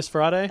gonna do this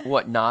Friday?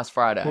 What, Nos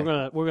Friday? We're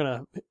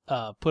gonna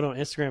put on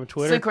Instagram and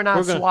Twitter. Synchronized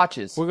we're gonna,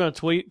 swatches. We're gonna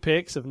tweet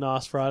pics of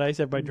Nos Fridays.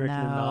 Everybody drinking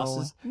their No.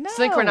 Nosses. No.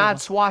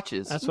 Synchronized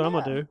swatches. That's what I'm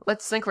gonna do.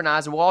 Let's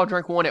synchronize and we'll all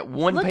drink one at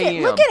 1 Look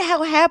p.m. at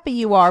how happy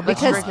you are Let's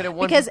because drink it at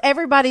 1 because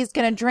everybody's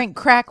gonna drink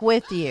crack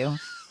with you.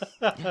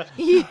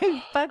 You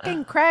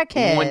fucking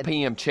crackhead. 1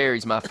 p.m.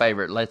 cherry's my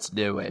favorite. Let's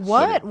do it.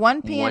 What? Put it-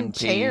 1 p.m.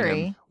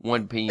 cherry?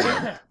 1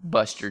 p.m.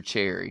 Bust your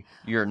cherry.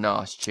 Your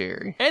Nos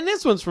cherry. And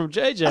this one's from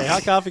JJ.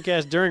 Hot Coffee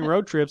Cast. During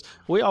road trips,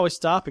 we always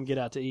stop and get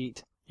out to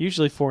eat.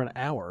 Usually for an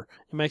hour.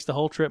 It makes the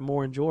whole trip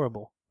more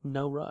enjoyable.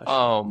 No rush.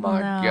 Oh my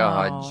No,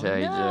 God,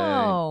 JJ.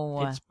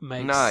 No, It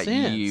makes Not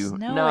sense. you.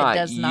 no, Not it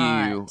does you.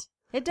 not.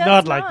 It does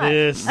Not like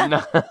this.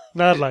 No.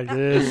 Not like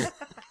this.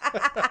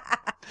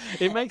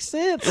 It makes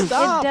sense.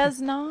 Stop. It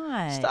does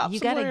not. Stop You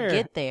got to somewhere.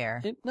 get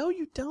there. No,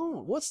 you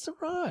don't. What's the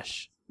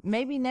rush?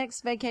 Maybe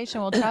next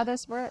vacation we'll try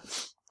this, Brett.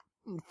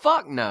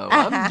 Fuck no.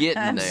 I'm getting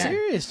I'm there.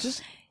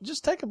 Serious.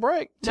 Just take a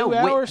break. No, 2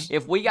 hours.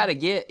 if we got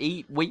to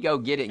eat, we go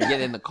get it and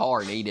get in the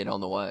car and eat it on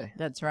the way.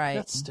 That's right.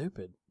 That's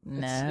stupid.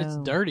 No. It's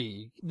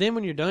dirty. Then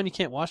when you're done, you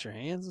can't wash your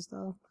hands and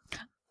stuff.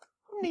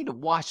 I need to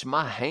wash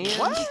my hands.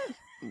 What?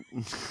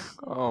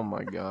 Oh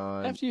my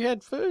God. After you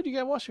had food, you got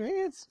to wash your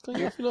hands. Clean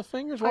off your little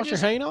fingers. Wash your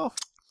haint off.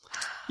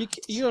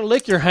 You're going to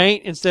lick your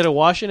haint instead of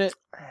washing it?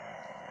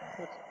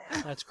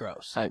 That's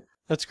gross. Hey.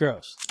 That's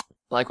gross.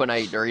 Like when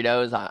I eat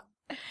Doritos, I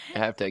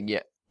have to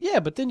get. Yeah,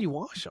 but then you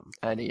wash them.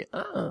 I need.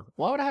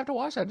 Why would I have to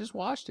wash? I just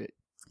washed it.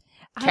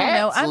 I don't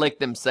know. Cats lick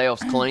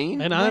themselves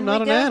clean. And When I'm we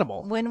not an go-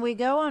 animal. When we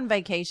go on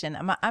vacation,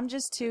 I'm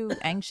just too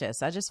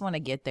anxious. I just want to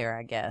get there,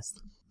 I guess.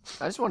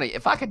 I just want to.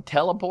 If I could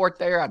teleport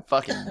there, I'd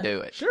fucking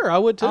do it. Sure, I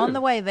would too. On the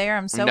way there,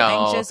 I'm so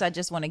No. anxious. I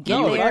just want to get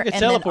No, if I there. could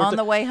And then teleport on there-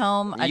 the way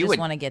home, I You just would-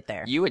 want to get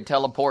there. You would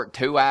teleport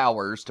 2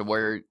 hours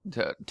to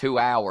 2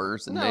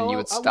 hours, and then No, you would I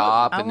wouldn't.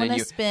 stop, I and then want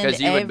you to spend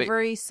you would be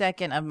every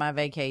second of my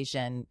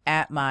vacation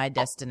at my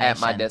destination. at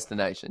my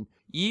destination.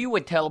 You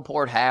would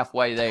teleport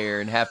halfway there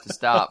and have to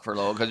stop for a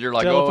little because you're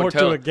like, Teleport oh,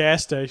 to a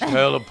gas station.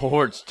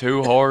 teleport's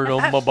too hard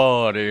on my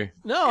body.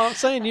 No, I'm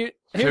saying you.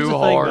 Here's Too the thing,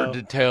 hard though.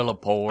 to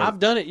teleport. I've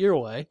done it your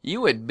way. You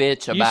would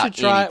bitch You about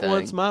should try anything. it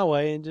once my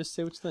way and just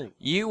see what you think.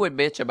 You would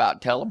bitch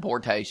about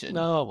teleportation.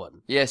 No, I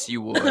wouldn't. Yes,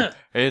 you would.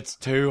 It's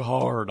too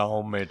hard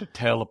on me to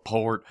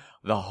teleport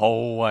the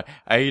whole way.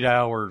 8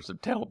 hours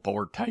of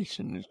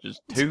teleportation is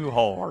just too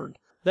hard.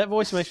 That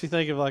voice makes me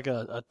think of like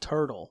a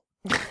turtle.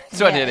 That's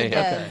what Yeah, it it is.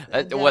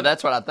 does. It Well, does.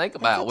 that's what I think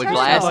about a with turtle.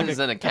 glasses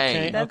Like and a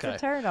cane. That's Okay. a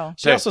turtle.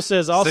 She also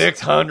says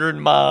 600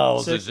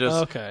 miles Six- is just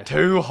okay.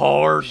 too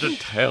hard to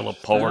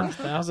teleport.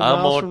 1,000 I'm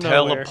miles going from to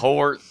nowhere.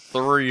 teleport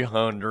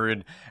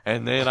 300,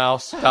 and then I'll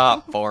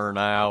stop for an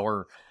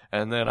hour,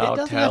 and then I'll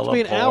doesn't have to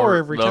be teleport an hour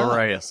every the time.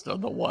 rest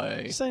of the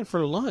way. He's saying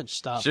for lunch.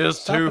 Stop.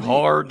 Just Stop too and eat.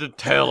 hard to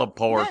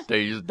teleport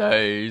these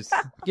days.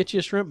 Get you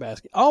a shrimp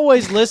basket.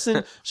 Always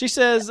listen. She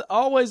says,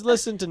 always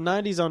listen to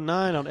 90s on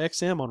 9 on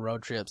XM on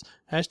road trips.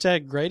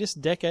 Hashtag greatest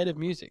decade of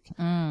music.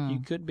 You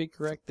could be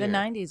correct The there.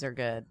 90s are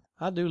good.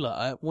 I do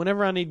love.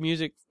 Whenever I need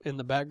music in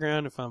the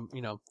background, if I'm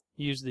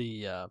use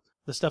the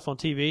stuff on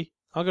TV,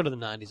 I'll go to the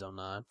 90s on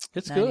 9.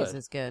 It's 90s good.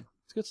 is good.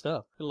 It's good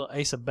stuff. A little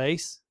Ace of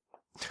Base.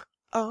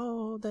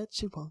 all that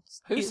she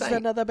wants Who is sang-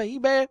 another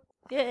baby.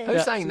 Who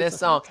Yeah. sang this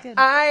song? good.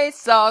 I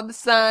saw the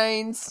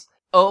signs,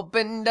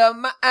 opened up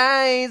my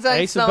eyes, I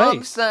Ace of saw the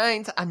Base.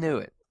 signs. I knew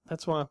it.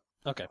 That's why.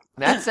 Okay.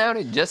 That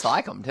sounded just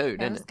like them too, That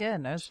didn't was it?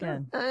 good. That was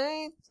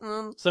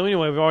good. So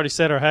anyway, we've already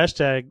said our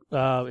hashtag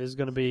is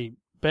going to be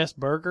best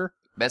burger.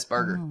 Best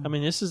burger. I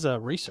mean, this is a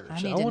research.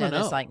 I need to wanna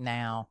know this like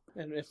now.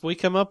 And if we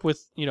come up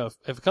with, if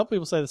a couple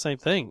people say the same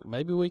thing,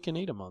 maybe we can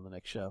eat them on the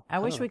next show. I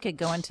wish don't we could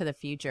go into the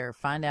future,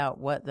 find out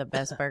what the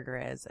best burger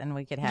is, and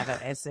we could have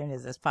it as soon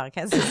as this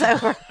podcast is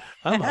over. know.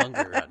 I'm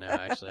hungry right now,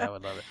 actually. I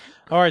would love it.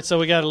 All right, so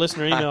we got a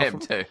listener I email am from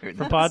too.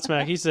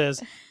 Podsmack. He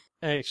says,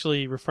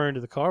 actually referring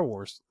to the Car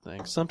Wars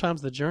thing,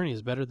 sometimes the journey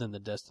is better than the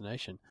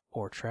destination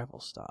or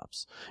travel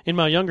stops. In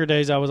my younger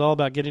days, I was all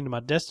about getting to my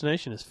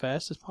destination as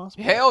fast as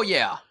possible. Hell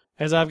yeah.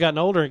 As I've gotten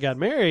older and got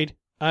married,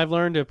 I've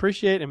learned to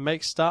appreciate and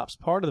make stops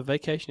part of the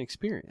vacation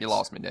experience. You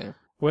lost me, Dan.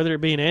 Whether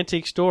it be an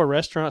antique store,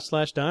 restaurant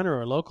 / diner,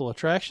 or a local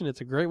attraction, it's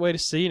a great way to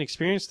see and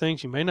experience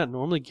things you may not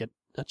normally get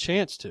a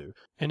chance to.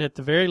 And at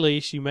the very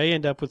least, you may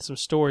end up with some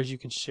stories you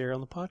can share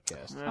on the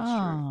podcast.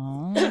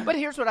 Oh, But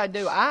here's what I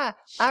do. I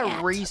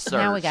research.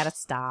 now we got to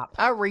stop.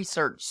 I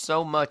research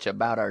so much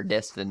about our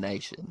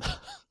destination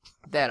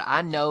that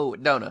I know,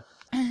 don't I?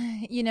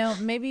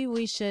 Maybe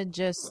we should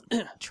just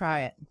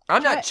try it.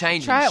 I'm not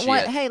changing Try it shit.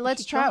 one. Hey,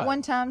 let's should try try it it.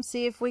 one time.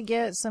 See if we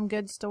get some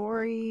good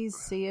stories.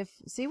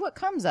 See what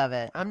comes of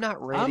it. I'm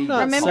not ready. I'm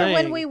not Remember saying-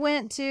 when we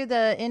went to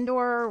the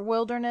indoor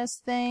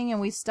wilderness thing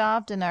and we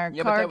stopped and our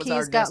Yeah, but car that was our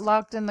keys got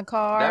locked in the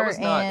car was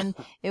not- and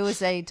it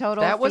was a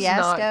total that was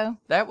fiasco?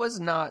 that was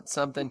not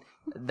something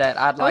that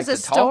I'd It like was to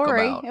a talk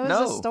story. about. It was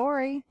no. a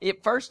story.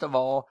 First of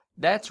all,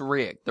 that's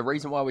Rick. The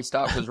reason why we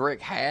stopped was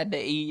Rick had to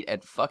eat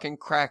at fucking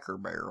Cracker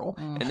Barrel,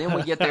 and then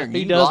we get there and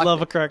He you does lock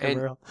love a Cracker and,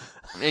 Barrel.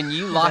 and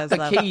you lock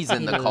the keys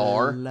in the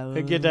car.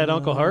 Could get that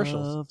Uncle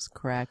Herschel's. Loves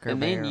Cracker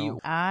And then Barrel. you-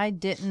 I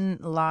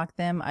didn't lock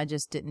them. I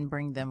just didn't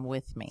bring them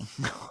with me.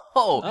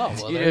 Oh,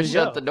 well, you there just you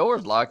shut go. the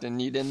doors locked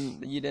and you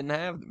didn't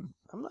have them.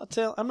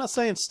 I'm not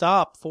saying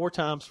stop 4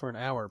 times for an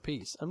hour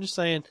apiece. I'm just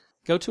saying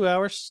go 2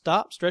 hours,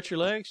 stop, stretch your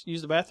legs,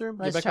 use the bathroom,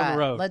 Let's get back try on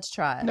the it. road. Let's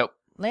try it. Nope.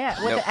 Yeah,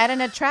 Nope. at an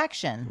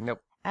attraction.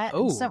 Nope.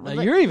 Oh,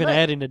 you're even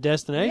adding a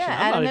destination. Yeah,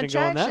 I'm add not an even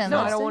going that attraction. No,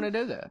 far. I don't Austin. want to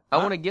do that. I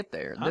want to get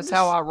there. I'm This is just-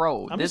 how I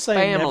roll. I'm This just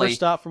saying family, never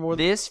stop for more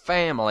than this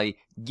family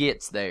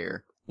gets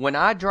there. When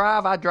I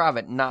drive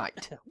at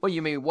night. What,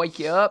 you mean wake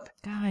you up?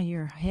 God,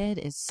 your head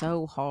is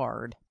so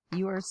hard.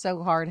 You are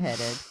so hard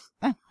headed.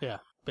 Yeah,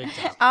 big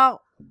time. Oh,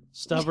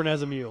 Stubborn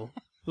as a mule.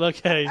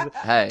 Look at him.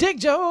 Hey. Dick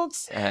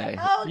jokes. Hey.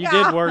 oh You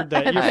God. did word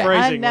that. Your Hey.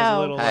 phrasing was I know.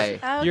 a little Hey.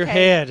 like, your Okay.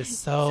 head is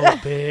so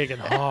big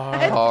and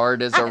hard.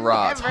 Hard as a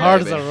rock. never-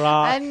 Hard as baby. a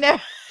rock. I know.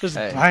 Just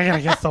Hey. banging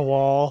against the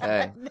wall.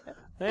 Hey.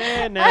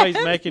 And now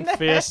he's making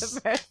fists.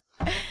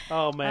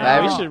 Oh man, If I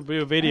we ever- should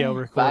do a video If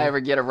I recording. ever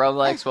get a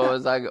Rolex,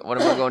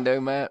 what am I going to do,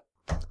 Matt?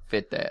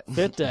 Fit that.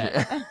 Fit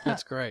that.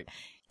 That's great.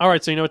 All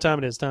right, so you know what time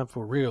it is. Time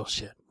for real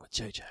shit with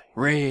JJ.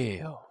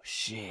 Real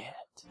shit.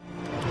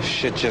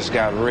 Shit just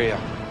got real.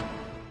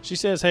 She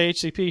says, "Hey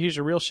HCP, here's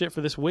your real shit for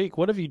this week.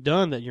 What have you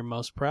done that you're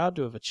most proud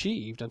to have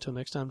achieved?" Until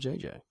next time,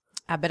 JJ.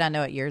 I bet I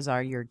know what yours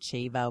are. Your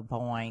Chivo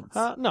points.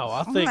 No,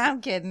 I think.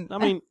 I'm kidding. I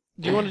mean,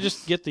 do you want to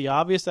just get the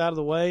obvious out of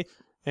the way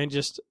and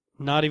just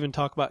not even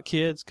talk about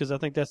kids? Because I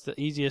think that's the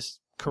easiest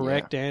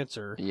correct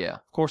answer. Yeah.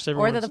 Of course, or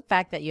everyone. the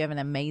fact that you have an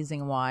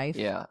amazing wife.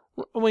 Yeah.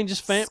 I mean,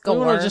 just we want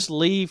Score. to just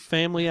leave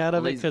family out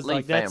of it Leave- because leave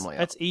like that's family out.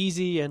 that's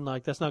easy and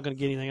like that's not going to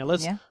get anything.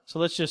 Yeah. So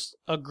let's just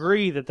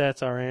agree that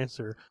that's our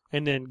answer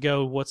and then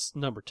go. What's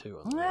number 2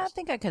 on the Well, I list?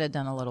 think I could have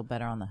done a little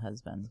better on the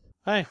husband.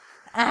 Hey,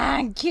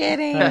 I'm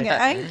kidding.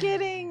 I'm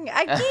kidding.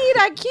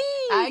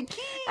 I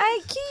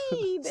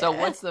keyed. So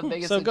what's the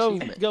biggest so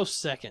achievement? go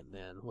second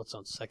then. What's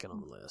on second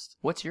on the list?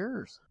 What's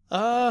yours?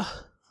 I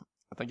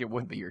I think it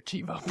would be your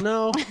Chivo.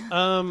 no.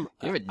 You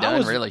haven't I done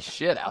was- really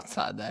shit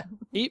outside that.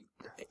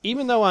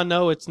 Even though I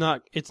know it's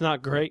not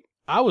great,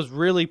 I was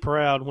really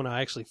proud when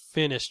I actually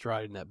finished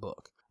writing that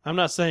book. I'm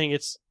not saying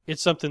it's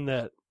something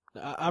that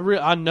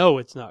I know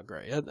it's not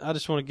great. I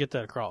just want to get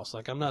that across.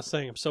 Like I'm not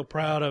saying I'm so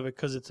proud of it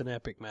because it's an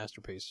epic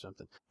masterpiece or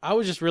something. I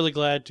was just really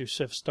glad to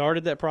have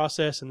started that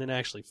process and then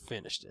actually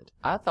finished it.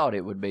 I thought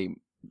it would be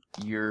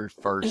your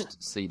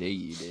first CD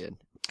you did.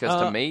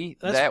 Because to me,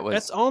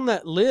 That's on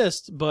that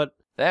list, but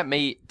that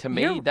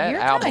You're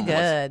album kinda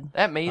good. was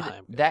that me I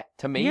am good. that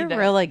to me You're that,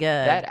 really good.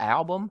 that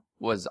album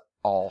was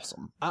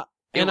awesome.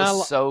 It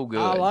was so good.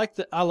 I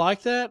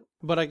like that,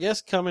 but I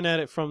guess coming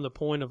at it from the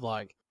point of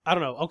like, I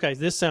don't know. Okay,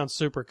 this sounds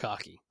super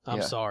cocky. I'm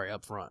Yeah. sorry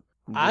up front.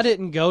 I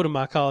didn't go to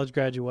my college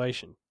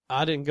graduation.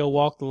 I didn't go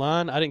walk the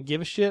line. I didn't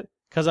give a shit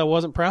because I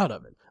wasn't proud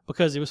of it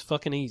because it was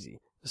fucking easy.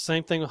 The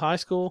same thing with high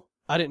school.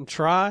 I didn't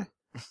try.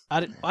 I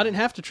didn't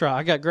have to try.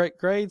 I got great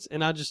grades,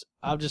 and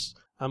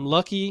I'm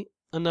lucky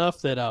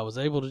enough that I was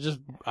able to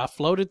I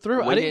floated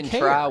through. We I didn't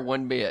care. try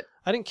one bit.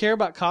 I didn't care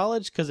about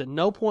college because at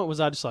no point was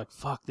I just like,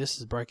 fuck, this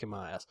is breaking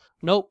my ass.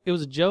 Nope, it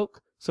was a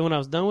joke. So when I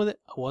was done with it,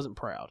 I wasn't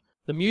proud.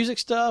 The music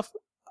stuff,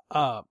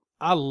 I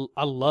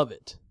love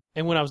it.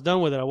 And when I was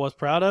done with it, I was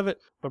proud of it,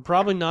 but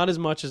probably not as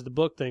much as the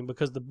book thing,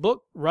 because the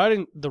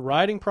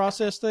writing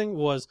process thing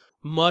was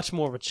much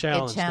more of a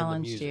challenge It than the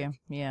challenged music.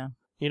 you. Yeah.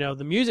 You know,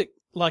 the music,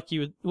 like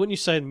wouldn't you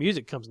say the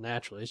music comes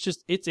naturally?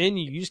 It's in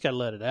you. You just got to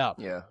let it out.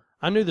 Yeah.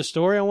 I knew the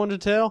story I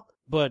wanted to tell,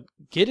 but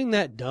getting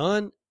that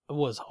done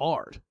was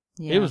hard.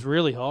 Yeah. It was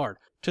really hard,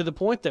 to the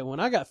point that when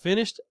I got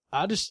finished,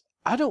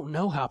 I don't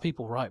know how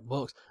people write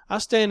books. I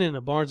stand in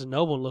a Barnes and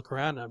Noble and look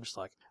around, and I'm just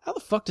like, how the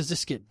fuck does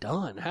this get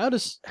done? How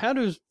does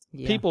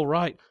Yeah. people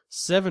write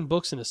 7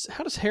 books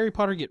how does Harry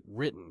Potter get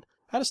written?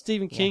 How does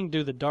Stephen King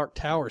do the Dark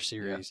Tower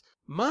series?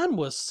 Mine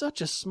was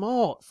such a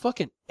small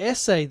fucking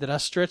essay that I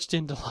stretched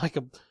into like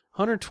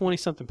 120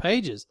 something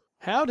pages.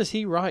 How does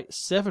he write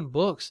 7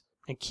 books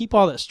and keep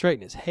all that straight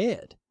in his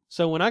head?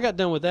 So when I got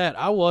done with that,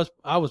 I was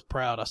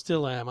proud. I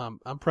still am.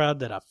 I'm proud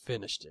that I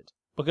finished it,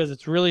 because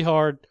it's really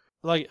hard.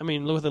 Like, I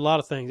mean, with a lot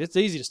of things, it's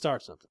easy to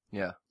start something,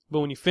 Yeah.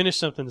 but when you finish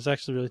something, it's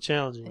actually really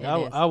challenging. It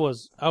is. I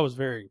was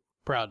very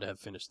proud to have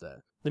finished that.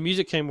 The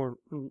music came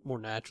more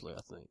naturally,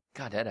 I think.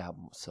 God, that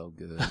album was so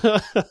good.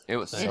 It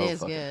was so It is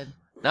fucking good.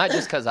 Not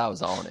just because I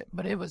was on it,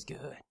 but it was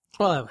good.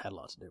 Well, that had a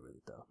lot to do with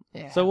it, though.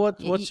 Yeah. So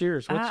what's Y-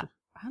 yours? I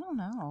don't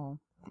know.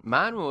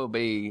 Mine will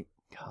be,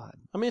 God,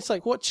 I mean, it's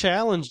like, what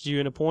challenged you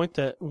in a point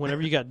that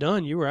whenever you got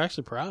done, you were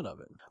actually proud of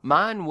it?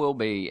 mine will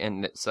be,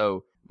 and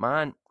so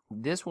mine,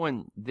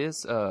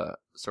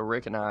 so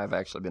Rick and I have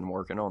actually been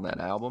working on that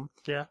album.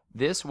 Yeah.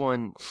 This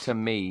one to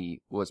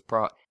me was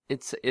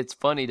it's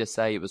funny to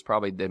say it was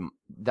probably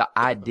the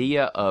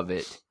idea of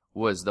it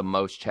was the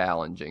most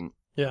challenging.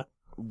 Yeah.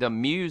 The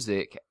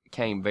music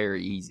came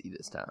very easy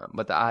this time,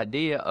 but the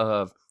idea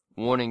of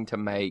wanting to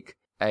make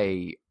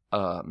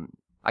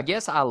I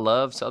guess I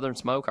love Southern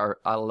Smoke.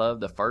 I love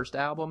the first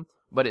album,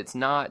 but it's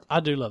not. I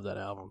do love that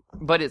album.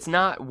 But it's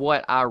not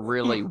what I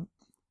really.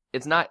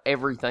 It's not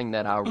everything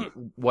that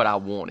what I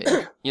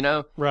wanted. You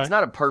know, Right. It's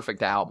not a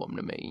perfect album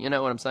to me. You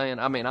know what I'm saying?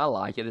 I mean, I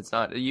like it. It's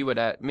not.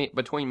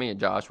 Between me and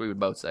Josh, we would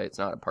both say it's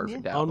not a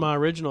perfect On album. my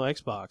original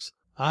Xbox,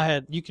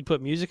 you could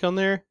put music on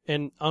there,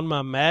 and on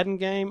my Madden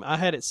game, I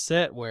had it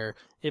set where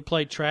it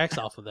played tracks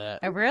off of that.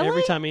 Oh, really?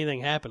 Every time anything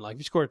happened, like if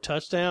you scored a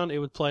touchdown, it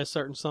would play a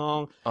certain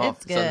song.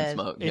 It's Southern good.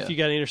 Smoke. If Yeah. you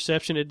got an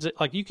interception,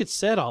 like you could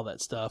set all that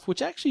stuff,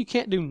 which actually you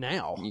can't do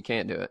now, You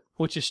can't do it.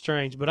 which is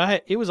strange.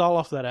 But it was all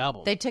off that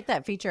album. They took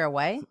that feature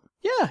away.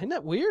 Yeah, isn't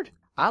that weird?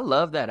 I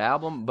love that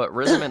album, but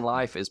Rhythm and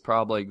Life is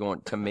probably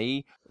going to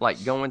me,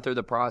 like going through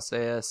the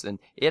process, and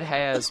it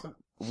has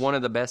one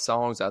of the best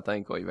songs I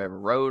think we've ever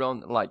wrote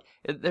on. Like,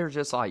 there's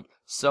just like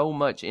so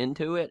much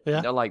into it.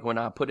 Yeah. That, like when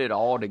I put it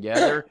all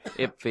together,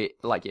 it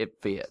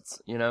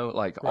fits, you know,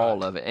 like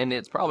all of it. And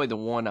it's probably the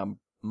one I'm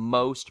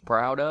most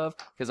proud of,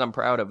 because I'm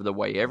proud of the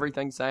way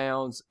everything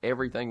sounds,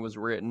 everything was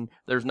written.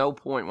 There's no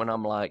point when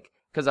I'm like,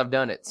 because I've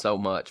done it so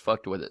much,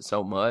 fucked with it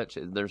so much,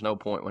 there's no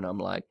point when I'm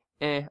like,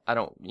 I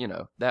don't,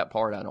 that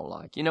part I don't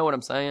like. You know what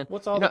I'm saying?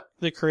 What's all You know-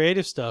 the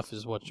creative stuff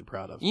is what you're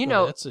proud of. You I mean,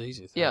 know- that's the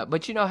easy thing. Yeah,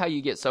 but you know how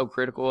you get so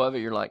critical of it,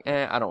 you're like,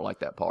 I don't like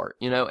that part,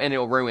 and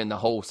it'll ruin the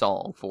whole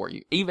song for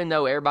you. Even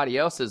though everybody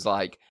else is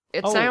like,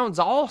 it Oh, sounds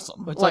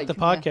awesome. It's like the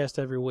podcast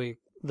every week.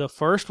 The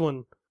first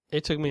one,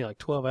 it took me like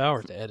 12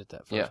 hours to edit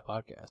that first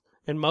podcast.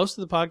 And most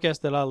of the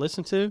podcasts that I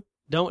listen to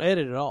don't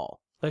edit at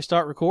all. They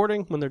start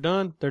recording. When they're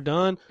done, they're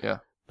done. Yeah.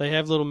 They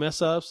have little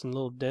mess ups and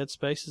little dead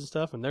spaces and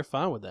stuff, and they're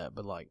fine with that.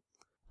 But like,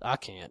 I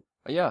can't.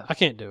 Yeah. I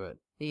can't do it.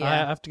 Yeah. I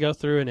have to go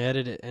through and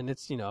edit it, and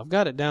it's I've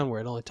got it down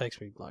where it only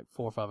takes me like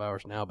 4 or 5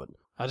 hours now, but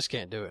I just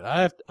can't do it.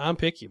 I'm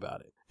picky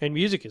about it, and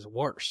music is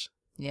worse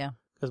Yeah.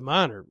 because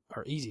mine are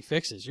easy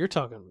fixes. You're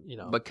talking,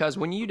 Because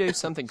when you do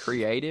something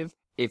creative,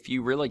 if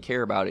you really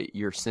care about it,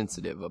 you're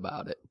sensitive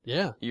about it.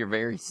 yeah. You're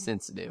very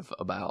sensitive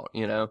about,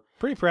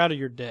 Pretty proud of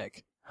your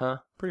deck. Huh?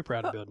 Pretty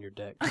proud of building your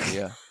deck.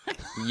 Yeah.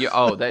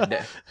 That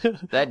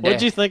deck.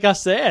 What'd you think I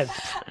said?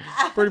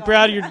 Pretty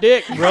proud of your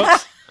dick,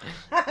 Brooks.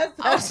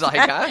 I was like,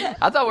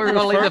 I thought we were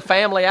going to leave the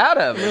family out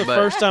of it. The But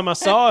first time I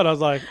saw it, I was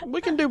like,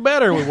 we can do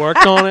better. We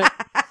worked on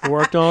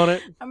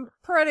it. I'm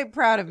pretty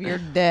proud of your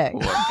dick.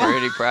 we're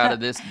pretty proud of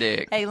this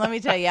dick. Hey, let me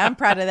tell you, I'm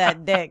proud of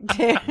that dick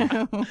too.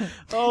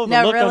 Oh, the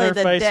No, look on really, her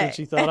the face when dick.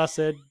 she thought I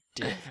said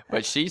dick.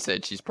 But she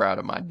said she's proud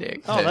of my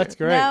dick. Oh, too. that's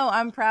great. No,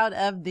 I'm proud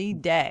of the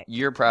dick.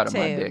 You're proud of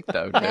my too. dick,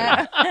 though,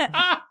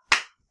 too.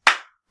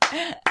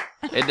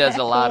 It does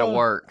a lot of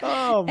work.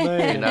 Oh,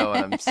 man. You know what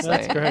I'm saying?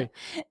 That's great.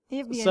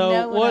 If you So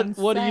know what I'm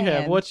what do you have?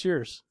 saying. What's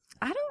yours?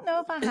 I don't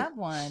know if I have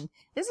one.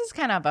 This is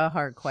kind of a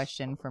hard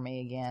question for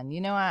me again.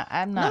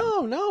 I'm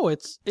not. No,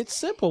 it's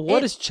simple. What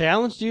It- has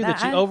challenged you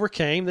that you I-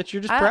 overcame that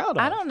you're just proud of?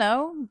 I don't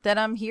know that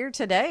I'm here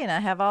today and I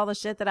have all the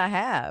shit that I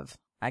have.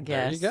 I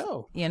guess. There you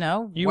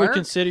go. You would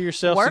consider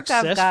yourself work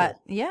successful. I've got.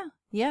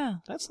 Yeah.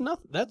 That's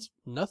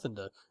nothing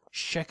to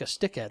shake a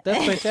stick at.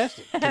 That's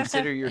fantastic.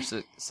 Consider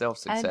yourself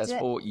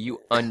successful. You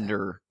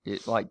under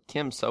it. Like,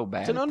 Kim's so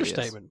bad It's an at this.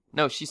 understatement.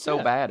 No, she's so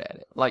Yeah. bad at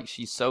it. Like,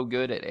 she's so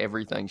good at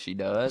everything she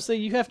does. See,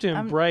 you have to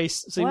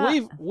embrace.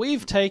 well,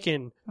 we've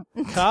taken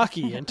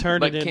cocky and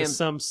turned But it into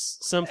Kim-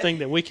 something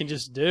that we can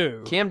just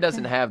do. Kim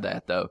doesn't have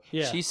that, though.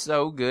 Yeah. She's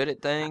so good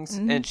at things,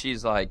 Mm-hmm. and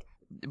she's like,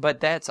 but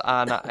that's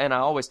and I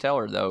always tell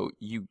her though,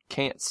 you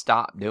can't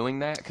stop doing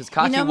that because You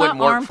Kachi know, my wouldn't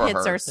work for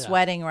armpits her. are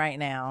sweating right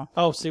now.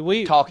 Oh, see,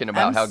 we Talking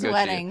about I'm how good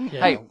sweating. she is.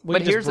 yeah, Hey, we but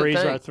can here's just breeze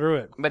the thing. right through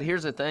it. But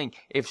here's the thing: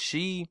 if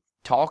she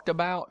talked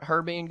about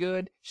her being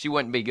good, she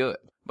wouldn't be good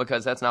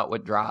because that's not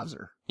what drives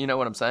her. You know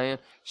what I'm saying?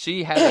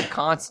 She has a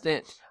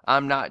constant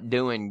 "I'm not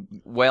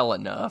doing well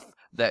enough"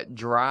 that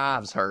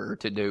drives her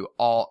to do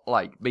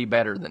be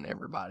better than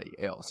everybody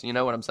else. You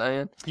know what I'm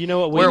saying? You know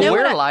what we Where know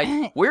we're what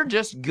like, we're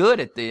just good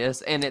at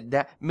this, and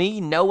me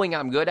knowing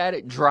I'm good at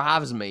it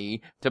drives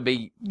me to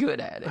be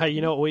good at it. Hey,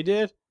 you know what we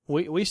did?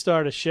 We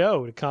started a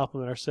show to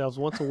compliment ourselves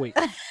once a week.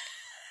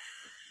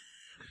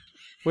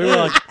 we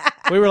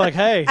were like,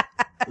 hey,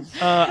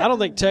 I don't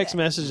think text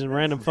messages and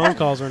random phone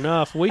calls are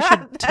enough. We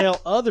should tell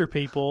other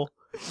people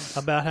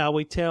about how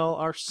we tell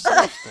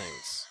ourselves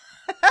things.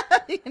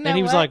 You know And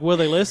he was what? like, will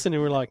they listen?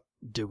 And we're like,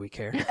 do we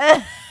care?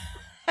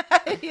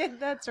 Yeah,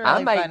 that's really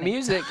I make funny.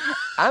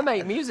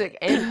 music,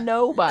 and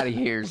nobody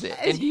hears it.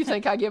 And do you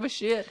think I give a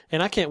shit?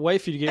 And I can't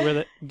wait for you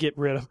to get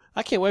rid of.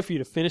 I can't wait for you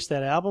to finish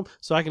that album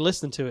so I can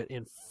listen to it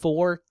in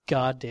 4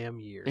 goddamn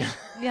years.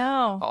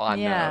 Yo, Oh, I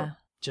yeah. know.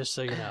 Just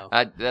so you know.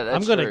 That's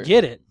I'm going to true.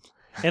 get it,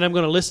 and I'm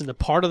going to listen to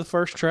part of the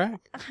first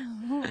track,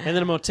 and then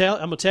I'm going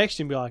to text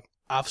you and be like,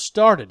 I've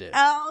started it.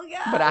 Oh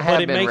God. But I have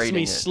But it been makes reading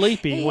me it.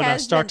 sleepy He when I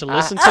has start been- to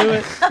listen to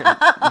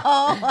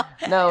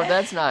it. No,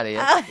 that's not it.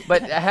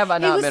 But have I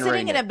He not was been sitting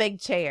reading in it? a big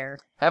chair.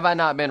 Have I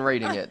not been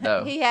reading it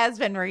though? He has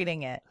been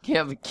reading it.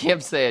 Kim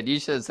said you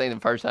should have seen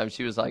the first time.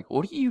 She was like,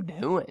 "What are you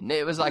doing?" And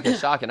it was like a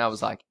shock, and I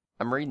was like,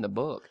 "I'm reading the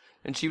book."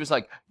 And she was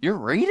like, "You're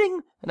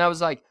reading?" And I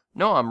was like,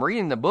 "No, I'm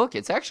reading the book.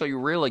 It's actually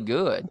really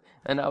good."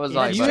 And I was Yeah,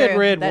 like, If That's you but- had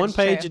read That's one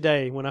page true. a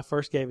day when I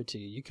first gave it to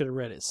you, you could have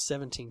read it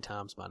 17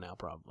 times by now,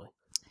 probably.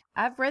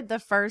 I've read the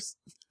first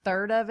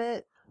third of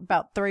it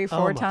about 3 or 4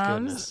 Oh, my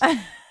times.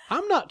 goodness.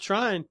 I'm not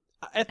trying.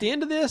 At the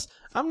end of this,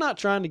 I'm not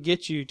trying to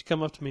get you to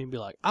come up to me and be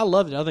like, "I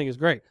loved it. I think it's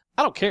great."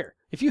 I don't care.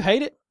 If you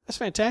hate it, that's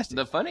fantastic.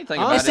 the funny thing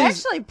Honestly,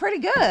 It's about it, actually pretty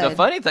good. the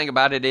funny thing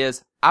about it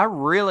is, I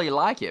really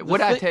like it.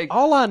 Would I take?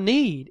 All I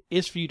need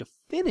is for you to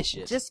finish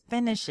it. Just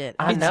finish it.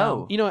 I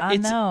know. You know, I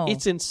know.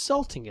 it's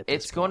insulting at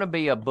this It's going to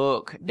be a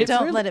book. Don't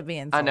really- let it be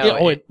I insulting.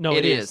 know. Yeah,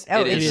 it is.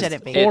 Oh, It it is.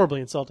 shouldn't be.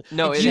 horribly insulting.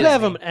 No, it you is.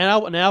 have an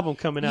album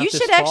coming out. You this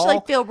should actually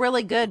fall. feel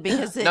really good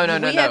because No, no,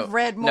 we no. have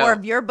read more No.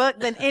 of your book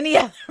than any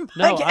other book.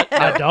 No,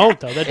 I don't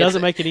though. That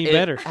doesn't make it any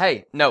better.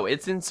 Hey, no,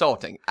 it's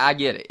insulting. I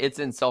get it. It's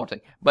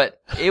insulting. But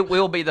it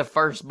will be the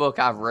first book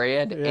I've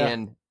read Yeah.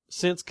 in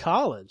Since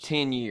college.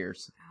 10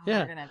 years.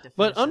 Yeah, gonna have to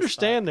but finish this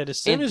understand that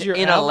as soon as your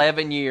in album,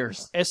 11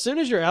 years. as soon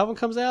as your album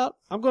comes out,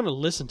 I'm going to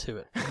listen to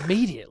it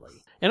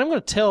immediately, and I'm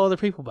going to tell other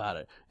people about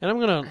it, and I'm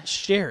going to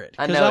share it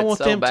I because know, I it's want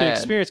so them to bad.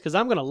 experience. Because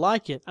I'm going to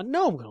like it. I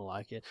know I'm going to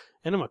like it,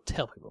 and I'm going to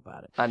tell people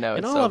about it. I know, And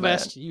it's all so I've bad.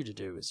 asked you to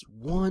do is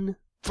one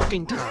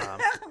fucking time,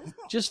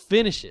 just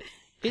finish it.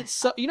 It's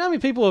so, you know how many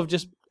people have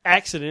just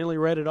accidentally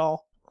read it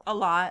all? A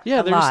lot. Yeah,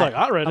 a they're just lot,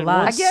 like, I read a it in lot.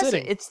 one I guess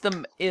sitting.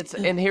 it's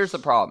and here's the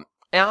problem.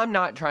 And I'm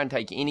not trying to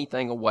take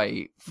anything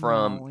away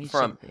from No, we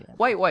from shouldn't do that.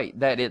 wait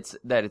that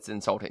it's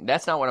insulting.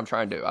 That's not what I'm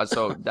trying to do.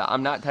 So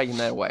I'm not taking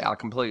that away. I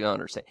completely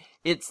understand.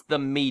 It's the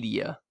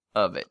media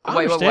of it. I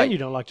understand you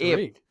don't like to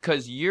read.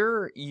 Because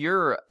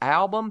your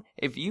album,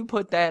 if you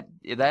put that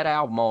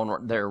album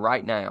on there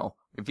right now,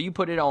 if you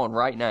put it on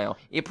right now,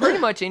 it pretty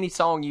much any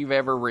song you've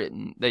ever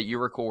written that you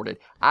recorded,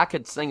 I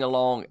could sing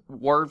along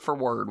word for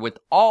word with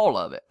all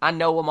of it. I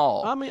know them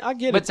all. I mean, I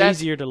get But it's that's-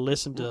 easier to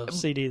listen to a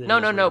CD than No, it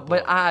is no, read no. a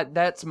But book.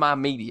 that's my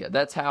media.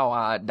 That's how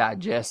I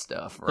digest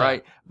stuff,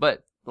 right?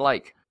 But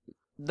like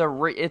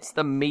it's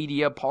the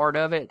media part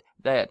of it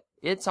that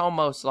it's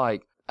almost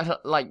like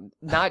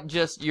not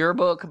just your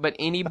book, but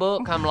any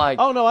book. I'm like,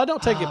 Oh no, I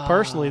don't take it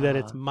personally that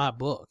it's my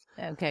book.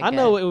 Okay, I good.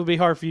 know it would be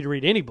hard for you to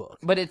read any book.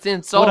 but it's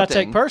insulting. What I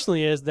take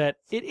personally is that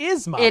it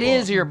is my It book.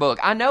 is your book.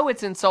 I know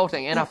it's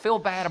insulting, and I feel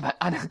bad about.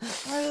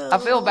 I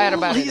feel bad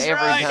about it every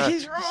time.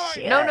 He's right.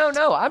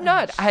 No. I'm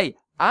not. Hey,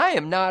 I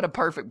am not a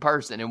perfect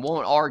person, and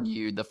won't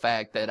argue the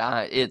fact that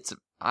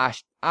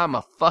I'm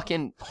a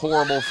fucking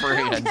horrible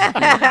friend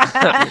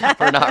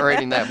for not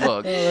reading that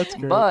book. Oh, that's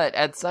great. But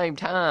at the same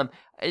time,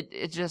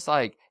 it's just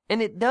like,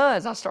 and it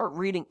does. I start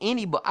reading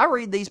any book. I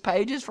read these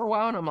pages for a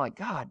while, and I'm like,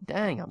 God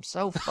dang, I'm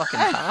so fucking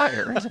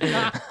tired.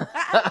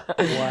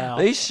 Wow.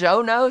 These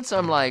show notes,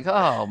 I'm like,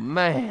 oh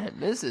man,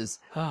 this is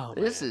Oh,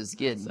 this man. is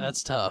getting.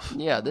 That's tough.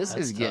 Yeah, this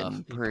That's is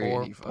getting tough. You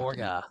pretty. poor fucking-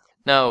 guy.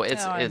 No,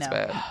 it's Oh, I know.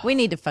 bad. We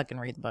need to fucking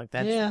read the book.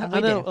 That's Yeah, we I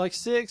know. do. Like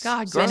six,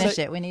 God, Finish six,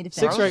 it. We need to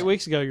six finish or it. 8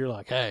 weeks ago, you're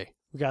like, "Hey,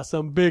 we got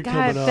something big God,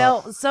 coming it up."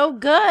 felt so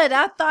good.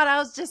 I thought I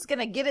was just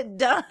gonna get it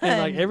done.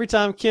 And like every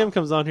time Kim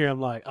comes on here, I'm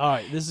like, "All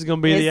right, this is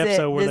gonna be the This it.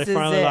 episode where This they is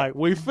finally it. like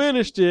we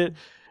finished it,"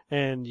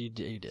 and you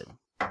did.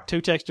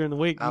 2 texts during the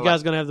week. I You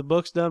guys gonna have the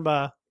books done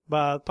by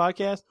the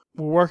podcast?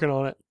 We're working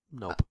on it.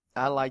 Nope.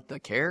 I like the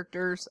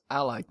characters. I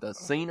like the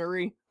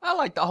scenery. I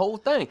like the whole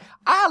thing.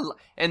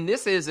 And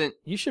this isn't.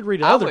 You should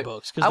read I other would-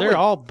 books I because they're would-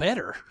 all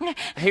better.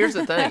 Here's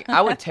the thing.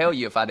 I would tell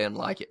you if I didn't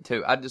like it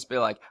too. I'd just be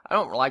like, I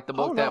don't like the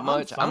book Oh, no, that I'm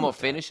much. fine I'm gonna with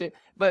that. finish it.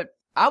 But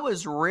I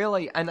was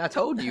really, and I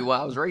told you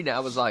while I was reading it,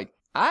 I was like,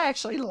 I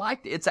actually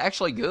liked it. It's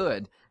actually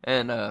good.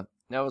 And I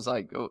was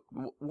like,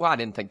 well, I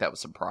didn't think that was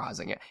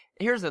surprising.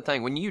 Here's the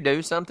thing. When you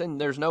do something,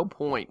 there's no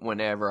point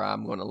whenever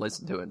I'm going to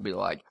listen to it and be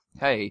like,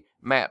 hey,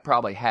 Matt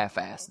probably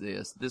half-assed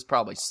this. This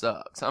probably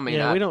sucks. I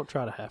mean, we don't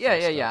try to have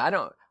Yeah.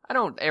 I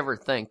don't ever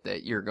think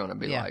that you're going to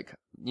be like,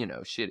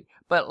 shitty.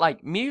 But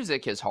like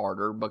music is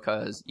harder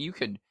because you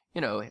could,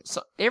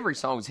 every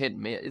song's hit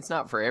and miss. It's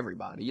not for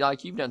everybody.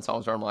 Like you've done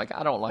songs where I'm like,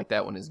 I don't like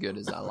that one as good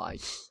as I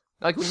like.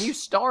 Like when you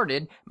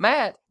started,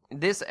 Matt,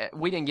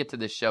 we didn't get to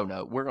this show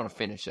note. We're going to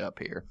finish up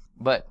here.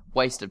 But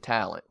Waste of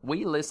Talent.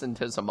 We listened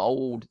to some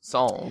old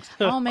songs.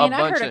 Oh, man,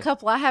 I heard a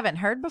couple I haven't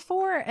heard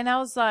before, and I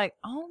was like,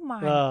 oh, my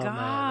gosh.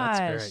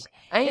 Man, that's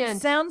great. It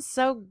sounds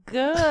so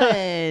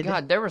good.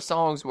 God, there were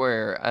songs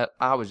where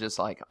I was just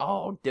like,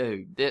 oh,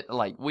 dude.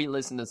 Like, we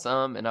listened to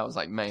some, and I was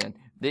like, man,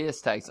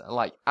 this takes,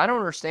 like, I don't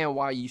understand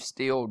why you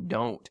still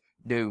don't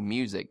do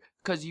music.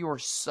 Because you are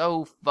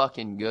so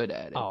fucking good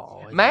at it.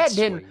 Oh, Matt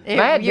didn't.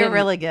 You're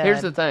really good.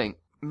 Here's the thing.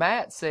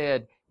 Matt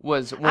said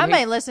was when I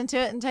may listen to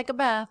it and take a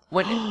bath.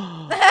 When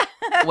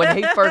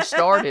he first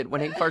started,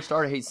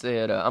 he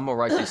said, "I'm gonna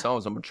write these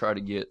songs. I'm gonna try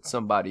to get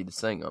somebody to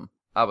sing them."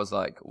 I was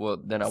like, "Well,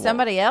 then I won't."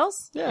 Somebody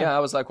else? Yeah, I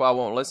was like, "Well, I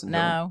won't listen to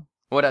them." No.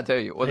 What'd I tell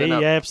you? Well, he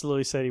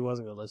absolutely said he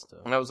wasn't going to listen to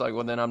them. And I was like,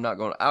 "Well, then I'm not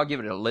going to. I'll give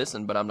it a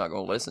listen, but I'm not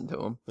going to listen to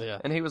them." Yeah.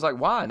 And he was like,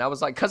 "Why?" And I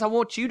was like, "Cause I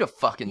want you to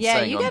fucking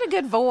Yeah, sing you them." got a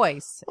good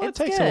voice. Well, It's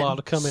it takes good. a while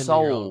to come into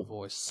your own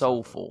voice.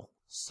 Soulful.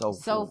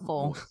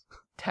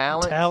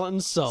 Talent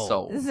and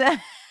soul.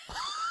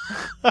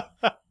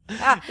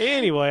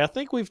 Anyway, I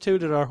think we've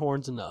tooted our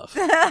horns enough.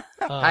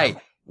 Hey,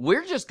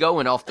 we're just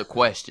going off the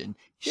question.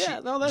 Yeah,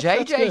 no, that's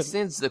JJ good.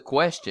 sends the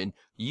question.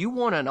 You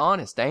want an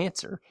honest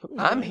answer.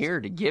 I'm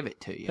here to give it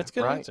to you. That's a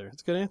good right? answer.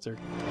 It's a good answer.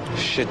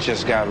 Shit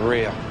just got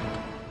real.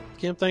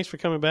 Kim, thanks for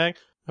coming back.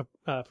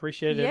 I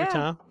appreciate it every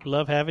time.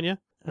 Love having you.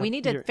 We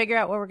need to figure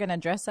out what we're going to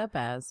dress up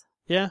as.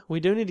 Yeah, we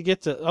do need to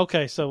get to...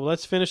 Okay, so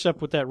let's finish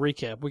up with that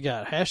recap. We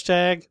got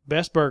hashtag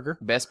Best Burger.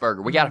 Best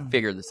Burger. We got to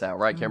figure this out,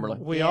 right, Kimberly?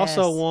 We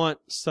also want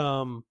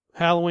some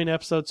Halloween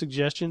episode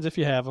suggestions if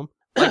you have them.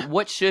 Like,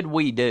 what should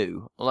we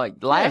do? Like,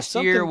 last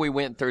year something- we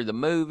went through the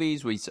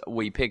movies.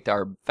 We picked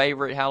our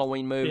favorite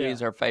Halloween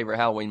movies, our favorite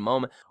Halloween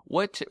moment.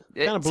 What...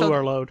 Kind of blew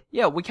our load.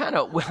 Yeah, we kind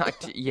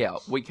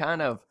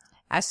of...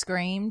 I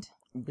screamed.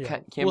 Yeah,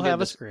 Kim we'll did have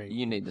a the- scream.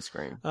 You need the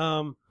scream.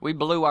 Um, We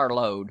blew our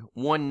load.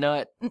 One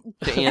nut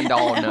to end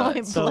all We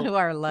nuts. blew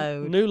our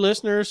load. new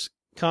listeners,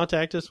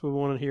 contact us. We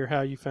want to hear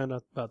how you found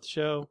out about the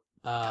show.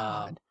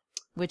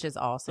 Which is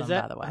awesome, Is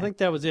that, by the way. I think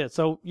that was it.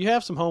 So you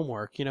have some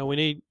homework. We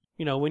need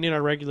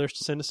our regulars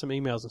to send us some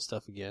emails and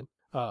stuff again.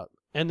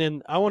 And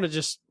then I want to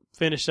just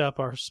finish up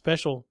our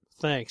special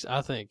thanks,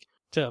 I think,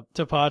 to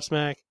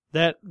Podsmack.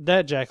 That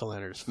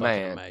jack-o'-lantern is fucking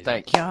Man, amazing.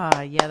 thank you.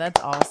 God, yeah,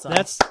 that's awesome.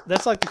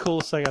 That's like the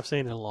coolest thing I've seen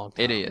in a long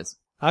time. It is.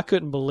 I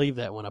couldn't believe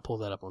that when I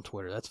pulled that up on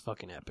Twitter. That's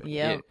fucking epic.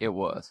 Yeah. It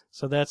was.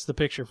 So that's the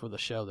picture for the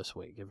show this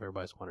week. If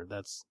everybody's wondered,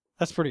 that's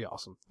pretty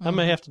awesome. I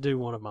may have to do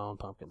one of my own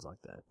pumpkins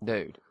like that.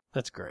 Dude.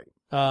 That's great.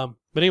 But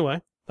anyway,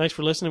 thanks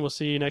for listening. We'll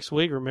see you next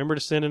week. Remember to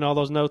send in all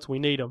those notes. We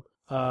need them.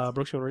 Brooks, you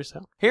want to read us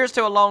out? Here's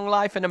to a long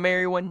life and a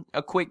merry one,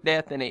 a quick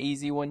death and an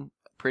easy one,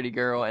 a pretty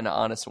girl and an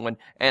honest one,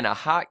 and a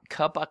hot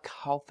cup of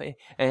coffee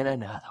and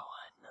another one.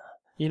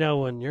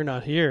 When you're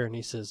not here and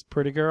he says,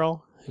 pretty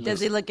girl. Does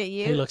he look at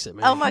you? He looks at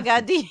me. Oh, my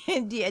God. Did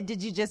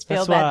you just feel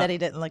That's bad why that he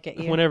didn't look at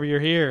you? Whenever you're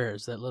here,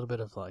 there's that little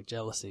bit of like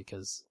jealousy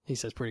because he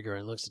says pretty girl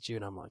and looks at you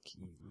and I'm like,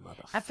 you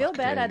motherfucker. I feel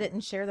bad I Dude.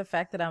 didn't share the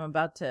fact that I'm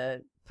about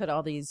to put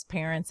all these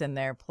parents in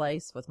their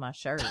place with my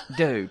shirt.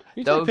 Dude,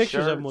 You those take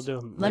pictures shirts, of them, we'll do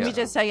them. Let me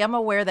just tell you, I'm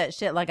going to wear that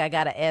shit like I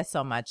got an S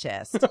on my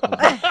chest. All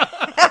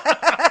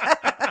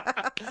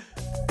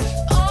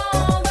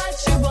that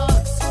she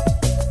wants.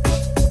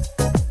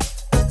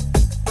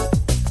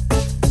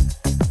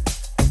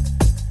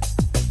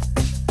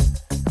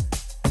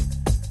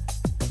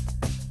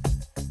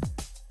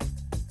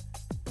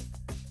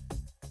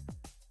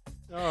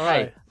 All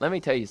right. Hey, let me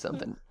tell you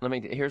something.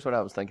 Here's what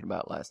I was thinking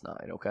about last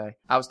night, okay?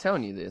 I was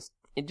telling you this.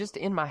 It just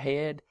in my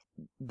head,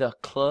 the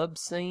club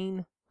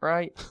scene,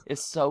 right,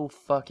 is so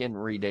fucking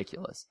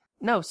ridiculous.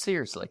 No,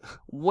 seriously.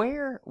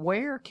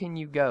 Where can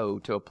you go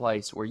to a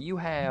place where you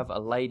have a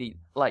lady,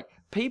 like,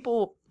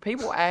 people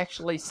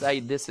actually say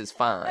this is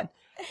fine.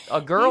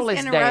 A girl He's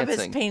is gonna rub his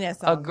dancing.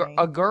 penis a, on gir- me.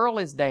 a girl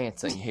is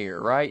dancing here,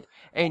 right?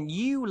 And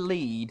you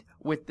lead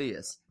with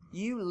this.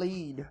 You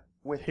lead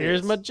with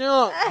Here's this. my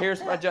junk.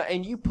 Here's my junk.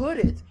 And you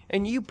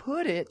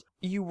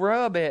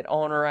rub it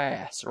on her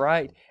ass,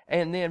 right?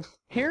 And then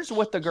here's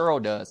what the girl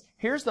does.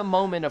 Here's the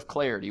moment of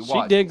clarity. She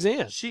Watch. digs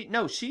in.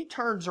 She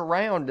turns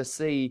around to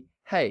see,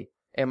 hey,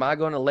 am I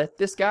going to let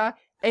this guy?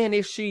 And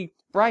if she,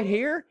 right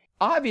here,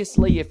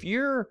 obviously, if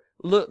you're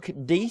look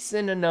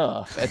decent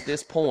enough at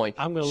this point,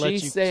 I'm going to she let you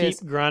says,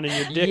 keep grinding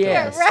your dick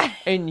yes, off. Right.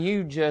 and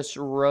you just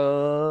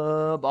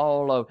rub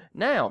all over.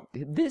 Now,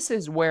 this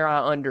is where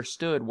I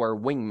understood where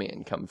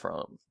wingmen come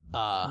from.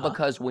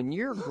 Because when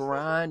you're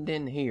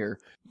grinding here,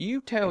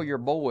 you tell your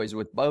boys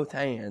with both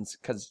hands,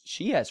 because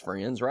she has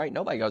friends, right?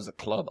 Nobody goes to the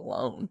club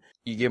alone.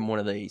 You give them one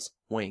of these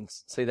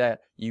wings. See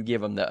that? You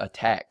give them the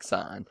attack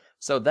sign.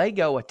 So they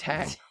go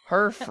attack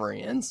her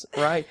friends,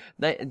 right?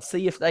 And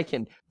see if they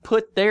can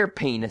put their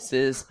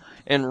penises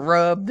and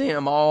rub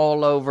them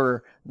all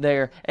over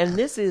there. And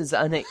this is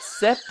an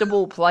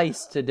acceptable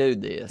place to do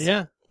this.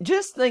 Yeah.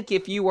 Just think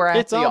if you were at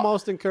It's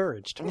almost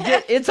encouraged.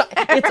 it's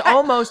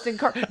almost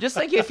encouraged. Just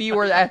think if you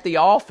were at the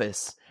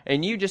office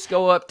and you just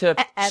go up to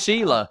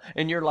Sheila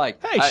and you're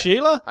like, Hey,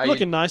 Sheila, how you-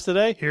 looking nice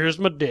today. Here's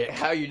my dick.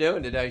 how you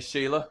doing today,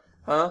 Sheila?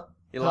 Huh?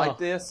 You like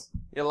this?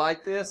 You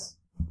like this?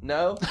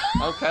 No?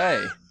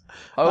 Okay.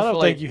 I don't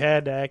Hopefully, think you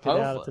had to act it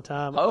out at the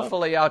time.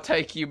 hopefully I'll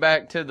take you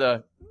back to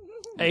the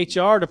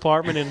HR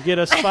department and get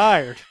us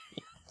fired.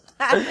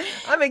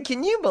 I mean,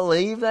 can you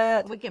believe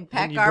that? We can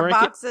pack you our break it-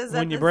 boxes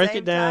when at you the break same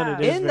it down, it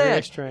time. is Isn't very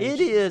that strange. it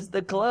is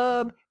the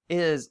club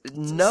is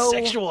no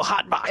Sexual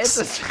hot box. It's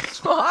a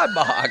sexual hot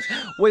box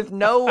with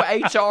no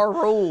HR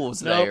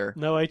rules Nope, there.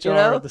 no HR You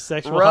know? at the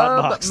sexual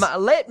hot Rub box.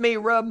 let me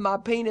rub my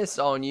penis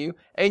on you,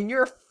 and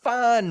you're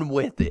fine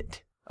with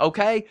it.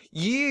 Okay?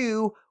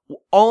 You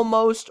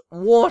almost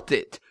want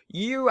it.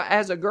 You,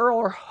 as a girl,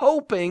 are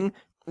hoping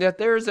that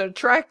there's an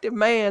attractive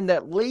man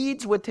that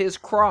leads with his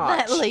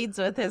crotch. That leads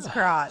with his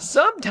crotch.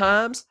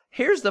 Sometimes,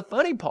 here's the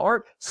funny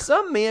part,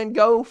 some men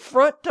go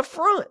front to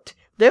front.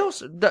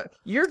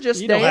 You're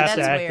just you don't have dancing.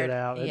 to That's act weird. it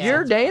out. Yeah.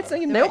 You're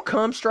dancing and they'll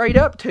come straight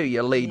up to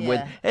you, lead with,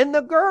 Yeah. and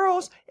the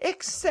girls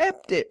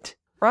accept it,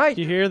 right?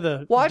 Do you hear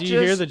the? Watch do you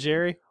hear us- the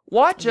Jerry?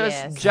 Watch us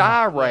Yes.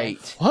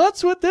 gyrate.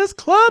 What's with this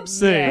club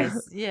scene?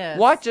 Yes, yes.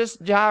 Watch us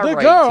The gyrate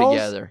girls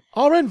together.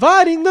 are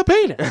inviting the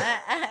penis.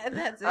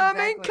 That's exactly. I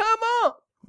mean, come on.